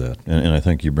disagree with that. And I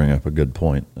think you bring up a good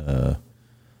point.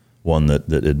 One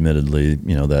that admittedly,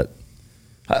 that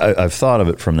I've thought of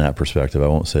it from that perspective. I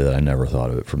won't say that I never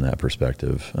thought of it from that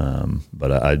perspective.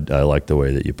 But I like the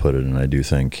way that you put it. And I do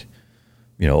think,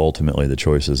 ultimately the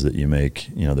choices that you make,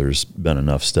 there's been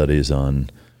enough studies on,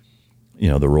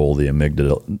 the role the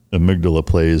amygdala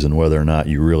plays and whether or not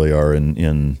you really are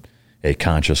in a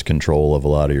conscious control of a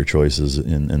lot of your choices,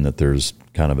 and that there's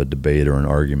kind of a debate or an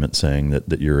argument saying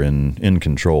that you're in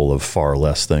control of far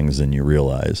less things than you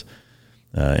realize.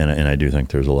 And I do think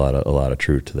there's a lot of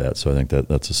truth to that. So I think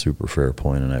that's a super fair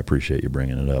point, and I appreciate you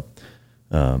bringing it up.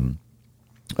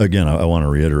 Again, I want to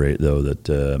reiterate, though,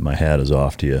 that my hat is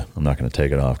off to you. I'm not going to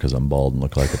take it off because I'm bald and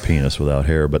look like a penis without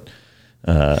hair, but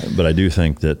I do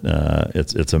think that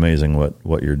it's amazing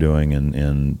what you're doing,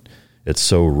 and it's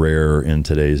so rare in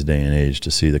today's day and age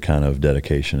to see the kind of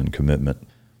dedication and commitment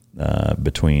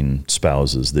between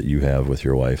spouses that you have with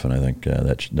your wife, and I think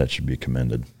that should be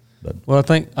commended. But. Well,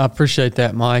 I appreciate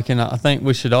that, Mike, and I think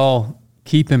we should all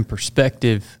keep in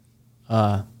perspective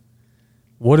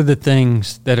what are the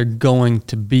things that are going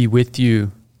to be with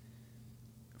you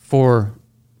for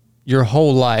your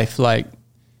whole life. Like,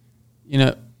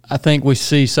 I think we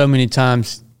see so many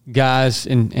times guys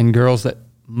and girls that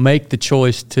make the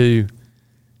choice to,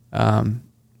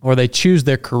 or they choose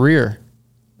their career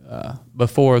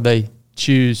before they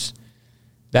choose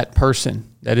that person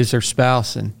that is their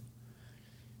spouse, and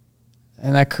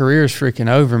that career is freaking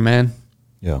over, man.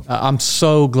 Yeah. I'm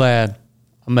so glad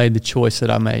I made the choice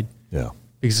that I made. Yeah.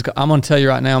 Because I'm going to tell you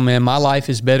right now, man, my life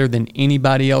is better than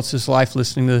anybody else's life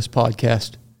listening to this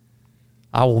podcast.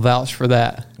 I will vouch for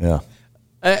that. Yeah.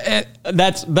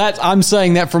 That's I'm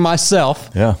saying that for myself.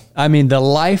 Yeah. I mean, the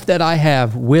life that I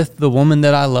have with the woman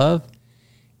that I love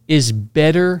is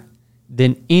better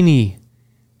than any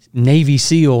Navy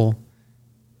SEAL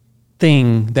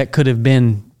thing that could have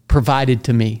been provided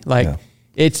to me. Like,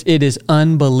 it is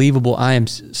unbelievable.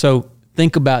 So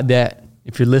think about that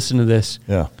if you're listening to this.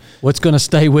 Yeah. What's going to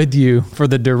stay with you for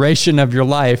the duration of your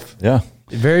life? Yeah.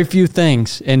 Very few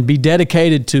things, and be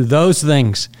dedicated to those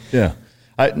things. Yeah.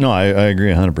 I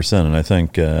agree 100%. And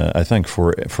I think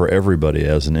for everybody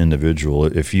as an individual,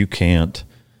 if you can't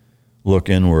look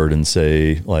inward and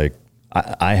say, like,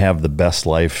 I have the best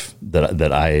life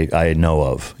that I know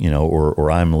of,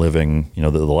 or I'm living, the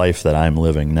life that I'm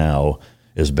living now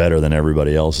is better than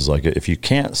everybody else's. Like, if you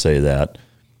can't say that,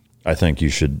 I think you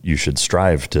should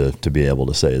strive to be able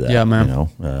to say that. Yeah, man.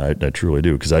 I truly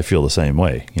do, because I feel the same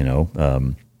way.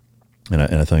 And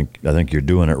I think you're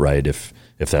doing it right if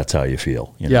that's how you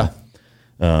feel. Yeah.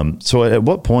 So at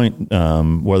what point,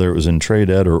 whether it was in trade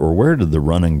ed or where did the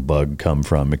running bug come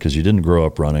from? Because you didn't grow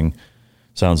up running.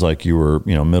 sounds like you were,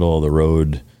 middle of the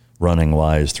road running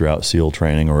wise throughout SEAL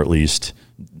training, or at least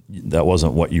that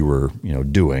wasn't what you were,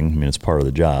 doing. I mean, it's part of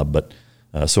the job. But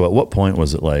so at what point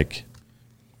was it like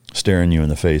staring you in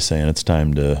the face saying it's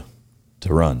time to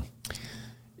run?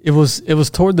 It was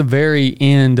toward the very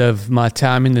end of my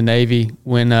time in the Navy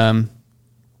when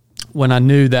I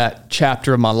knew that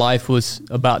chapter of my life was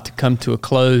about to come to a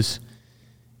close,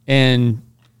 and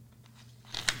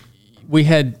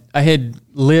I had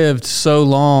lived so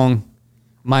long,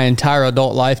 my entire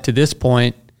adult life to this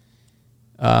point,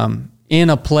 in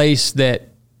a place that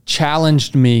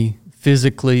challenged me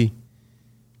physically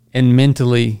and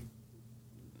mentally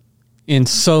in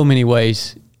so many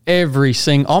ways.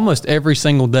 Almost every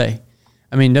single day.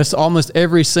 I mean, that's almost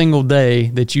every single day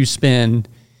that you spend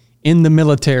in the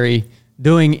military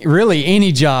doing really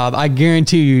any job. I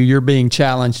guarantee you're being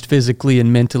challenged physically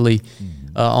and mentally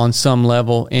on some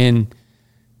level. And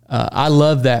I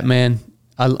love that, man.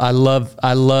 I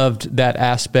loved that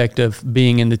aspect of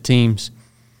being in the teams.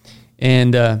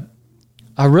 And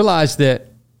I realized that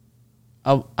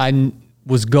I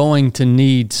was going to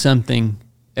need something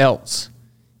else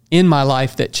in my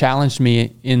life that challenged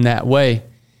me in that way.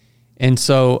 And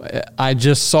so I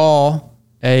just saw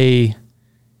a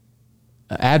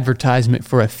advertisement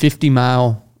for a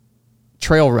 50-mile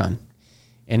trail run.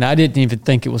 And I didn't even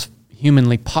think it was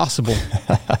humanly possible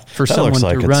for someone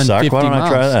to run 50 miles. Why don't I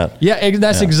try that? Yeah,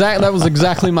 that was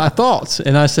exactly my thoughts.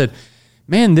 And I said,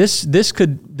 man, this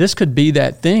could be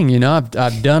that thing.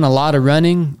 I've done a lot of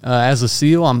running as a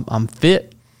SEAL. I'm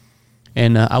fit.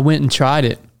 And I went and tried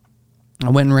it. I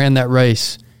went and ran that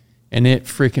race, and it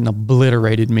freaking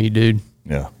obliterated me, dude.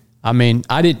 Yeah. I mean,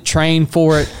 I didn't train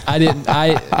for it.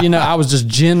 I was just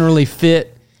generally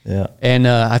fit. Yeah. And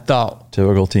I thought,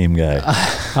 typical team guy.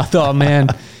 I thought, man,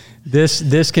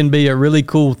 this can be a really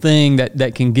cool thing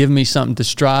that can give me something to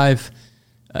strive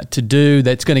to do,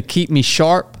 that's going to keep me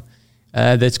sharp,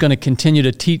 that's going to continue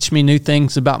to teach me new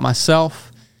things about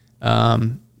myself,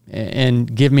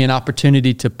 and give me an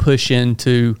opportunity to push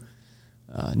into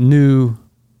new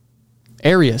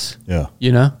areas. Yeah.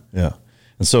 Yeah.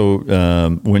 And so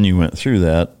when you went through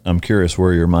that, I'm curious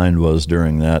where your mind was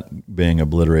during that being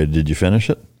obliterated. Did you finish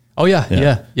it? Oh,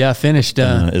 yeah. I finished.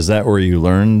 Is that where you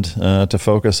learned to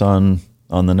focus on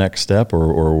the next step,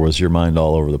 or was your mind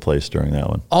all over the place during that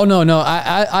one? Oh, no.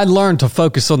 I learned to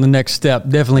focus on the next step,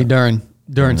 definitely during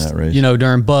that race.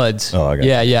 During buds. Oh, I got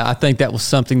you. Yeah. I think that was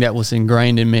something that was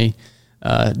ingrained in me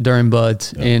during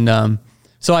buds. Yeah. And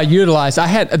so I utilized,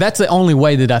 that's the only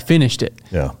way that I finished it.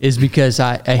 Yeah. Is because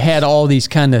I had all these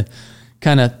kind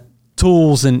of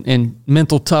tools and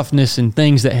mental toughness and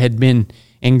things that had been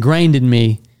ingrained in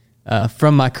me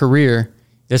from my career.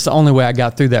 That's the only way I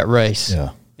got through that race. Yeah.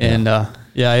 And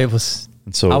it was.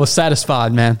 So I was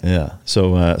satisfied, man. Yeah.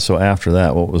 So after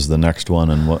that, what was the next one,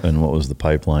 and what was the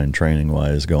pipeline training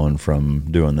wise going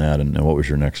from doing that, and what was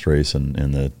your next race and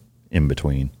the in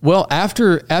between? Well,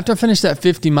 after I finished that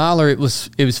 50 miler, it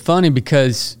was funny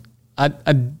because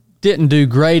I didn't do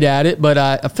great at it, but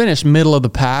I finished middle of the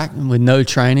pack with no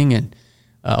training. And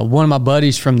one of my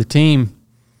buddies from the team,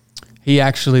 he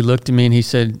actually looked at me and he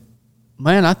said,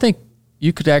 "Man, I think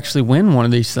you could actually win one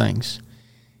of these things."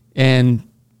 And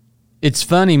it's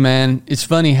funny, man. It's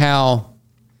funny how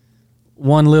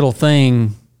one little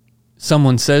thing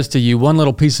someone says to you, one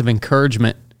little piece of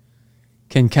encouragement,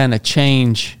 can kind of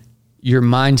change your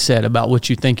mindset about what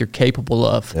you think you're capable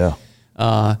of.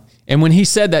 Yeah. And when he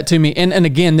said that to me, and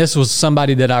again, this was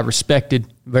somebody that I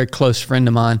respected, a very close friend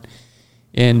of mine.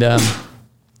 And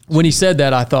when he said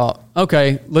that, I thought,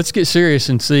 okay, let's get serious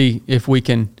and see if we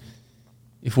can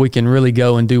really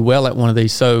go and do well at one of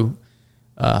these. So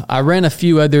I ran a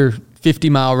few other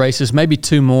 50-mile races, maybe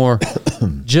two more,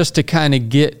 just to kind of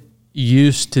get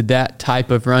used to that type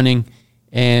of running,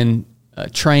 and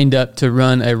trained up to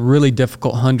run a really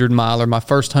difficult 100-miler. My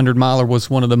first 100-miler was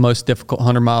one of the most difficult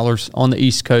 100-milers on the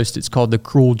East Coast. It's called the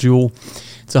Cruel Jewel.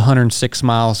 It's 106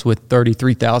 miles with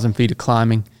 33,000 feet of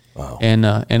climbing. Wow.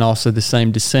 And also the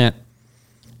same descent.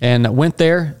 And I went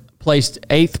there, placed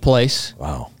 8th place.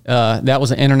 Wow. That was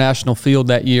an international field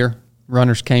that year.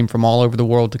 Runners came from all over the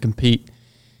world to compete.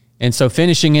 And so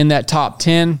finishing in that top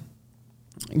 10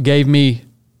 gave me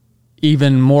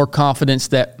even more confidence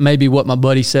that maybe what my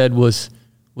buddy said was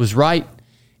right.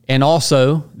 And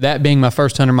also, that being my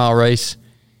first 100-mile race,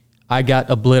 I got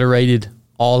obliterated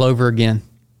all over again.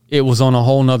 It was on a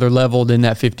whole nother level than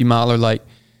that 50-miler. Like,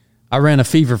 I ran a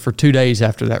fever for 2 days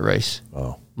after that race.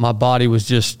 Oh. My body was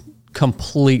just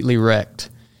completely wrecked.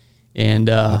 And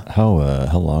how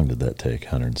long did that take?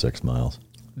 106 miles.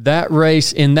 That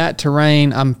race in that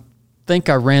terrain, I think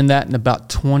I ran that in about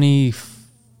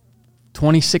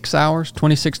 26 hours,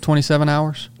 26, 27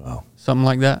 hours. Wow. Something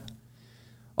like that.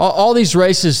 All these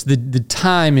races, the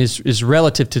time is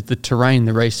relative to the terrain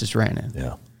the race is ran in.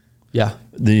 Yeah. Yeah.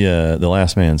 The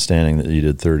last man standing that you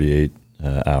did 38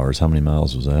 hours, how many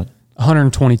miles was that?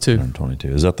 122. 122.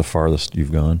 Is that the farthest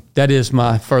you've gone? That is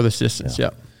my furthest distance,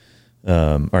 yeah.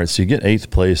 All right, so you get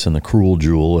 8th place in the Cruel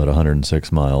Jewel at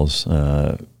 106 miles.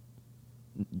 From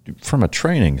a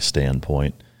training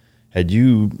standpoint, had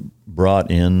you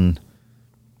brought in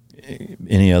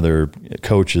any other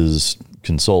coaches,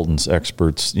 consultants,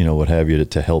 experts, what have you,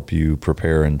 to help you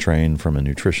prepare and train from a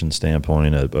nutrition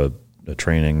standpoint, a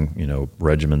training,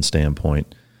 regimen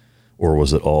standpoint? Or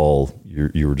was it all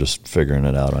you were just figuring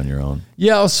it out on your own?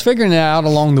 Yeah, I was figuring it out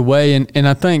along the way, and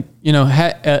I think I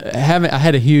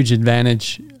had a huge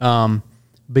advantage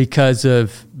because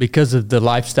of the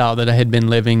lifestyle that I had been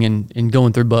living and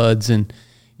going through buds, and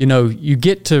you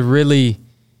get to really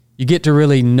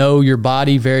know your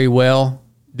body very well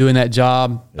doing that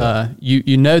job. Yeah.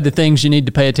 You know the things you need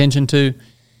to pay attention to,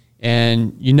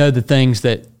 and the things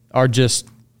that are just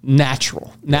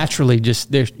naturally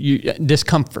just there's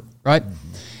discomfort, right? Mm-hmm.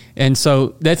 And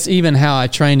so that's even how I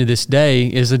train to this day,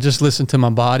 is I just listen to my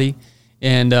body.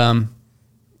 And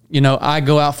I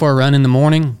go out for a run in the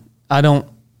morning. I don't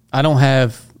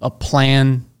have a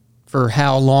plan for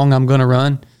how long I'm going to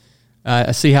run.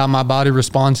 I see how my body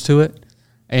responds to it,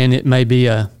 and it may be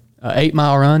a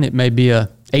 8-mile run, it may be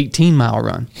a 18-mile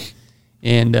run.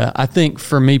 And I think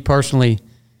for me personally,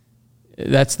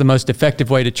 that's the most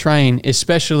effective way to train,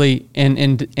 especially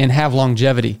and have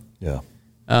longevity. Yeah.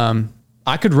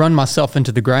 I could run myself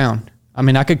into the ground. I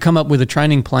mean, I could come up with a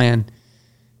training plan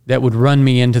that would run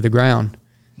me into the ground,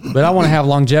 but I want to have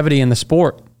longevity in the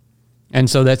sport. And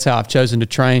so that's how I've chosen to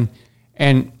train.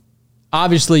 And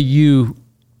obviously you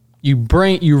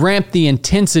ramp the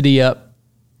intensity up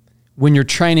when you're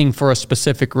training for a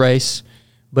specific race,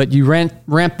 but you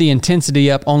ramp the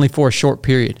intensity up only for a short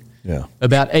period. Yeah.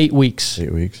 About 8 weeks.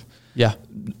 8 weeks. Yeah.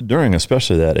 During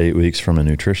especially that 8 weeks from a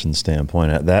nutrition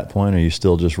standpoint, at that point, are you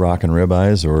still just rocking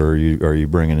ribeyes, or are you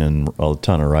bringing in a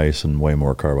ton of rice and way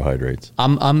more carbohydrates?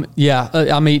 I'm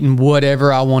eating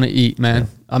whatever I want to eat, man. Yeah.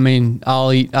 I mean,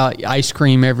 I'll eat ice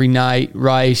cream every night,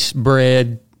 rice,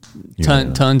 bread,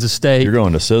 tons of steak. You're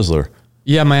going to Sizzler.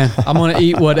 Yeah, man. I'm going to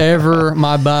eat whatever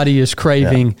my body is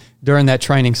craving during that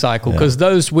training cycle, because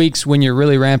those weeks when you're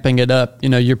really ramping it up,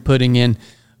 you're putting in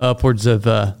upwards of,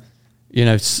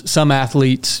 some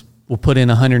athletes will put in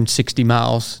 160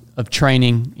 miles of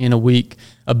training in a week.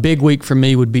 A big week for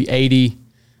me would be 80,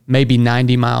 maybe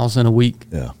 90 miles in a week.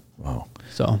 Yeah. Wow.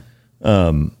 So,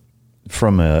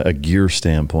 from a gear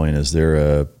standpoint, is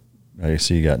there I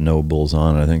see you got No Bulls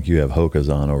on. I think you have Hoka's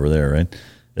on over there, right?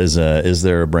 Is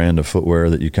there a brand of footwear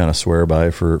that you kind of swear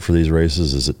by for these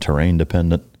races? Is it terrain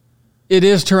dependent? It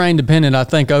is terrain dependent. I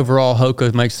think overall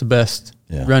Hoka makes the best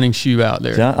running shoe out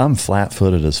there. See, I'm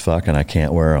flat-footed as fuck, and I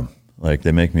can't wear them. Like,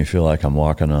 they make me feel like I'm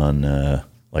walking on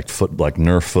like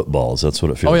Nerf footballs. That's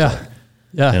what it feels like.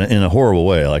 Yeah. In a horrible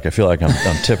way. Like, I feel like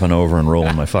I'm tipping over and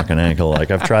rolling my fucking ankle. Like,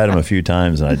 I've tried them a few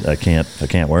times, and I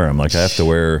can't wear them. Like, I have to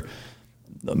wear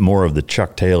more of the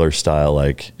Chuck Taylor style,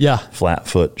 flat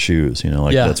foot shoes.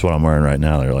 That's what I'm wearing right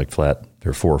now. They're like flat.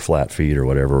 They're 4 flat feet or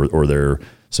whatever, or they're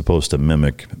supposed to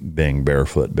mimic being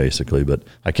barefoot, basically. But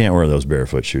I can't wear those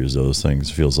barefoot shoes. Those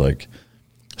things feels like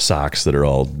socks that are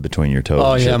all between your toes.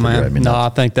 Oh yeah, man. No,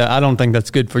 I don't think that's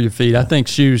good for your feet. I think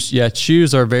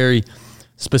shoes are very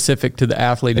specific to the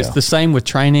athlete. It's the same with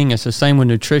training. It's the same with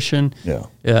nutrition. Yeah.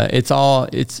 It's all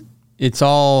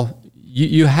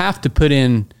you have to put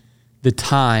in the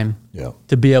time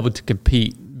to be able to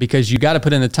compete, because you got to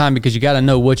put in the time, because you got to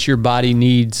know what your body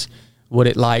needs, what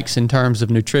it likes in terms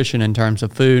of nutrition, in terms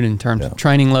of food, in terms of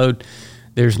training load.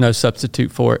 There's no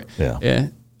substitute for it. Yeah.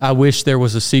 I wish there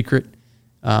was a secret.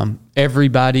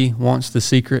 Everybody wants the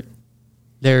secret.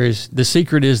 There is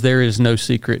no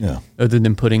secret other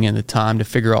than putting in the time to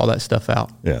figure all that stuff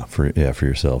out. Yeah. For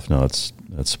yourself. No, that's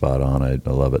spot on. I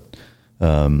love it.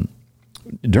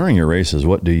 During your races,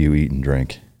 what do you eat and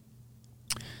drink?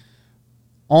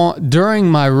 During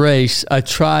my race, I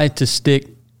try to stick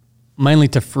mainly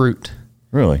to fruit.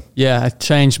 Really? Yeah, I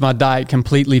changed my diet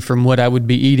completely from what I would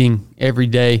be eating every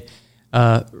day.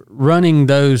 Running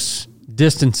those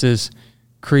distances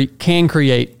can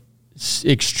create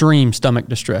extreme stomach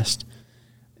distress.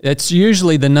 That's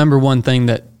usually the number one thing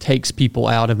that takes people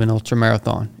out of an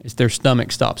ultramarathon, is their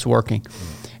stomach stops working.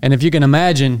 And if you can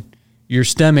imagine your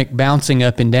stomach bouncing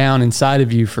up and down inside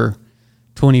of you for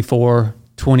 24,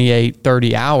 28,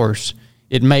 30 hours,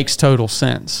 it makes total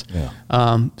sense. Yeah.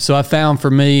 So I found for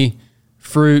me,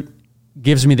 fruit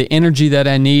gives me the energy that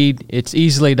I need. It's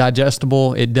easily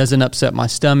digestible. It doesn't upset my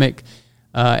stomach.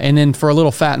 And then for a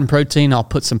little fat and protein, I'll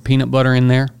put some peanut butter in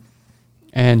there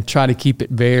and try to keep it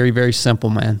very, very simple,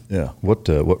 man. Yeah.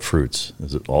 What fruits?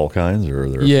 Is it all kinds, or are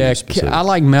there? Yeah, I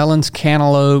like melons,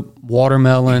 cantaloupe,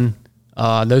 watermelon.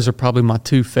 Those are probably my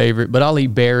two favorite. But I'll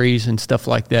eat berries and stuff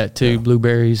like that too,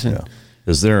 blueberries. And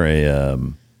Is there a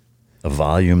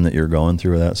volume that you're going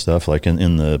through with that stuff? Like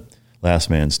in the Last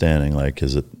Man Standing, like,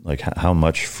 is it like how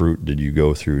much fruit did you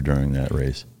go through during that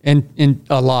race? And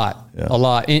a lot.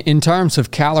 In terms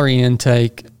of calorie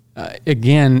intake,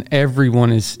 again, every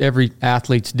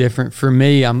athlete's different. For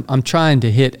me, I'm trying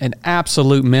to hit an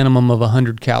absolute minimum of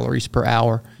 100 calories per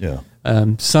hour. Yeah.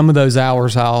 Some of those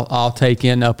hours I'll take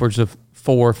in upwards of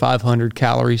 400 or 500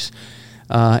 calories,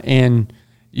 and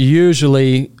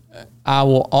usually I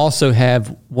will also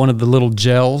have one of the little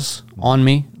gels on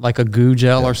me, like a goo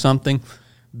gel or something,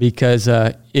 because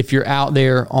if you're out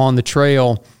there on the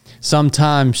trail,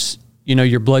 sometimes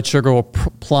your blood sugar will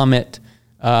plummet,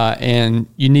 and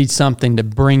you need something to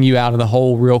bring you out of the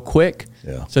hole real quick.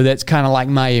 Yeah. So that's kind of like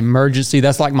my emergency.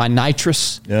 That's like my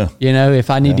nitrous. Yeah.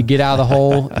 If I need to get out of the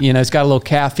hole, it's got a little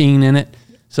caffeine in it,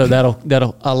 so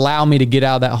that'll allow me to get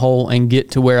out of that hole and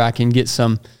get to where I can get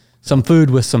some food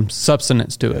with some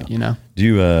substance to it.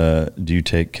 Do you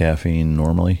take caffeine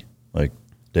normally, like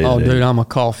day to day? Oh, dude, I'm a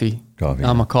coffee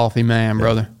a coffee man,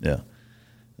 brother. Yeah.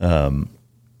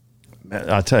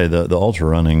 I'll tell you, the ultra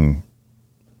running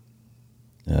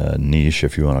niche,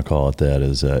 if you want to call it that,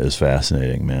 is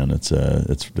fascinating, man. It's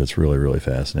really, really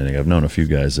fascinating. I've known a few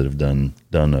guys that have done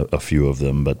a few of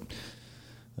them, but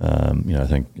I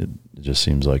think it just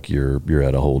seems like you're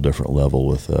at a whole different level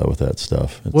with that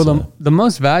stuff. The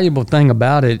most valuable thing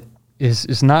about it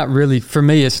is not really, for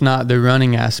me, it's not the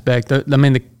running aspect.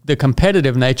 The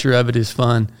competitive nature of it is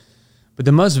fun, but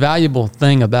the most valuable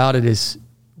thing about it is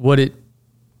what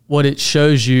it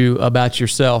shows you about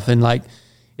yourself, and like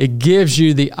it gives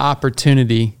you the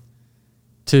opportunity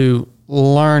to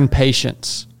learn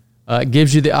patience. It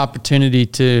gives you the opportunity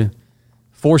to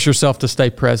force yourself to stay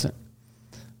present.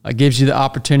 It gives you the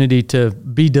opportunity to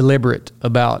be deliberate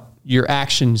about your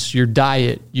actions, your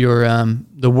diet, your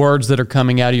the words that are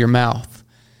coming out of your mouth.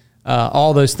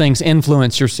 All those things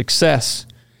influence your success,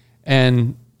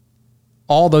 and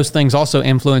all those things also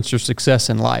influence your success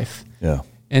in life. Yeah.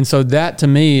 And so that to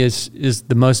me is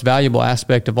the most valuable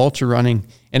aspect of ultra running.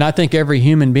 And I think every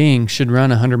human being should run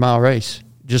a 100-mile race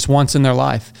just once in their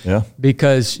life. Yeah.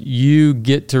 Because you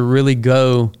get to really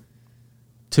go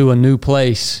to a new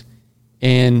place.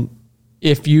 And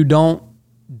if you don't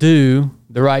do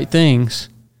the right things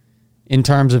in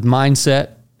terms of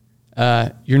mindset,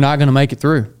 you're not going to make it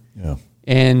through. Yeah.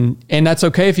 And that's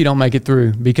okay if you don't make it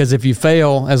through, because if you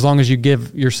fail, as long as you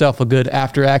give yourself a good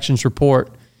after actions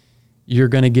report, you're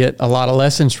going to get a lot of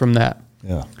lessons from that.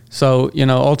 Yeah. So,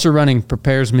 ultra running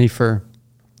prepares me for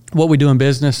what we do in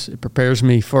business. It prepares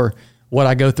me for what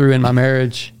I go through in my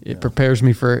marriage. It prepares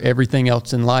me for everything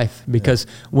else in life, because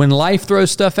when life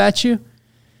throws stuff at you,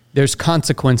 there's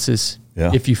consequences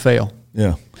if you fail.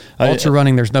 Yeah. Ultra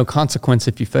running, there's no consequence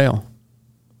if you fail.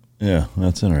 Yeah,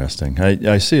 that's interesting.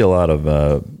 I see a lot of,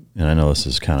 and I know this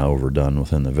is kind of overdone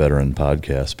within the veteran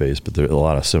podcast space, but there are a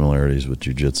lot of similarities with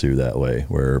jiu-jitsu that way,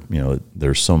 where,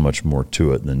 there's so much more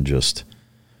to it than just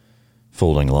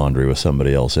folding laundry with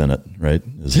somebody else in it, right?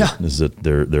 Is that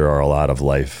there are a lot of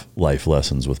life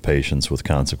lessons with patience, with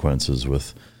consequences,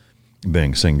 with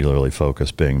being singularly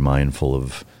focused, being mindful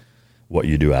of what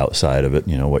you do outside of it,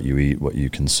 what you eat, what you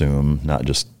consume, not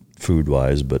just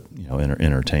food-wise, but,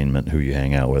 entertainment, who you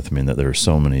hang out with. I mean, that there are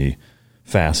so many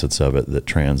facets of it that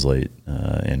translate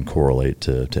and correlate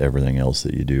to everything else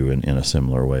that you do in a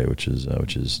similar way, which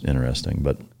is interesting.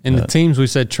 But in the teams, we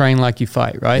said train like you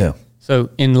fight, right? Yeah. So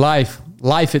in life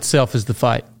itself is the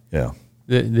fight. Yeah.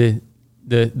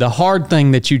 The hard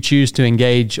thing that you choose to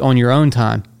engage on your own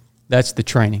time, that's the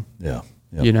training. Yeah.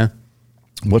 Yep.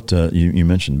 What you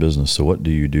mentioned business. So what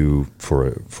do you do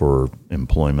for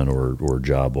employment or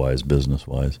job wise, business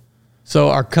wise? So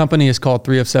our company is called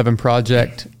 307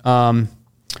 Project.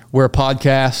 We're a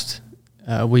podcast.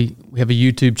 We have a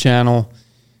YouTube channel,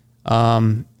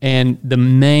 and the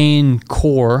main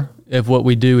core of what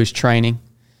we do is training.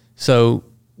 So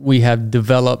we have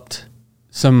developed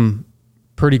some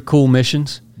pretty cool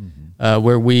missions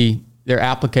where they're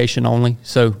application only,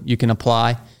 so you can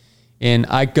apply. And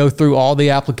I go through all the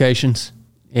applications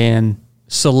and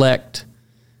select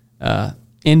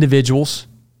individuals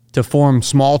to form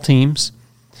small teams.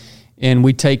 And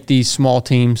we take these small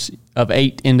teams of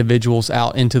 8 individuals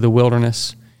out into the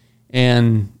wilderness,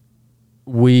 and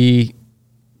we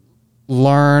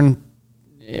learn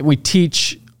we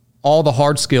teach all the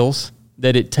hard skills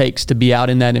that it takes to be out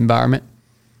in that environment.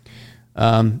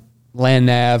 Land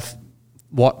nav,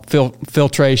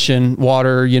 filtration,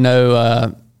 water,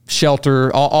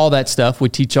 shelter, all that stuff. We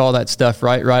teach all that stuff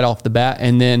right off the bat.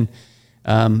 And then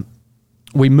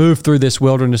we move through this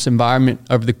wilderness environment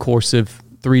over the course of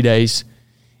 3 days.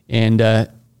 And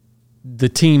the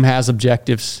team has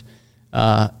objectives,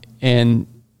 and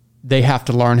they have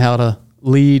to learn how to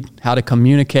lead, how to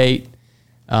communicate,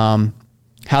 how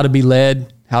to be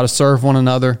led, how to serve one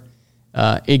another.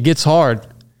 It gets hard.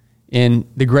 And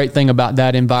the great thing about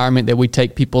that environment that we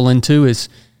take people into is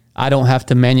I don't have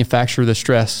to manufacture the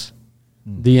stress.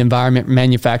 The environment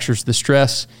manufactures the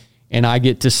stress, and I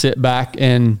get to sit back,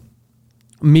 and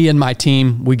me and my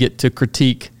team, we get to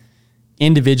critique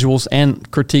individuals and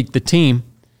critique the team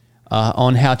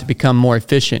on how to become more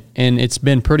efficient. And it's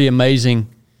been pretty amazing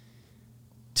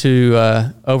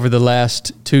to, over the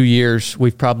last 2 years,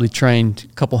 we've probably trained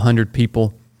a couple hundred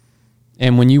people.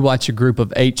 And when you watch a group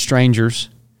of 8 strangers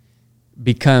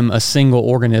become a single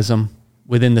organism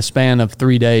within the span of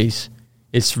 3 days,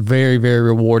 it's very, very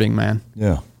rewarding, man.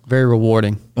 Yeah. Very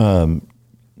rewarding.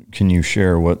 Can you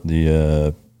share what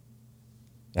the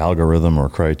algorithm or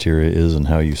criteria is and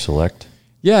how you select?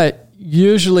 Yeah,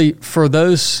 usually for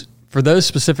those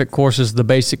specific courses, the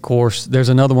basic course, there's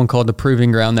another one called the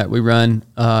Proving Ground that we run.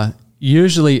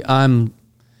 Usually I'm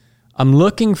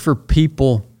looking for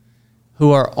people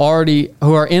who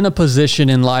are in a position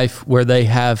in life where they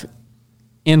have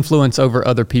influence over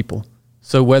other people.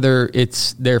 So whether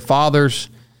it's their fathers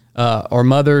or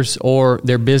mothers or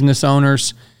their business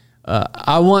owners,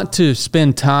 I want to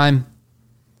spend time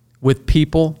with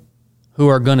people who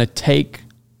are going to take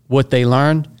what they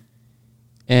learned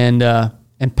and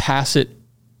pass it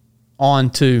on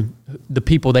to the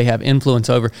people they have influence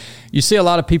over. You see a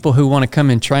lot of people who want to come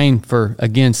and train for,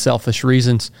 again, selfish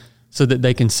reasons so that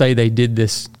they can say they did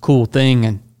this cool thing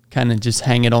and kind of just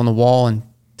hang it on the wall and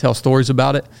tell stories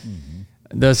about it.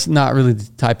 Mm-hmm. That's not really the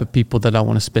type of people that I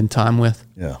want to spend time with.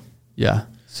 Yeah. Yeah.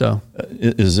 So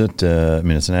is it,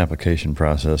 it's an application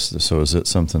process. So is it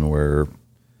something where,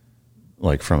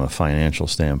 like from a financial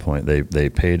standpoint, they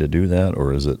pay to do that,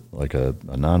 or is it like a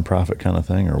nonprofit kind of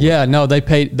thing? Or what? Yeah, no, they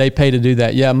pay to do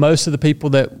that. Yeah, most of the people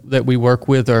that we work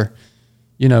with are,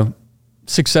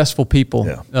 successful people,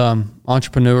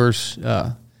 entrepreneurs,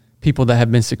 people that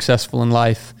have been successful in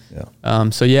life. Yeah.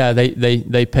 So yeah,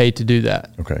 they pay to do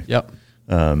that. Okay. Yep.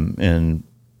 And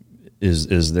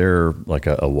is there like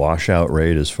a washout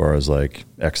rate as far as like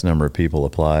X number of people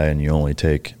apply and you only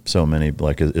take so many?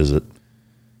 Like, is it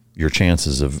your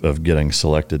chances of getting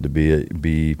selected to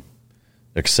be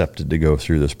accepted to go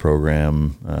through this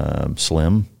program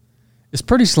slim? It's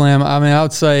pretty slim. I mean, I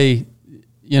would say,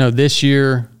 this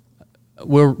year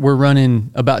we're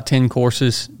running about 10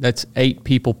 courses. That's 8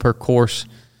 people per course.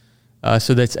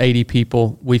 So that's 80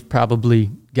 people. We've probably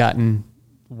gotten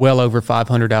well over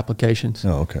 500 applications.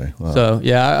 Oh, okay. Wow. So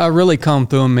yeah, I really comb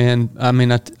through them, man. I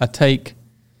mean, I take,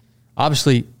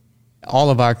 obviously,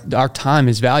 all of our time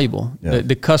is valuable. Yeah.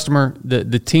 The customer,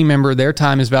 the team member, their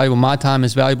time is valuable. My time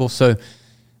is valuable. So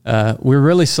we're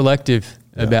really selective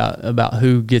about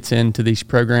who gets into these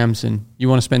programs, and you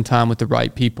want to spend time with the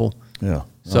right people. Yeah,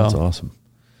 that's awesome.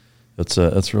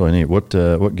 That's really neat. What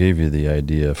gave you the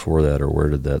idea for that, or where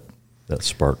did that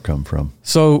spark come from?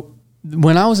 So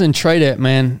when I was in TradeEt,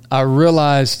 man, I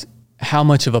realized how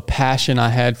much of a passion I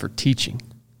had for teaching.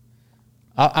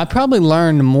 I probably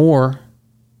learned more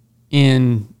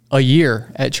in a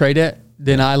year at TradeEt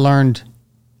than I learned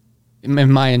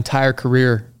in my entire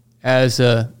career as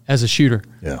a shooter.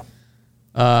 Yeah.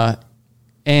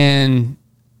 And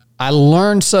I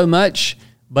learned so much,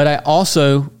 but I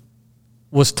also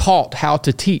was taught how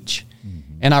to teach.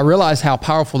 Mm-hmm. And I realized how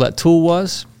powerful that tool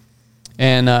was.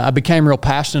 And I became real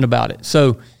passionate about it.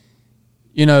 So,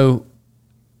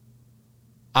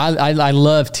 I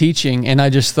love teaching, and I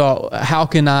just thought, how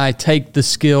can I take the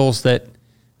skills that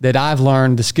I've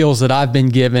learned, the skills that I've been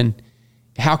given,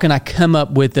 how can I come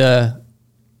up with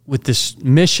this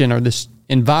mission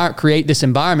or create this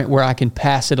environment where I can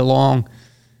pass it along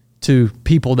to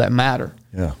people that matter.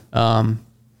 Yeah.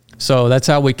 So that's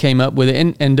how we came up with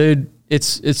it. And dude,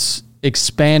 it's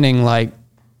expanding. Like,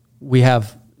 we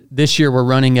have this year, we're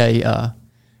running a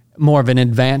more of an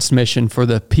advanced mission for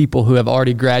the people who have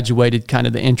already graduated, kind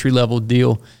of the entry level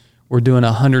deal. We're doing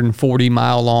a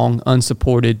 140-mile long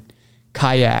unsupported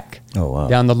kayak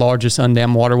down the largest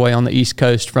undammed waterway on the East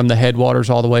Coast, from the headwaters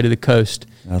all the way to the coast.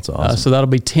 That's awesome. So that'll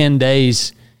be 10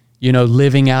 days,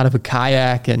 living out of a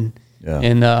kayak and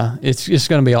And it's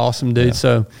going to be awesome, dude.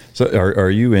 So are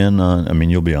you in on? I mean,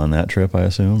 you'll be on that trip, I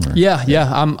assume. Or? Yeah.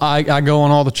 I go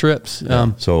on all the trips.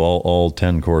 So all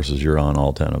 10 courses, you're on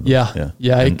all 10 of them.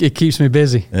 Yeah. It keeps me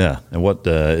busy. Yeah. And what?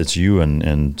 It's you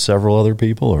and several other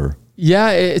people, or?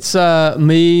 Yeah, it's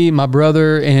me, my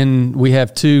brother, and we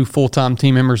have 2 full-time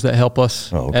team members that help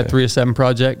us at 3 of 7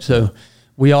 Project. So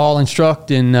we all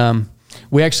instruct, and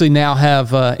we actually now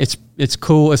have it's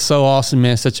cool. It's so awesome,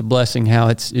 man. It's such a blessing how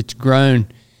it's grown.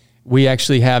 We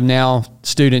actually have now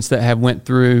students that have went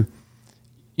through,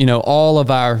 all of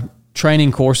our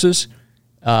training courses,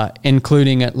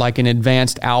 including like an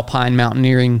advanced alpine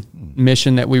mountaineering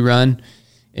mission that we run,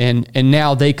 and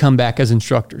now they come back as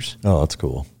instructors. Oh, that's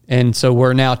cool. And so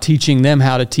we're now teaching them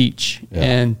how to teach,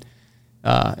 and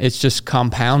it's just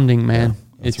compounding, man.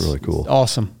 That's really cool. It's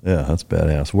awesome. Yeah, that's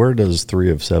badass. Where does 3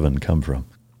 of 7 come from?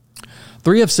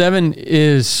 3 of 7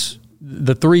 is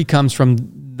the 3 comes from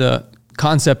the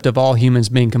concept of all humans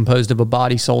being composed of a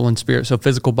body, soul, and spirit. So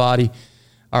physical body,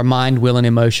 our mind, will, and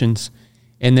emotions,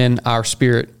 and then our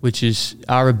spirit, which is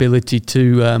our ability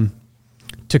to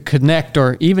connect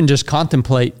or even just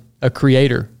contemplate a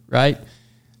creator, right?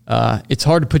 It's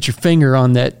hard to put your finger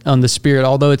on the spirit,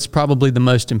 although it's probably the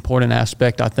most important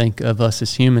aspect, I think, of us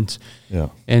as humans. Yeah.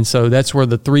 And so that's where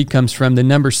the 3 comes from. The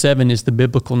number 7 is the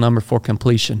biblical number for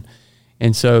completion.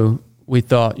 And so we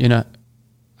thought,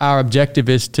 our objective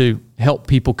is to help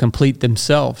people complete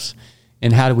themselves.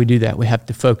 And how do we do that? We have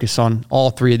to focus on all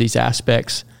 3 of these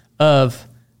aspects of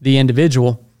the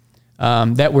individual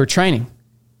that we're training.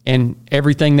 And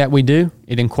everything that we do,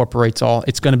 it incorporates all.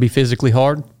 It's going to be physically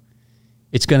hard.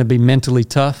 It's going to be mentally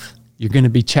tough. You're going to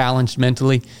be challenged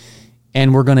mentally,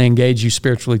 and we're going to engage you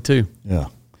spiritually too. Yeah.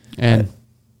 And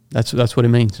that's what it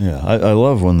means. Yeah. I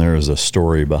love when there is a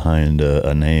story behind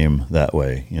a name that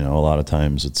way. A lot of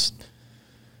times it's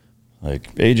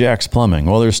like Ajax Plumbing.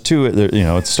 Well, there's 2,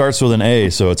 it starts with an A,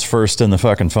 so it's first in the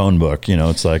fucking phone book.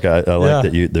 It's like, I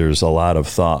like that there's a lot of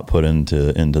thought put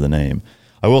into the name.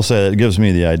 I will say it gives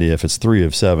me the idea, if it's 3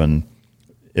 of 7,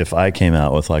 if I came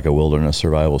out with like a wilderness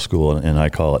survival school and I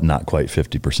call it Not Quite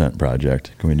 50%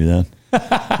 Project, can we do that?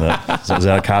 Is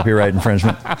that a copyright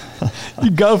infringement?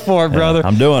 You go for it, brother.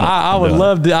 I'm doing it. I would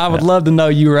love to know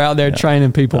you were out there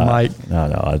training people, Mike.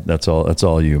 No, that's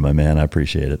all you, my man. I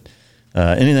appreciate it.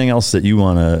 Anything else that you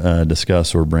want to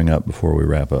discuss or bring up before we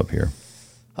wrap up here?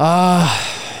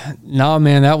 No,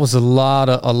 man, that was a lot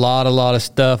of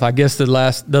stuff. I guess the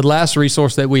last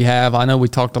resource that we have, I know we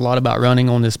talked a lot about running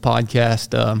on this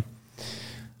podcast.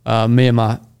 Me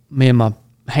and my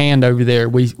hand over there,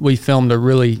 we filmed a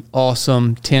really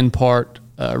awesome 10-part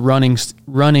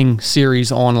running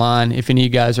series online. If any of you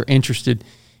guys are interested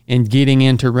in getting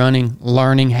into running,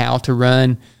 learning how to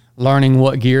run, learning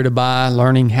what gear to buy,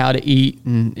 learning how to eat,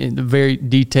 and the very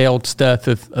detailed stuff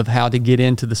of how to get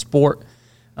into the sport.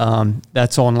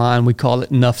 That's online. We call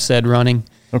it Enough Said Running.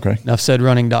 Okay.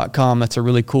 EnoughSaidRunning.com. That's a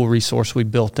really cool resource we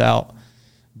built out.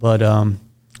 But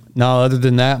no, other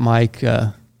than that, Mike,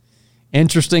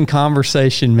 interesting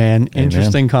conversation, man.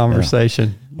 Interesting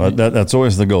conversation. Yeah. Well, that's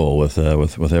always the goal with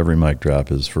every mic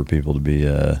drop, is for people to be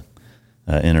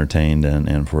entertained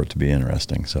and for it to be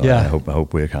interesting. So I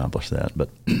hope we accomplish that. But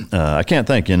I can't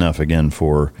thank you enough again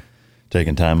for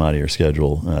taking time out of your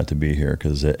schedule to be here,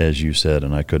 because as you said,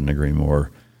 and I couldn't agree more,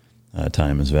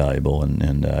 time is valuable,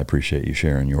 and I appreciate you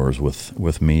sharing yours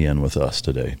with me and with us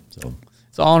today. So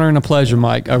it's an honor and a pleasure,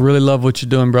 Mike. I really love what you're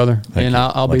doing, brother. Thank you.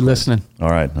 I'll be listening. All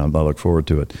right. I look forward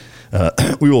to it.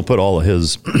 We will put all of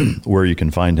his, where you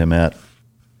can find him at,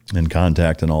 and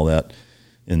contact and all that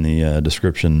in the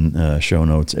description show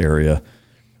notes area.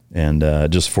 And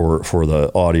just for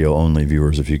the audio only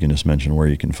viewers, if you can just mention where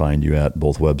you can find you at,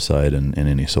 both website and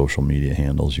any social media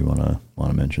handles you want to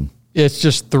mention. It's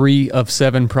just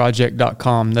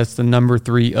 3of7project.com. That's the number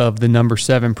 3 of the number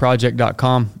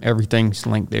 7project.com. Everything's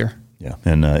linked there. Yeah.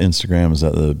 And Instagram, is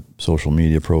that the social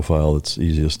media profile that's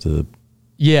easiest to?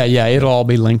 Yeah. It'll all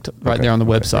be linked right there on the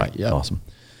website. Yeah. Awesome.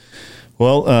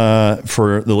 Well,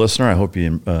 for the listener, I hope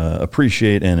you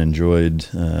appreciate and enjoyed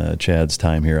Chad's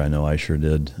time here. I know I sure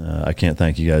did. I can't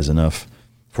thank you guys enough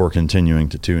for continuing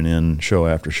to tune in show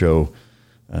after show,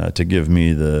 to give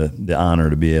me the honor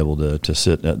to be able to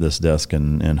sit at this desk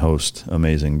and host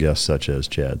amazing guests such as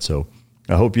Chad. So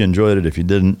I hope you enjoyed it. If you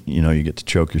didn't, you get to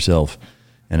choke yourself.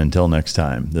 And until next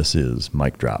time, this is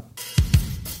Mic Drop.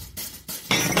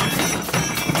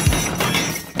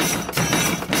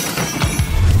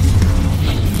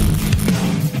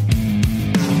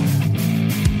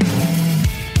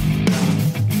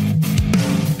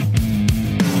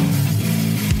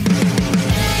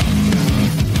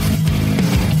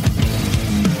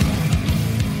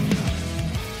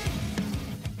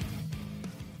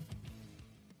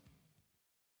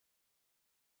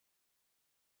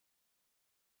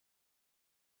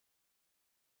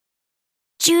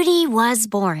 Judy was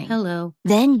boring. Hello.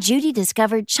 Then Judy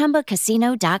discovered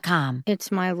ChumbaCasino.com.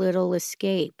 It's my little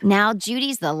escape. Now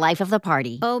Judy's the life of the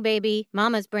party. Oh, baby,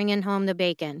 mama's bringing home the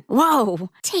bacon. Whoa,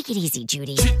 take it easy,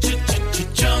 Judy.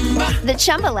 The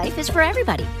Chumba life is for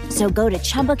everybody. So go to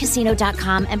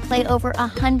ChumbaCasino.com and play over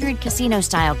 100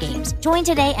 casino-style games. Join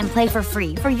today and play for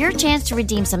free for your chance to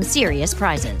redeem some serious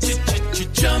prizes.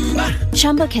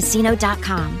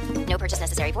 ChumbaCasino.com. No purchase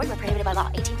necessary. Void where prohibited by law.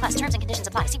 18 plus. Terms and conditions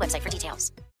apply. See website for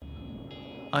details.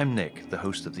 I'm Nick, the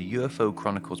host of the UFO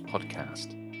Chronicles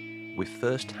podcast, with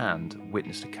first-hand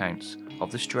witnessed accounts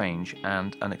of the strange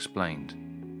and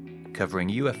unexplained, covering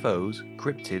UFOs,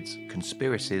 cryptids,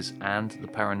 conspiracies, and the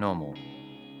paranormal.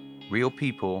 Real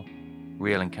people,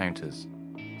 real encounters.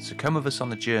 So come with us on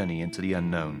the journey into the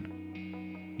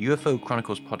unknown. UFO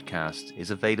Chronicles podcast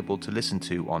is available to listen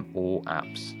to on all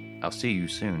apps. I'll see you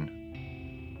soon.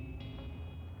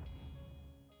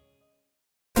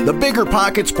 The Bigger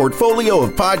Pockets portfolio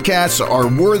of podcasts are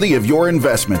worthy of your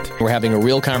investment. We're having a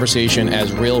real conversation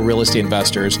as real estate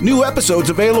investors. New episodes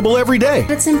available every day.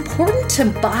 It's important to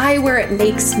buy where it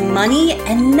makes money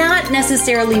and not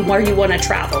necessarily where you want to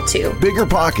travel to. Bigger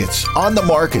Pockets, On the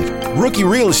Market, Rookie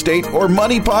Real Estate, or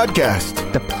Money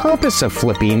Podcast. The purpose of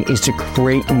flipping is to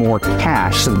create more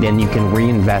cash so then you can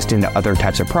reinvest into other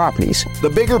types of properties. The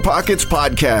Bigger Pockets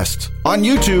Podcast, on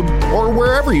YouTube or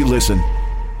wherever you listen.